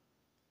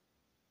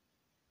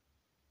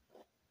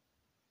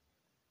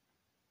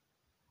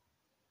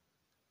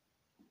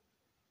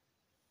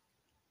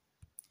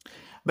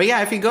 But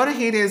yeah, if you go to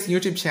Hades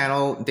YouTube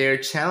channel, their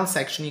channel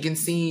section, you can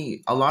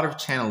see a lot of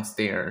channels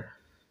there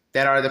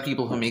that are the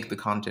people who make the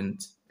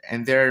content.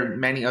 And there are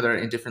many other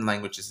in different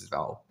languages as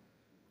well.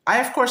 I,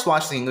 of course,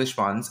 watch the English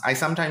ones. I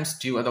sometimes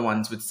do other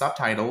ones with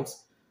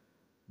subtitles,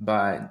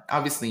 but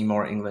obviously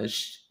more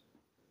English.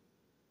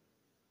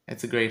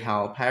 It's a great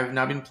help. I have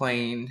not been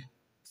playing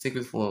Sick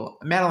with Flu.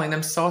 Madeline,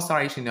 I'm so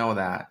sorry to know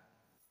that.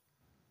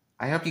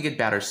 I hope you get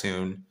better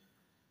soon.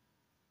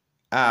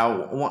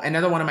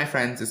 Another one of my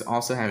friends is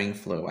also having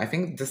flu. I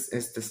think this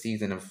is the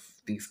season of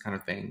these kind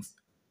of things.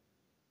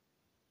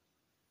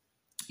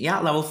 Yeah,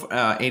 level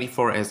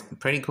 84 is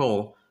pretty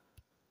cool.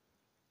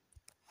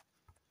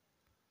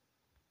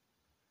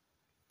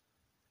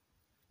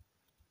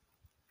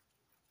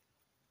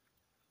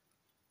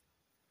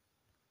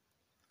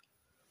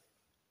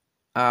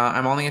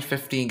 I'm only at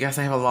 50. Guess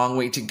I have a long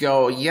way to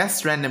go.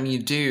 Yes, Random, you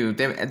do.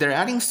 They're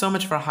adding so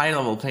much for high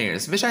level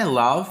players, which I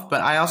love,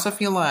 but I also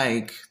feel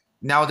like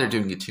now they're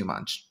doing it too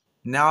much.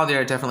 Now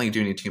they're definitely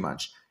doing it too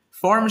much.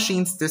 4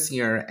 machines this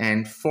year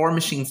and 4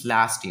 machines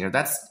last year.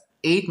 That's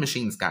 8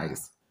 machines,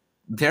 guys.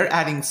 They're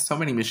adding so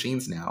many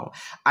machines now.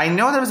 I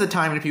know there was a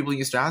time when people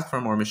used to ask for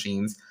more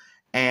machines,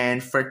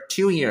 and for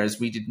 2 years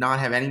we did not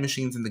have any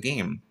machines in the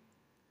game.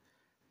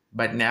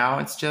 But now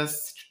it's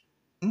just,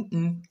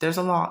 there's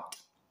a lot.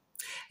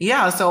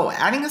 Yeah, so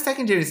adding a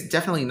secondary is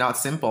definitely not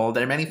simple.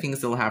 There are many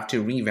things they'll have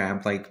to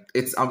revamp. Like,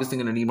 it's obviously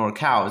going to need more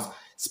cows,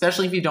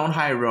 especially if you don't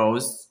hire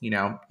Rose,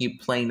 you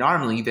play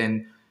normally,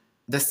 then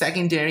the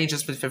secondary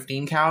just with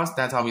 15 cows,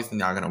 that's obviously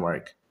not going to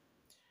work.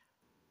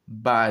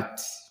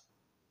 But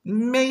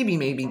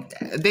maybe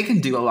they can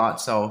do a lot,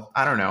 so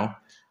I don't know.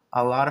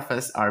 A lot of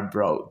us are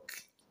broke.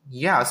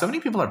 Yeah, so many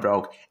people are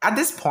broke. At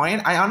this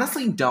point, I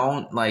honestly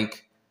don't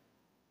like.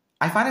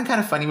 I find it kind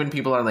of funny when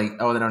people are like,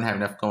 oh, they don't have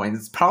enough coins.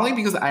 It's probably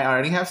because I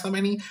already have so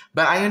many,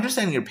 but I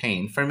understand your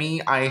pain. For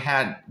me, I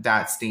had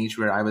that stage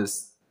where I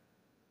was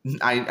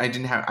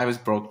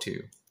broke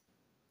too.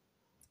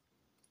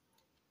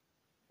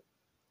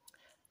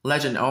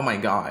 Legend, oh my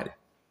god.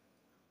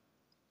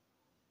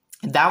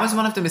 That was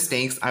one of the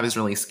mistakes I was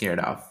really scared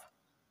of.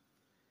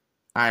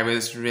 I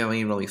was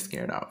really, really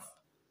scared of.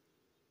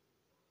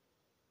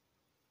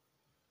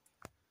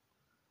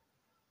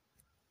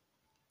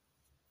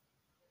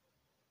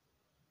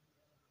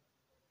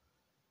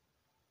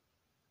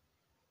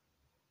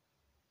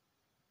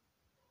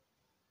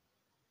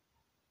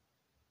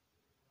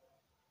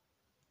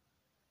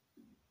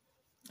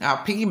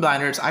 Peaky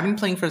Blinders, I've been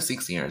playing for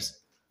 6 years.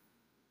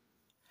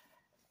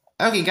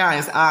 Okay,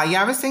 guys.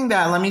 Yeah, I was saying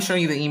that. Let me show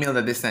you the email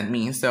that they sent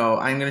me. So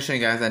I'm gonna show you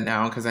guys that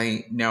now because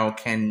I know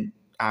Ken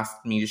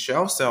asked me to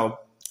show. So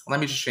let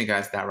me just show you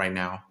guys that right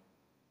now.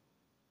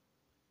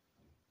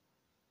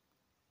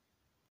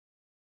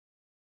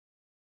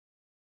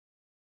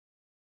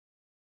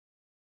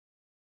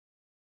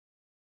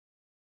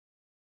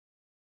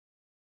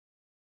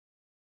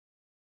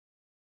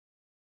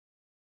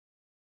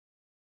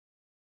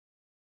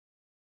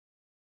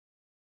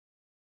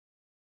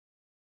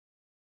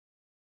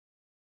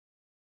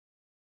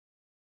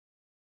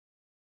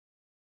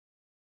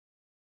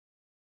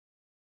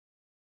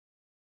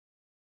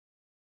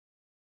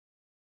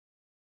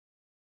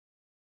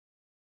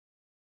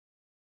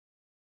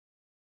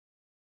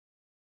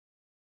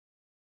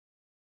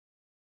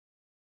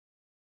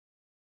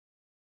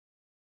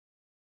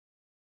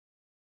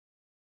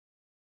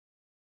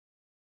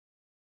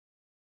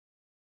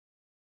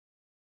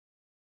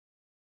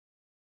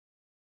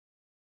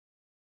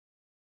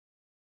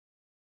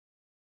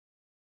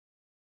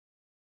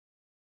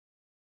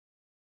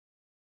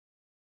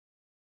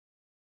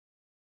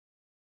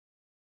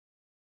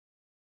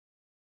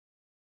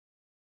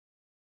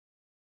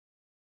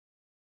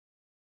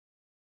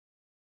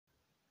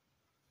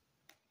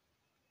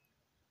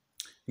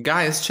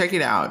 Guys, check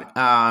it out.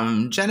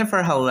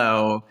 Jennifer,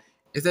 hello.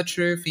 Is that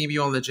true? Phoebe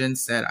or Legend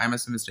said, I'm a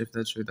semester if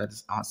that's true. That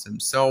is awesome.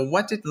 So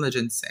what did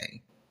Legend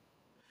say?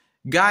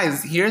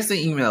 Guys, here's the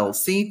email.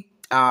 See,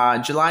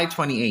 July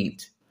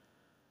 28th.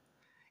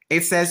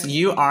 It says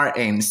you are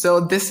in. So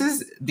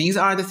these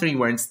are the 3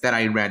 words that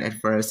I read at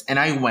first, and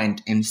I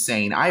went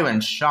insane. I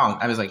went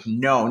shocked. I was like,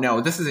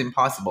 no, this is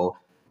impossible.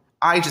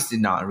 I just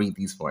did not read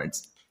these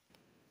words.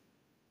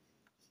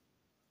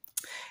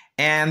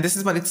 And this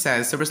is what it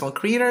says. Supercell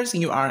creators,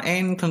 you are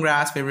in.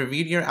 Congrats, we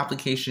reviewed your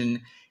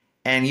application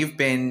and you've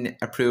been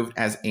approved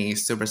as a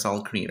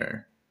Supercell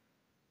creator.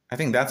 I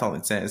think that's all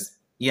it says.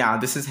 Yeah,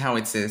 this is how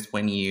it says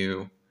when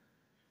you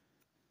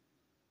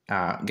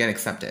get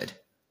accepted.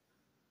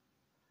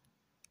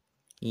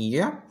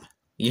 Yep.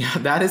 Yeah,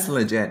 that is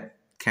legit,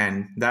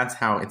 Ken. That's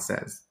how it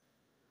says.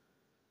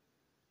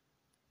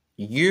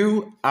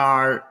 You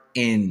are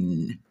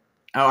in.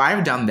 Oh,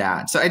 I've done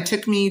that. So it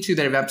took me to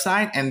their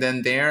website, and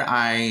then there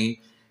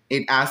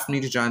it asked me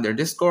to join their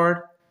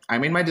Discord. I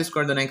made my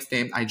Discord the next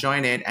day. I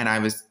joined it, and I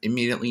was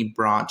immediately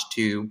brought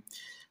to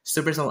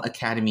Supercell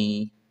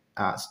Academy,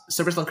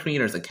 Supercell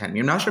Creators Academy.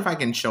 I'm not sure if I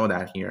can show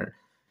that here.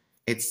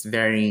 It's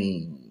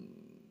very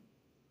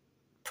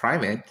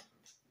private.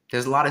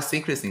 There's a lot of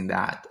secrecy in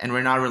that, and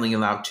we're not really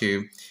allowed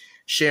to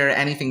share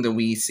anything that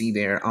we see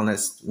there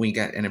unless we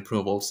get an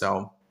approval.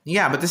 So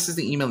yeah, but this is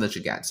the email that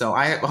you get. So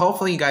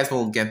hopefully you guys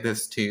will get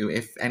this too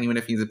if anyone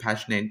of you is a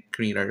passionate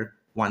creator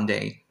one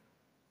day.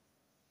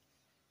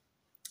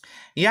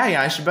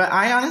 Yeah, but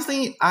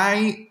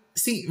I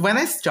see when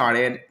I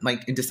started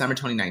like in December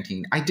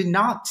 2019, I did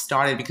not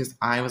start it because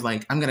I was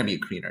like, I'm going to be a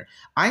creator.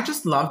 I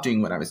just loved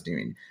doing what I was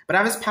doing, but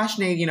I was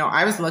passionate.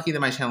 I was lucky that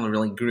my channel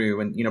really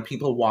grew and,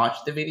 people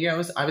watched the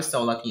videos. I was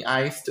so lucky.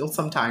 I still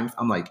sometimes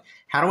I'm like,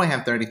 how do I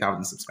have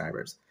 30,000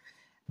 subscribers?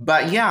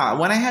 But yeah,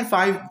 when I had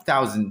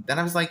 5,000, then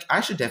I was like,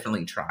 I should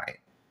definitely try.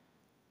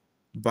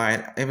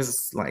 But it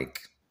was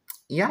like,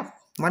 yeah,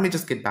 let me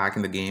just get back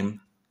in the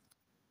game.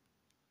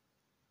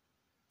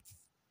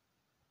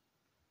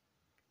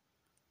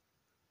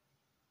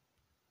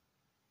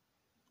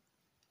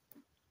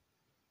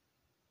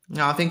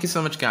 Oh, thank you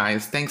so much,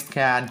 guys. Thanks,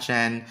 Kat,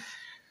 Jen.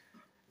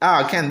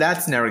 Oh, Ken,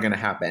 that's never going to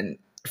happen.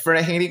 For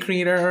a Haiti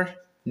creator,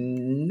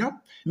 nope.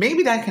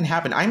 Maybe that can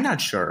happen. I'm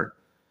not sure.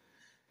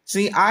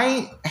 See,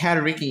 I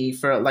had Ricky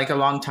for like a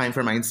long time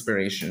for my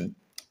inspiration.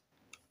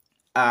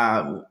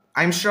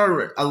 I'm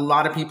sure a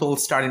lot of people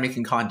started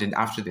making content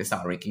after they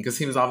saw Ricky because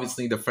he was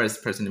obviously the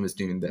first person who was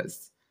doing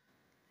this.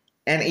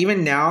 And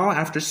even now,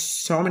 after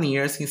so many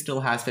years, he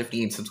still has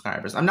 58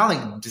 subscribers. I'm not like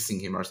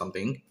dissing him or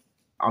something.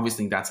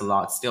 Obviously, that's a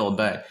lot still,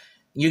 but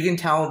you can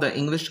tell the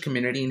English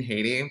community in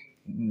Haiti,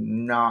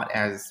 not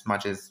as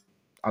much as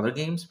other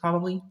games,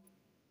 probably.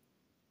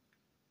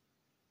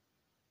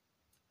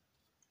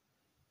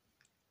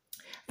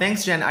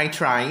 Thanks, Jen. I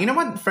try. You know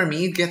what? For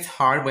me, it gets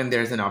hard when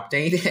there's an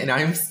update and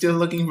I'm still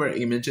looking for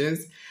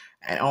images.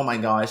 And oh my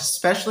gosh,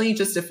 especially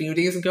just a few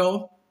days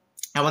ago,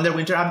 and when the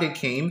winter update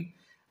came,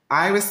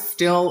 I was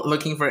still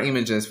looking for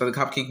images for the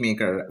Cupcake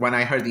Maker when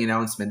I heard the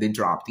announcement they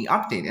dropped the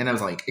update. And I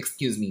was like,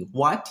 excuse me,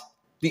 what?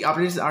 The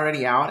update is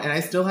already out and I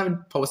still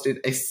haven't posted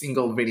a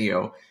single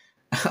video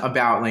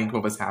about like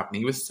what was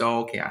happening. It was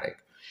so chaotic.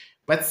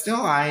 But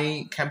still,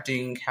 I kept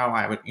doing how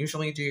I would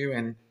usually do.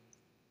 And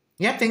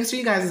yeah, thanks to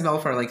you guys as well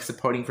for like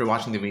supporting, for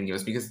watching the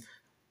videos, because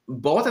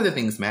both of the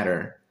things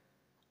matter.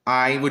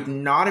 I would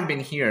not have been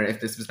here if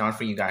this was not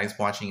for you guys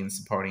watching and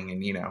supporting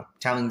and,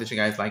 telling that you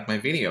guys like my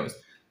videos.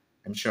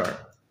 I'm sure.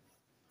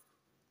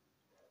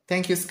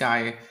 Thank you,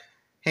 Sky.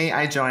 Hey,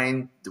 I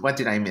joined. What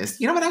did I miss?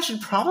 You know what? I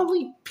should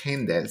probably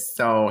pin this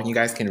so you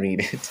guys can read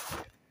it.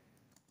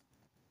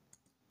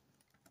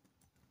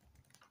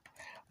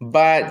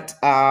 But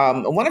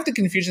one of the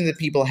confusions that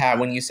people have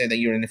when you say that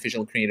you're an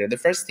official creator, the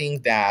first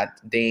thing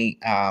that they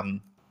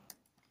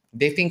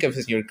think of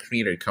is your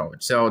creator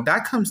code. So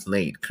that comes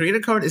late. Creator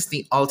code is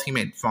the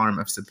ultimate form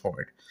of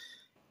support.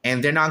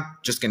 And they're not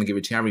just going to give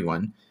it to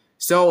everyone.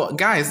 So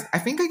guys, I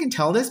think I can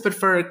tell this, but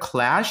for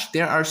Clash,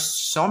 there are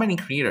so many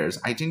creators.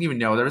 I didn't even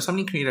know there were so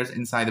many creators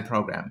inside the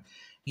program.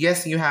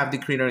 Yes, you have the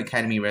Creator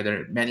Academy where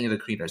there are many other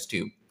creators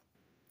too.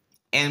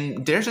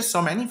 And there's just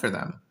so many for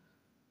them.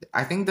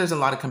 I think there's a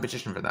lot of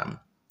competition for them.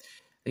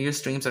 Your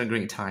streams are a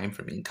great time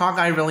for me. Cock,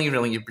 I really,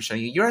 really appreciate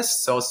you. You're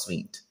so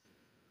sweet.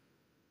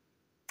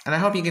 And I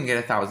hope you can get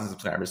 1,000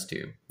 subscribers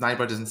too.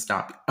 Nightbot doesn't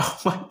stop. Oh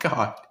my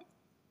god.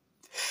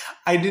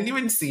 I didn't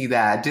even see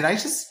that. Did I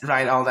just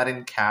write all that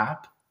in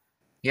cap?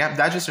 Yeah,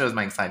 that just shows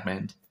my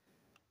excitement.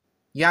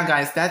 Yeah,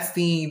 guys, that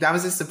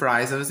was a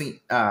surprise. That was the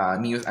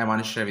news I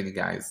want to share with you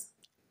guys.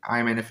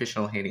 I'm an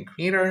official Haiti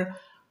creator.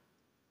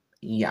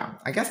 Yeah,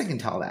 I guess I can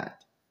tell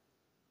that.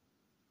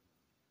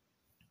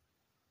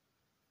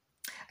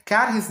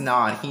 Cat, he's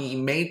not. He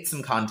made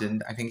some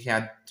content. I think he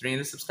had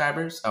 300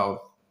 subscribers.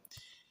 So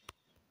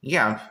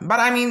yeah, but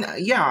I mean,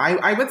 yeah,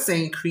 I would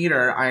say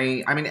creator.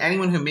 I mean,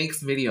 anyone who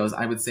makes videos,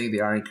 I would say they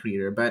are a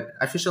creator. But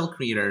official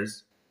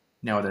creators,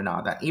 no, they're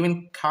not. That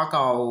even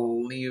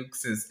Kakao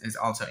Liux is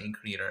also a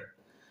creator.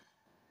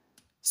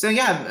 So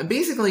yeah,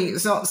 basically,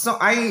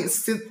 I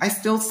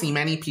still see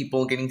many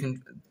people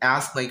getting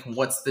asked like,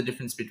 what's the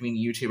difference between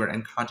YouTuber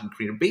and content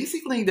creator?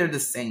 Basically, they're the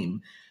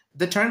same.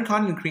 The term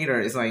content creator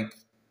is like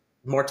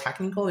more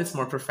technical. It's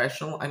more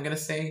professional, I'm gonna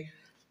say.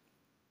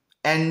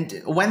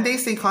 And when they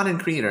say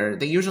content creator,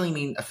 they usually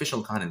mean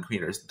official content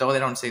creators. Though they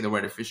don't say the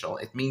word official,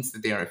 it means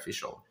that they are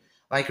official.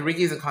 Like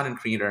Ricky is a content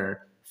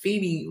creator.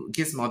 Phoebe,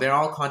 Gizmo, they're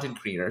all content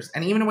creators.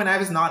 And even when I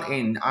was not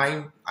in,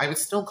 I would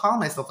still call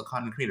myself a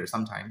content creator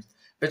sometimes,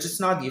 but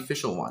just not the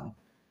official one.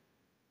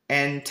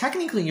 And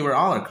technically, you are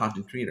all are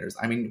content creators.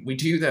 I mean, we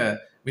do the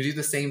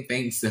same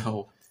thing.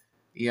 So,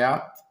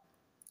 yeah.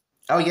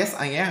 Oh yes,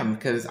 I am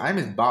because I'm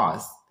his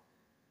boss.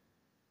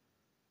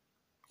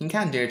 He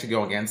can't dare to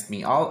go against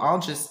me. I'll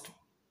just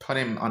put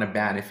him on a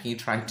ban if he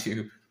tried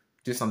to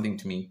do something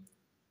to me.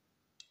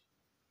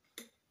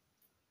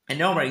 And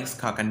no worries,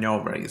 Kaka, no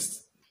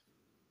worries.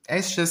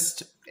 It's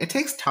just it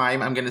takes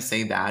time. I'm gonna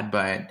say that,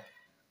 but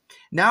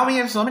now we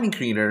have so many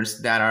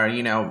creators that are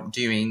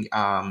doing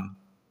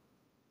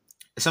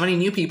so many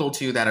new people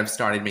too that have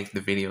started making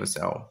the video.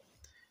 So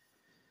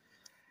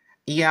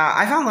yeah,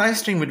 I thought live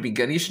stream would be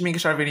good. You should make a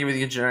short video with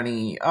your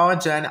journey. Oh,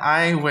 Jen,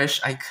 I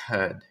wish I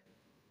could.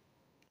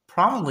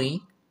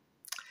 Probably.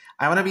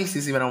 I want to be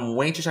Susie, but I'm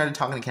way too shy to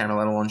talk on the camera,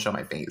 let alone show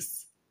my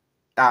face.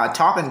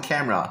 Talk on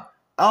camera.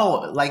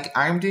 Oh, like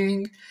I'm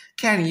doing?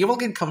 Ken, you will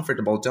get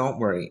comfortable. Don't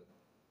worry.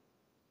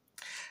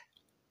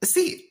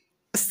 See,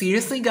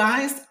 seriously,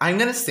 guys, I'm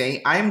gonna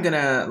say I'm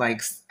gonna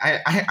like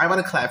I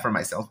want to clap for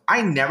myself.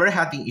 I never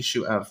had the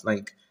issue of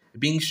like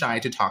being shy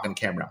to talk on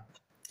camera.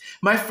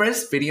 My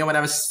first video when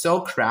I was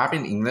so crap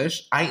in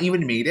English, I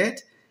even made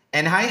it,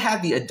 and I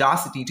had the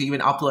audacity to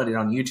even upload it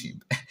on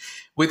YouTube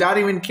without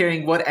even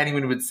caring what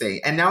anyone would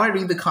say. And now I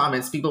read the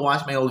comments, people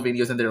watch my old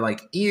videos and they're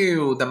like,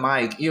 ew, the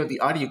mic, ew,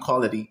 the audio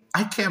quality.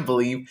 I can't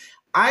believe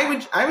I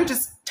would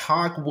just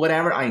talk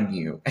whatever I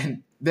knew.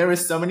 And there were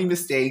so many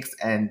mistakes,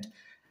 and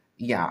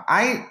yeah,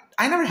 I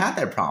never had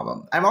that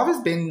problem. I've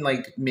always been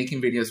like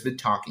making videos with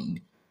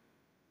talking.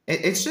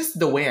 It's just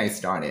the way I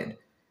started.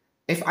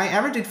 If I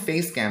ever did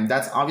face cam,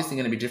 that's obviously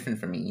going to be different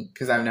for me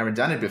because I've never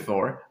done it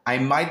before. I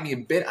might be a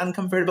bit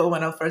uncomfortable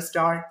when I first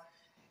start.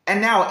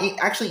 And now,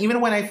 actually,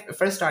 even when I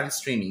first started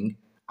streaming,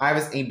 I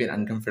was a bit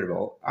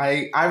uncomfortable.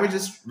 I would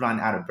just run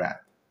out of breath.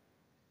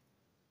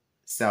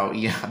 So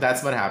yeah,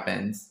 that's what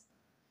happens.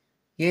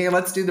 Yeah,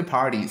 let's do the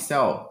party.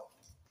 So,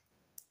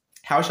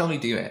 how shall we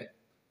do it?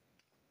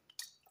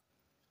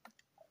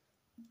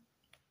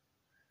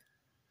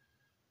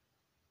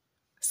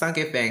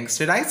 Sanke, thanks.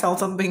 Should I sell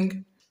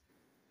something?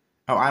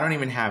 Oh, I don't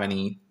even have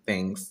any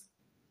things.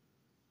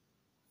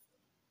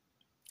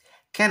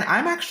 Ken,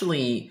 I'm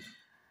actually...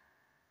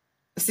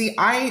 See,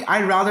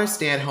 I'd rather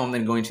stay at home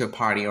than going to a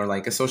party or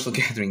like a social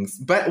gatherings.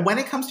 But when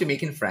it comes to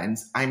making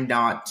friends, I'm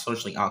not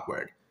socially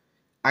awkward.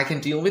 I can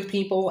deal with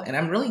people, and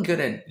I'm really good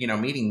at,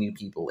 meeting new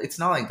people. It's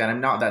not like that.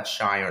 I'm not that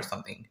shy or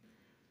something.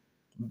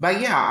 But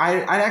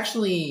yeah,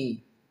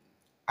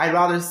 I'd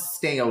rather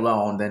stay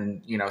alone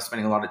than,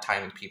 spending a lot of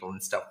time with people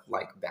and stuff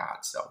like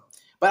that. So,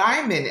 but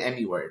I'm an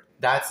ambivert.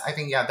 I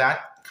think, yeah,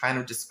 that kind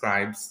of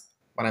describes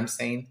what I'm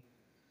saying.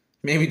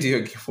 Maybe do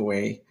a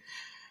giveaway.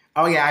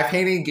 Oh yeah, if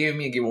Hayden gave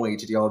me a giveaway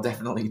to do, I'll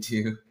definitely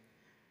do.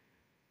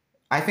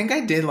 I think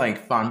I did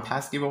like fun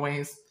past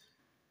giveaways.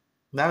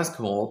 That was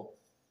cool.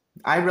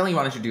 I really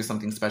wanted to do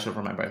something special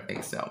for my birthday,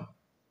 so.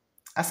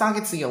 Asan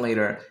can see you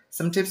later.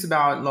 Some tips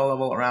about low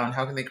level around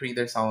how can they create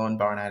their solo and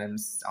barn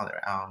items on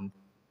their own.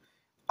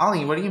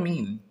 Ollie, what do you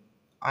mean?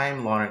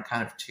 I'm Lauren,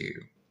 kind of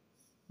too.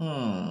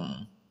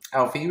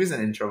 Oh, Phoebe's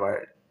an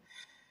introvert.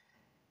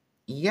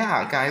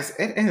 Yeah, guys,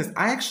 it is.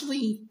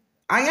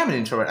 I am an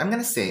introvert. I'm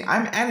gonna say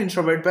I'm an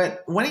introvert,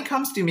 but when it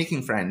comes to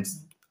making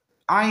friends,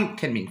 I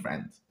can make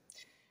friends.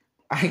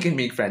 I can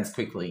make friends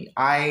quickly.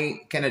 I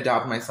can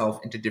adapt myself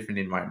into different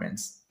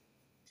environments.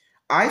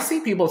 I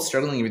see people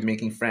struggling with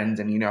making friends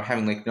and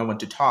having like no one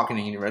to talk in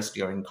a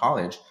university or in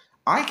college.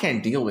 I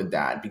can't deal with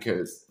that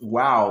because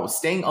wow,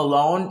 staying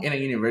alone in a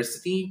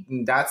university,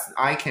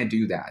 I can't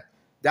do that.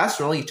 That's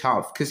really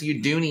tough because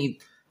you do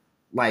need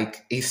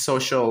like a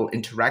social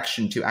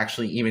interaction to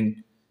actually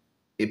even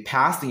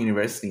pass the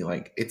university.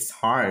 Like it's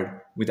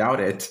hard without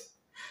it.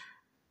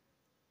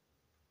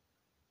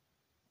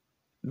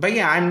 But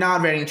yeah, I'm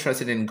not very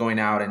interested in going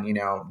out and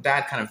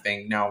that kind of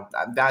thing. No,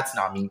 that's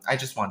not me. I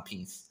just want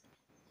peace.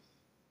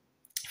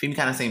 Phoebe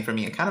kind of same for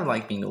me. I kind of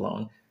like being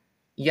alone.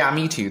 Yeah,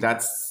 me too.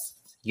 That's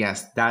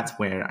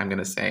where I'm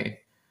gonna say.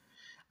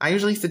 I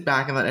usually sit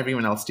back and let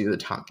everyone else do the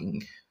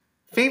talking.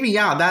 Phoebe,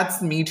 yeah,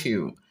 that's me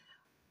too.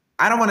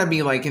 I don't want to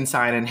be like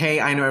inside and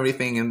hey, I know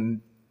everything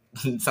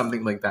and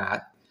something like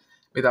that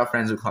without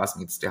friends or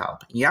classmates to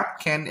help. Yep,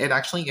 Ken, it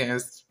actually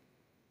is.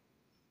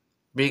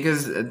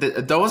 Because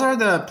those are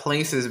the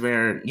places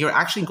where you're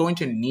actually going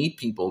to need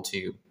people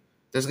to.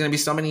 There's going to be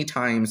so many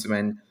times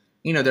when,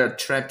 there are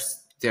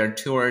trips, there are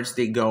tours,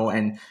 they go,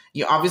 and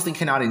you obviously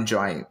cannot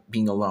enjoy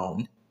being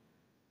alone.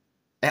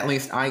 At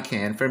least I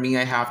can. For me,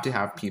 I have to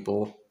have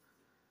people.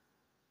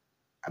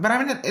 But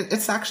I mean,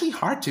 it's actually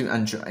hard to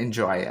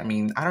enjoy. I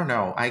mean, I don't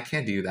know. I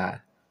can't do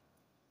that.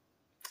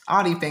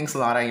 Audie, thanks a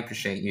lot. I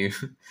appreciate you.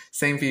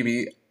 Same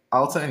Phoebe.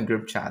 Also in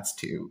group chats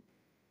too.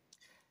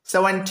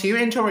 So when two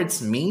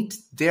introverts meet,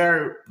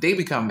 they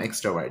become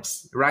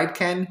extroverts, right,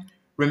 Ken?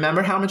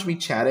 Remember how much we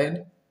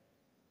chatted?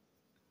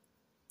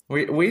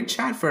 We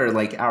chat for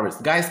like hours.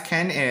 Guys,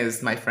 Ken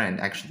is my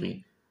friend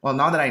actually. Well,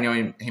 not that I know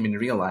him in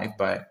real life,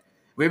 but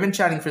we've been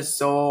chatting for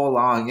so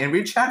long, and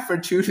we chat for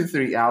 2 to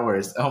 3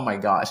 hours. Oh my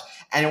gosh,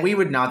 and we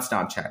would not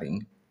stop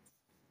chatting.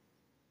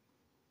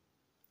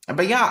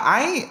 But yeah,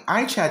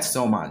 I chat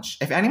so much.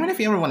 If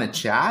you ever want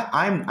to chat,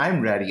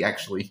 I'm ready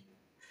actually.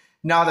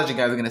 Not that you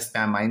guys are gonna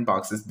spam my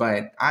inboxes,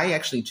 but I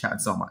actually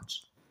chat so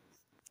much.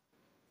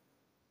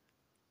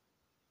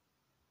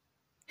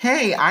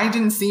 Hey, I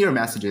didn't see your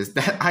messages.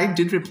 That I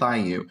did reply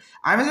you.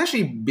 I was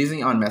actually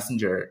busy on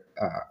Messenger.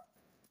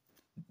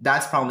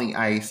 That's probably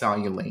I saw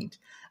you late.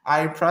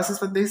 I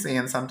process what they say,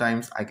 and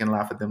sometimes I can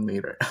laugh at them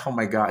later. Oh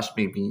my gosh,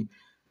 baby.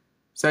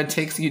 So it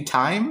takes you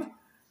time?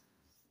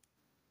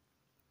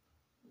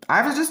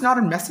 I was just not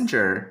on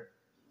Messenger.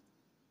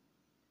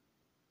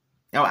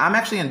 No, I'm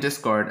actually on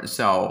Discord,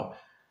 so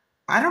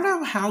I don't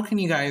know how can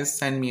you guys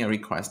send me a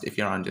request if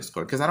you're on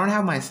Discord, because I don't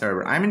have my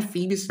server. I'm in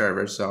Phoebe's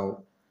server,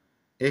 so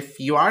if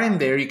you are in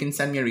there, you can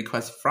send me a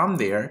request from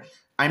there.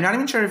 I'm not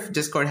even sure if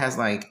Discord has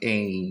like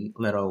a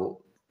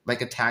little,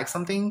 like a tag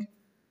something.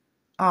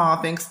 Oh,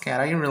 thanks, Kat.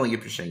 I really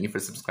appreciate you for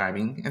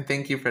subscribing, and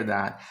thank you for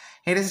that.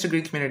 Hate is such a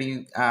great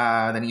community.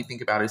 Then you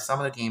think about it, some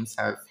of the games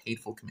have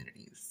hateful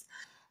communities.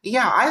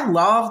 Yeah, I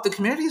love the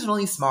community is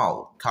really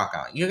small,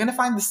 Kaka. You're gonna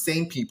find the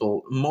same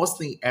people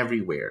mostly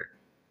everywhere.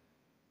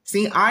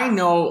 See, I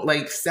know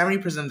like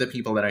 70% of the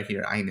people that are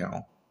here, I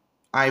know.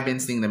 I've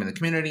been seeing them in the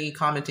community,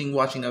 commenting,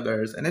 watching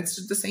others, and it's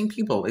just the same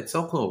people. It's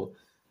so cool.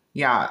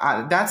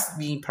 Yeah, that's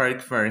the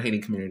perk for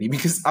hating community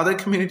because other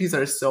communities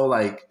are so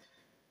like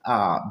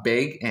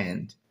big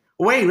and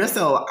wait,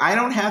 Russell, I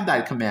don't have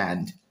that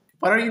command.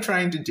 What are you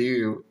trying to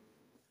do?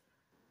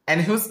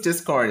 And whose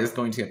Discord is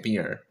going to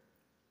appear?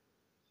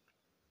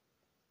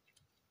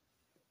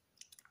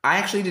 I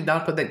actually did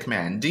not put that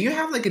command. Do you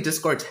have like a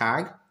Discord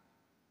tag?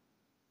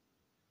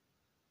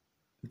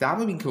 That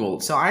would be cool.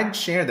 So I'd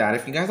share that.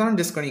 If you guys are on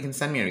Discord, you can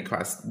send me a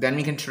request. Then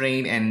we can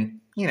trade and,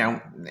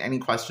 any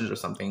questions or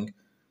something.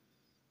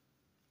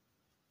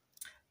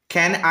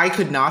 Ken, I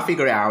could not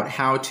figure out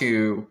how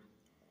to,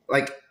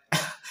 like,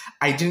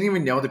 I didn't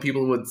even know that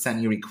people would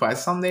send you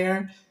requests on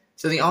there.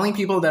 So the only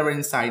people that were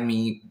inside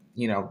me,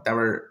 that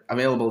were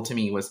available to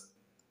me was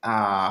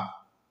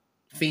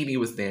Phoebe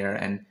was there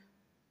and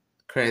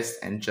Chris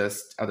and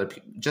just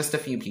just a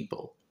few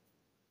people.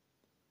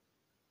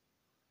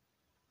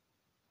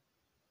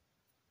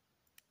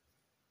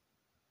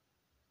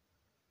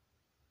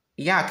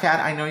 Yeah, Kat,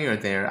 I know you're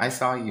there. I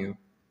saw you.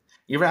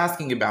 You were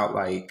asking about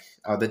like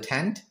the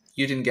tent.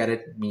 You didn't get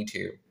it. Me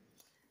too.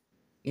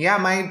 Yeah,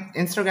 my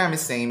Instagram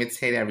is same. It's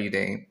hate every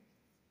day.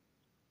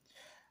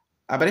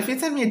 But if you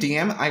send me a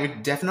DM, I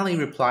would definitely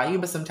reply you.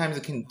 But sometimes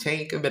it can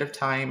take a bit of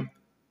time.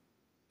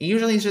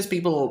 Usually, it's just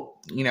people,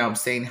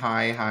 saying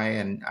hi,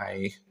 and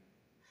I.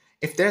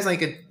 If there's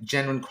like a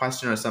genuine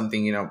question or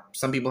something,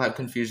 some people have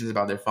confusions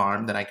about their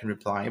farm, then I can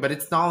reply. But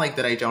it's not like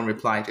that I don't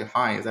reply to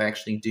hi's. I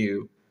actually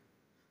do.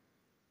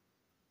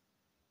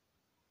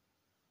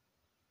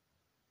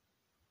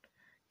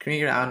 Create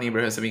your own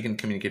neighborhood so we can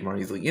communicate more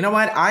easily. You know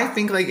what? I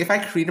think like if I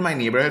created my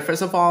neighborhood,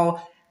 first of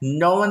all,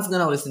 no one's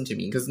gonna listen to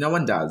me because no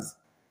one does.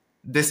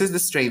 This is the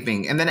straight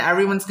thing. And then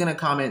everyone's gonna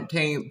comment,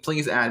 hey,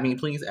 please add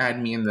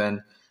me, and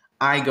then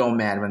I go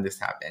mad when this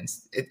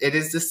happens. It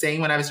is the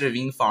same when I was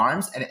reviewing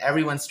farms and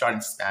everyone started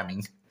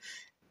spamming.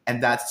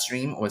 And that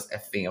stream was a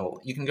fail.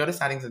 You can go to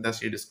settings and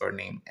that's your Discord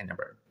name and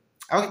number.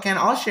 Okay, Ken,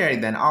 I'll share it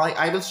then.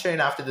 I will share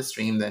it after the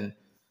stream, then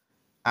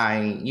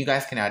you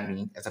guys can add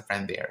me as a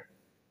friend there.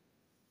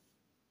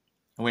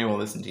 We will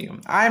listen to you.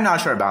 I'm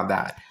not sure about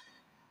that.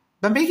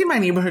 But making my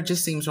neighborhood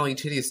just seems really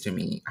tedious to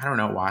me. I don't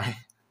know why.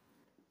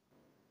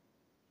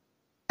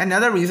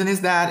 Another reason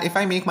is that if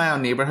I make my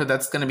own neighborhood,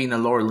 that's going to be in a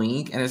lower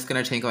league, and it's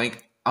going to take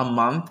like a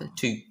month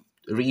to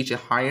reach a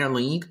higher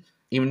league.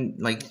 Even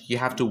like you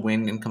have to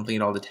win and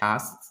complete all the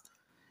tasks.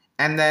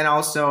 And then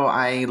also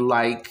I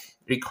like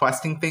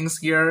requesting things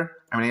here.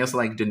 I mean, I also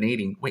like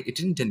donating. Wait, it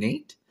didn't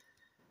donate?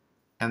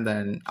 And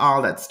then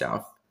all that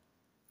stuff.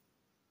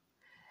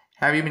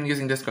 Have you been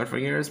using Discord for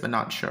years, but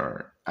not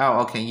sure?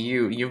 Oh, okay,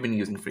 you've been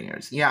using for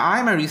years. Yeah,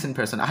 I'm a recent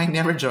person. I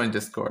never joined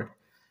Discord.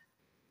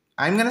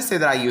 I'm gonna say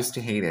that I used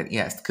to hate it,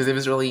 yes, because it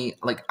was really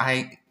like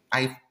I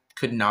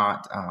could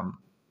not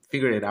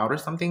figure it out or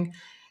something.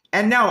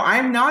 And no,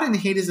 I'm not in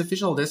Hades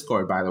official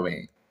Discord, by the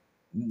way.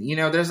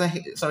 There's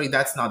sorry,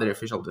 that's not their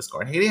official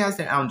Discord. Hades has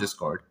their own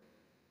Discord.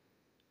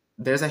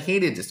 There's a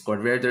Hades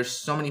Discord where there's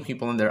so many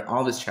people and they're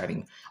always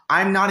chatting.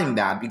 I'm not in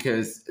that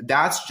because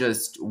that's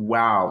just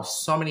wow,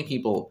 so many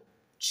people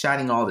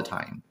chatting all the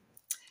time.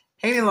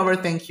 Hayden Lover,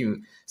 thank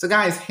you. So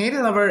guys,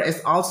 Hayden Lover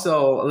is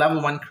also a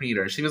level 1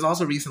 creator. She was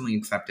also recently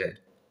accepted.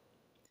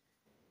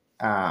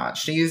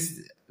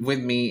 She's with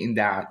me in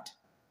that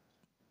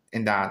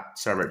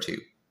server too.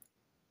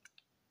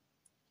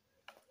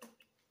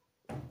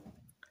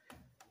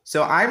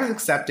 So I was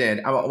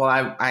accepted. Well,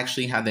 I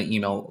actually had the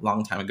email a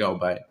long time ago,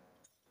 but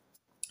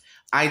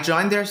I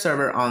joined their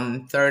server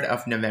on 3rd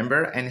of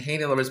November, and Hey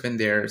Lover's been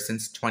there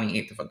since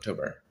 28th of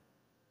October.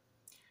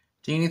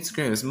 Do you need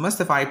screws?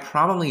 Mustafa, I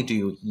probably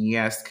do.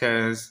 Yes,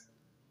 because...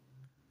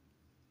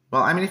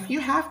 Well, I mean, if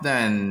you have,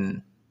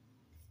 then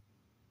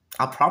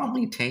I'll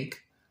probably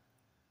take.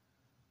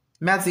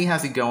 Madzi,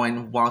 how's it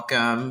going?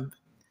 Welcome.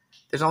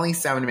 There's only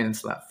 7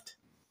 minutes left.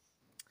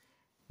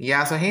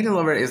 Yeah, so Hey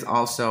Lover is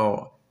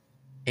also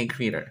a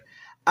creator.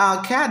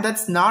 Kat,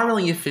 that's not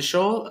really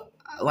official.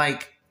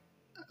 Like...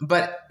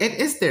 But it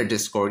is their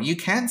Discord. You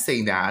can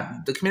say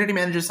that. The community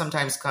managers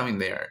sometimes come in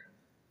there.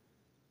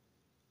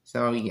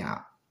 So, yeah.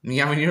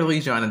 Yeah, we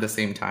nearly joined at the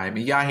same time.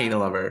 Yeah, Hey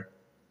Lover.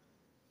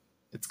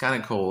 It's kind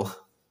of cool.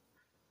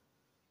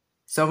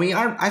 So we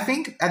are, I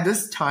think at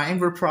this time,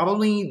 we're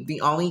probably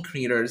the only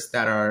creators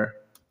that are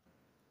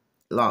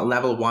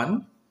level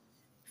 1.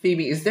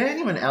 Phoebe, is there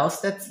anyone else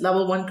that's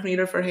level 1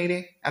 creator for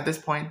Hay at this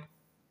point?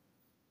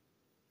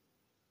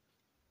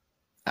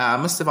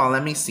 Most of all,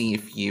 let me see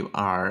if you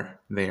are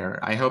there.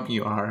 I hope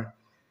you are.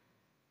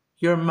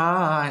 You're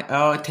my...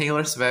 Oh,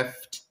 Taylor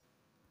Swift.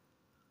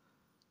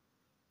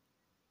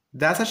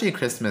 That's actually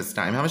Christmas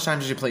time. How much time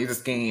did you play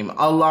this game?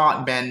 A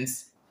lot,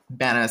 Ben's.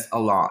 Bennis, a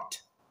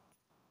lot.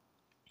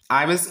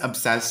 I was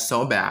obsessed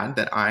so bad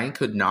that I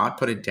could not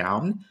put it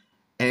down,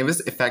 and it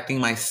was affecting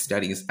my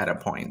studies at a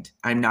point.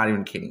 I'm not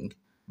even kidding.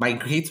 My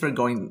grades were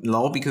going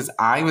low because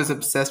I was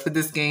obsessed with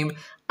this game.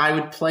 I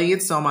would play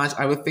it so much.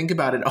 I would think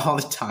about it all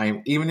the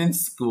time, even in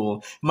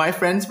school. My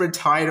friends were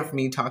tired of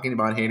me talking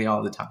about Hay Day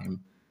all the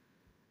time.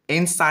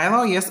 In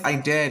Silo, yes, I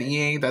did.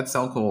 Yay, that's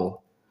so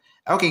cool.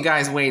 Okay,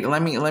 guys, wait.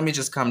 Let me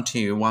just come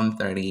to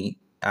 1:30.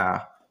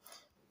 That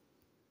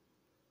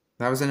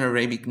was an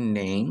Arabic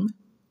name.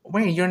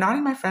 Wait, you're not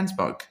in my friends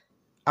book.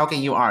 Okay,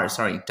 you are.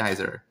 Sorry,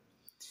 Dizer.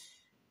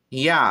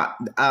 Yeah,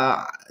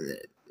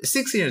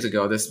 6 years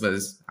ago,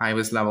 I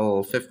was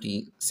level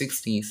 50,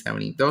 60,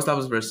 70. Those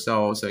levels were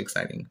so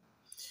exciting.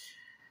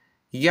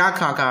 Yeah,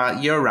 Kaka,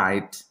 you're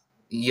right.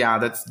 Yeah,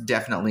 that's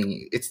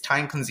definitely, it's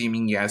time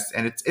consuming, yes.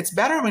 And it's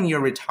better when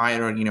you're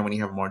retired or, when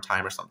you have more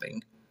time or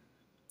something.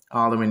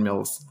 All the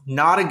windmills.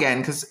 Not again,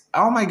 because,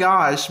 oh my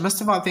gosh,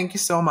 Mustafa, thank you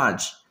so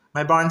much.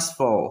 My barn's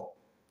full.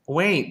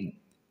 Wait.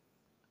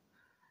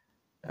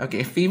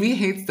 Okay, Phoebe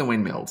hates the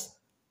windmills.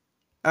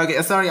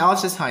 Okay, sorry,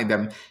 I'll just hide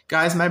them.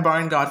 Guys, my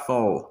barn got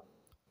full.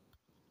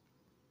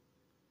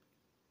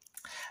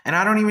 And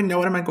I don't even know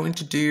what am I going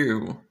to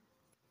do.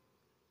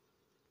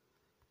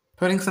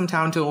 Putting some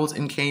town tools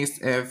in case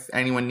if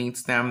anyone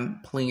needs them,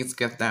 please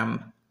get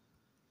them.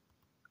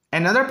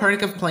 Another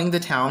perk of playing the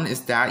town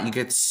is that you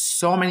get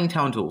so many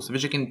town tools,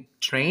 which you can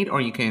trade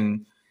or you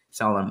can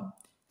sell them.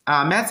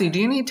 Matthew, do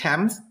you need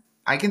Thames?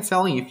 I can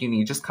sell you if you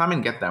need. Just come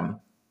and get them.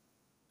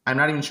 I'm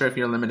not even sure if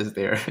your limit is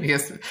there.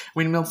 Yes,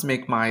 windmills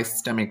make my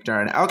stomach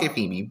turn. Okay,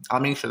 Phoebe,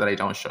 I'll make sure that I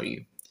don't show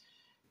you.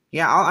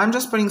 Yeah, I'm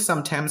just putting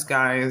some Thames,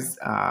 guys.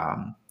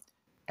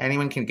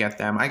 Anyone can get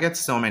them. I get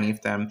so many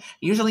of them.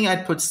 Usually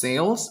I'd put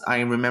sales. I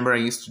remember I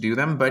used to do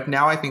them, but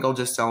now I think I'll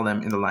just sell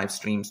them in the live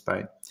streams.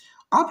 But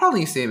I'll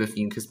probably save a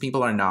few because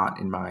people are not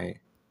in my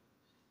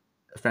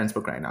friends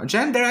book right now.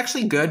 Jen, they're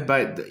actually good,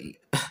 but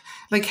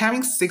like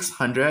having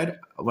 600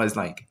 was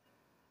like...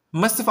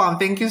 Mustafa,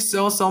 thank you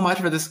so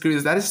much for the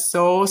screws. That is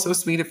so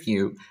sweet of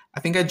you. I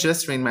think I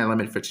just drained my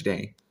limit for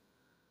today.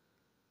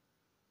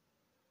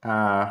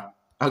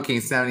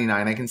 Okay,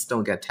 79. I can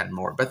still get 10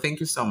 more, but thank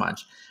you so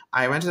much.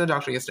 I went to the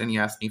doctor yesterday and he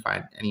asked me if I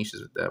had any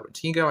issues with the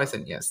vertigo. I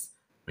said yes.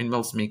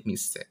 Windmills make me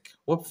sick.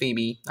 Whoop,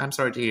 Phoebe. I'm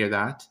sorry to hear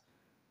that.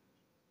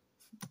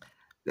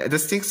 The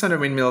 600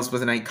 windmills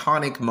was an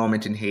iconic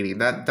moment in Haiti.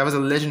 That was a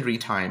legendary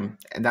time,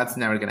 and that's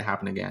never going to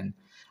happen again.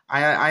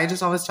 I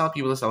just always tell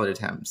people to sell their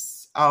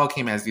Thames. Oh,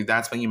 okay, Mazzy,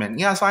 that's what you meant.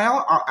 Yeah, so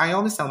I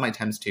always sell my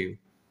Thames too.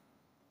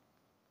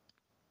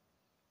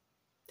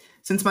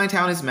 Since my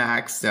town is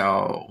max,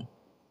 so...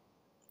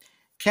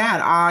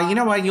 Kat, you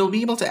know what? You'll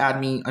be able to add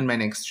me on my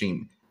next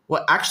stream.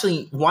 Well,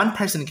 actually, one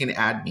person can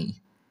add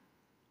me.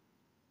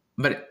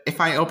 But if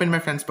I open my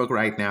friend's book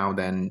right now,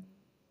 then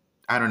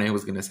I don't know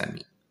who's going to send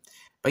me.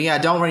 But yeah,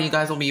 don't worry, you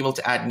guys will be able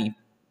to add me.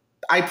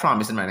 I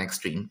promise in my next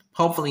stream.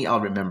 Hopefully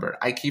I'll remember.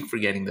 I keep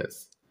forgetting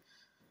this.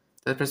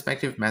 The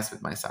perspective mess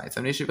with my sides.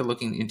 I'm issue with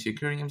looking into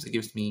aquariums. It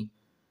gives me...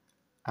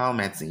 Oh,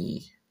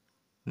 Metzi.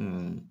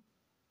 When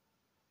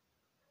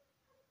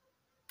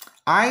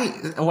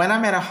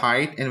I'm at a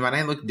height and when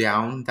I look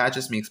down, that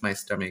just makes my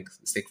stomach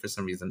sick for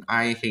some reason.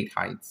 I hate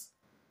heights.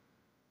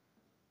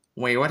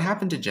 Wait, what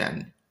happened to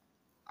Jen?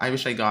 I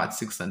wish I got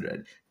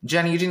 600.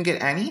 Jen, you didn't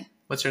get any?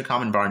 What's your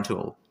common barn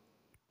tool?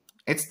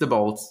 It's the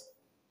bolts.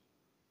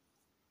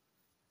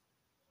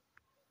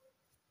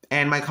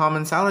 And my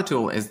common salad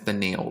tool is the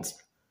nails.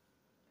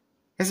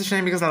 It's a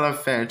shame because I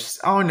love fish.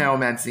 Oh no,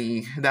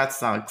 Metzi. That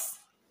sucks.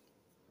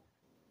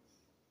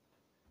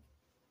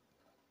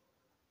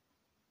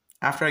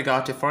 After I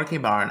got to 4K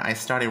barn, I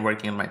started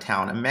working in my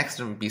town. A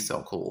Mexican would be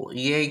so cool.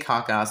 Yay,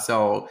 Kaka.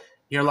 So,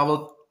 you're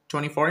level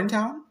 24 in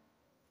town?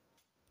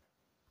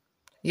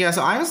 Yeah,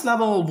 so I was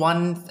level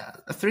 1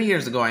 3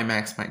 years ago. I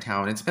maxed my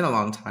town. It's been a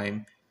long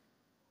time.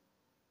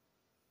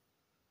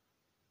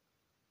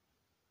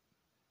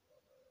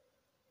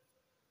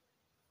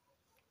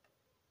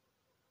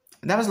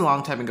 That was a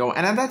long time ago.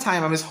 And at that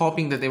time, I was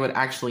hoping that they would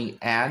actually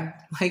add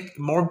like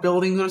more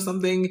buildings or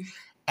something.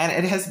 And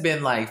it has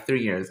been like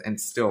 3 years and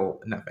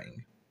still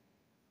nothing.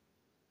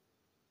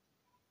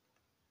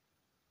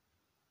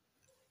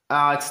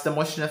 It's the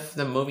motion of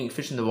the moving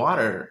fish in the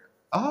water.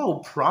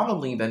 Oh,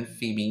 probably then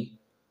Phoebe.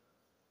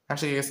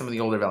 Actually, I guess some of the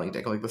older Valley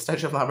deck, like the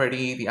Statue of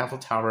Liberty, the Eiffel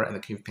Tower, and the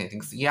cave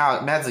paintings. Yeah,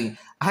 Madzi,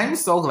 I'm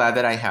so glad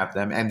that I have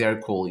them, and they're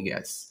cool,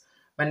 yes.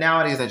 But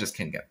nowadays, I just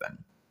can't get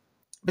them.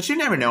 But you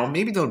never know.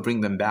 Maybe they'll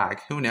bring them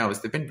back. Who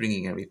knows? They've been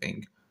bringing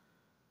everything.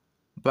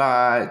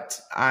 But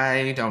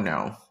I don't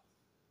know.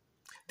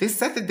 They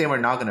said that they were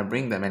not going to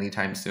bring them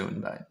anytime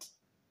soon, but...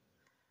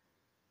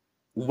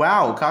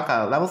 Wow,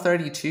 Kaka, level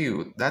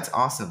 32. That's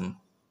awesome.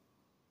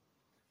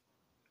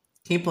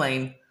 Keep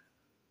playing.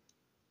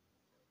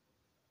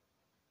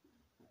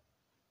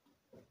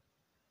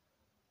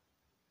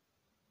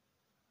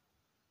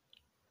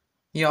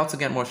 You also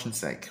get motion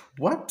sick.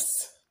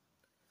 Whoops.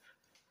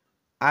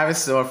 I was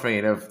so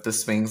afraid of the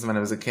swings when I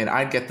was a kid.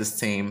 I'd get the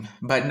same,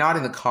 but not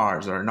in the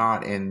cars or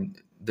not in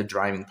the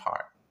driving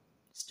part.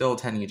 Still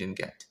 10 you didn't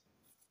get.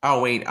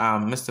 Oh, wait,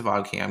 Mr.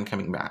 Vogky, I'm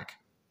coming back.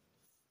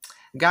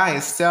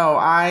 Guys, so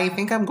I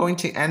think I'm going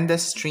to end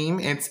this stream.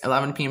 It's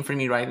 11 p.m. for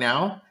me right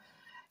now.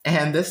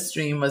 And this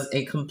stream was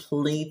a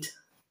complete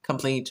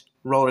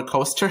roller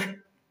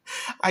coaster.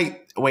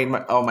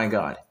 Oh my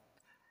god.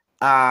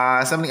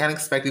 So many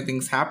unexpected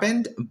things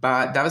happened,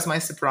 but that was my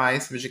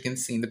surprise, which you can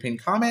see in the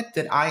pinned comment,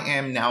 that I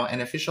am now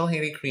an official Hay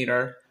Day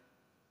creator.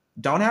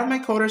 Don't have my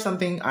code or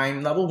something.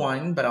 I'm level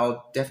 1, but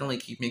I'll definitely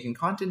keep making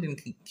content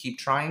and keep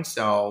trying.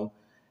 So,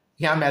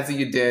 yeah, Mazzy,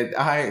 you did.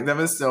 That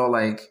was so,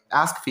 like,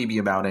 ask Phoebe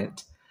about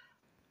it.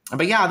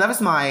 But yeah, that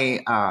was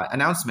my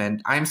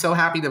announcement. I'm so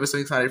happy. That was so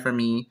excited for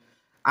me.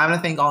 I want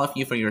to thank all of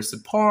you for your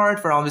support,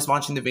 for always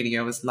watching the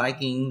videos,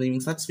 liking, leaving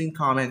such sweet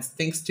comments.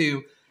 Thanks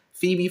to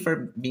Phoebe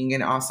for being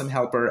an awesome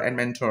helper and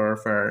mentor,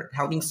 for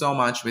helping so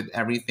much with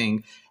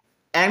everything.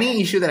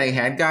 Any issue that I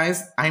had,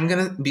 guys, I'm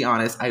going to be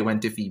honest, I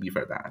went to Phoebe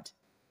for that.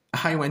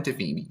 I went to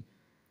Phoebe.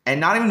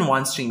 And not even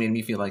once she made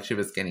me feel like she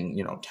was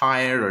getting,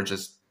 tired or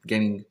just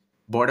getting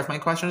bored of my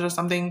questions or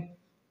something.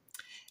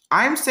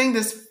 I'm saying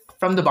this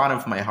from the bottom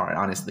of my heart,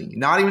 honestly.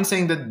 Not even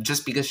saying that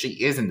just because she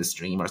is in the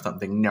stream or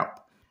something. No.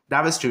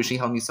 That was true. She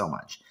helped me so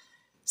much.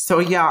 So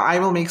yeah, I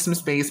will make some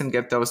space and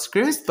get those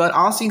screws, but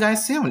I'll see you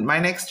guys soon. My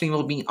next stream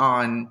will be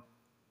on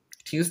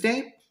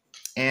Tuesday,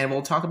 and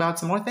we'll talk about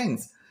some more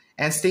things.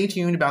 And stay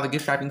tuned about the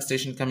gift wrapping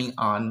station coming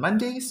on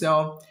Monday.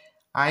 So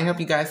I hope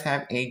you guys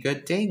have a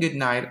good day, good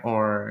night,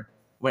 or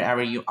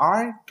wherever you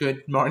are.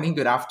 Good morning,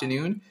 good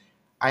afternoon.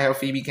 I hope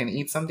Phoebe can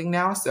eat something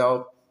now.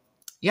 So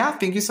yeah,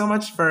 thank you so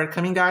much for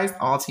coming, guys.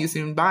 I'll see you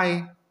soon.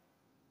 Bye.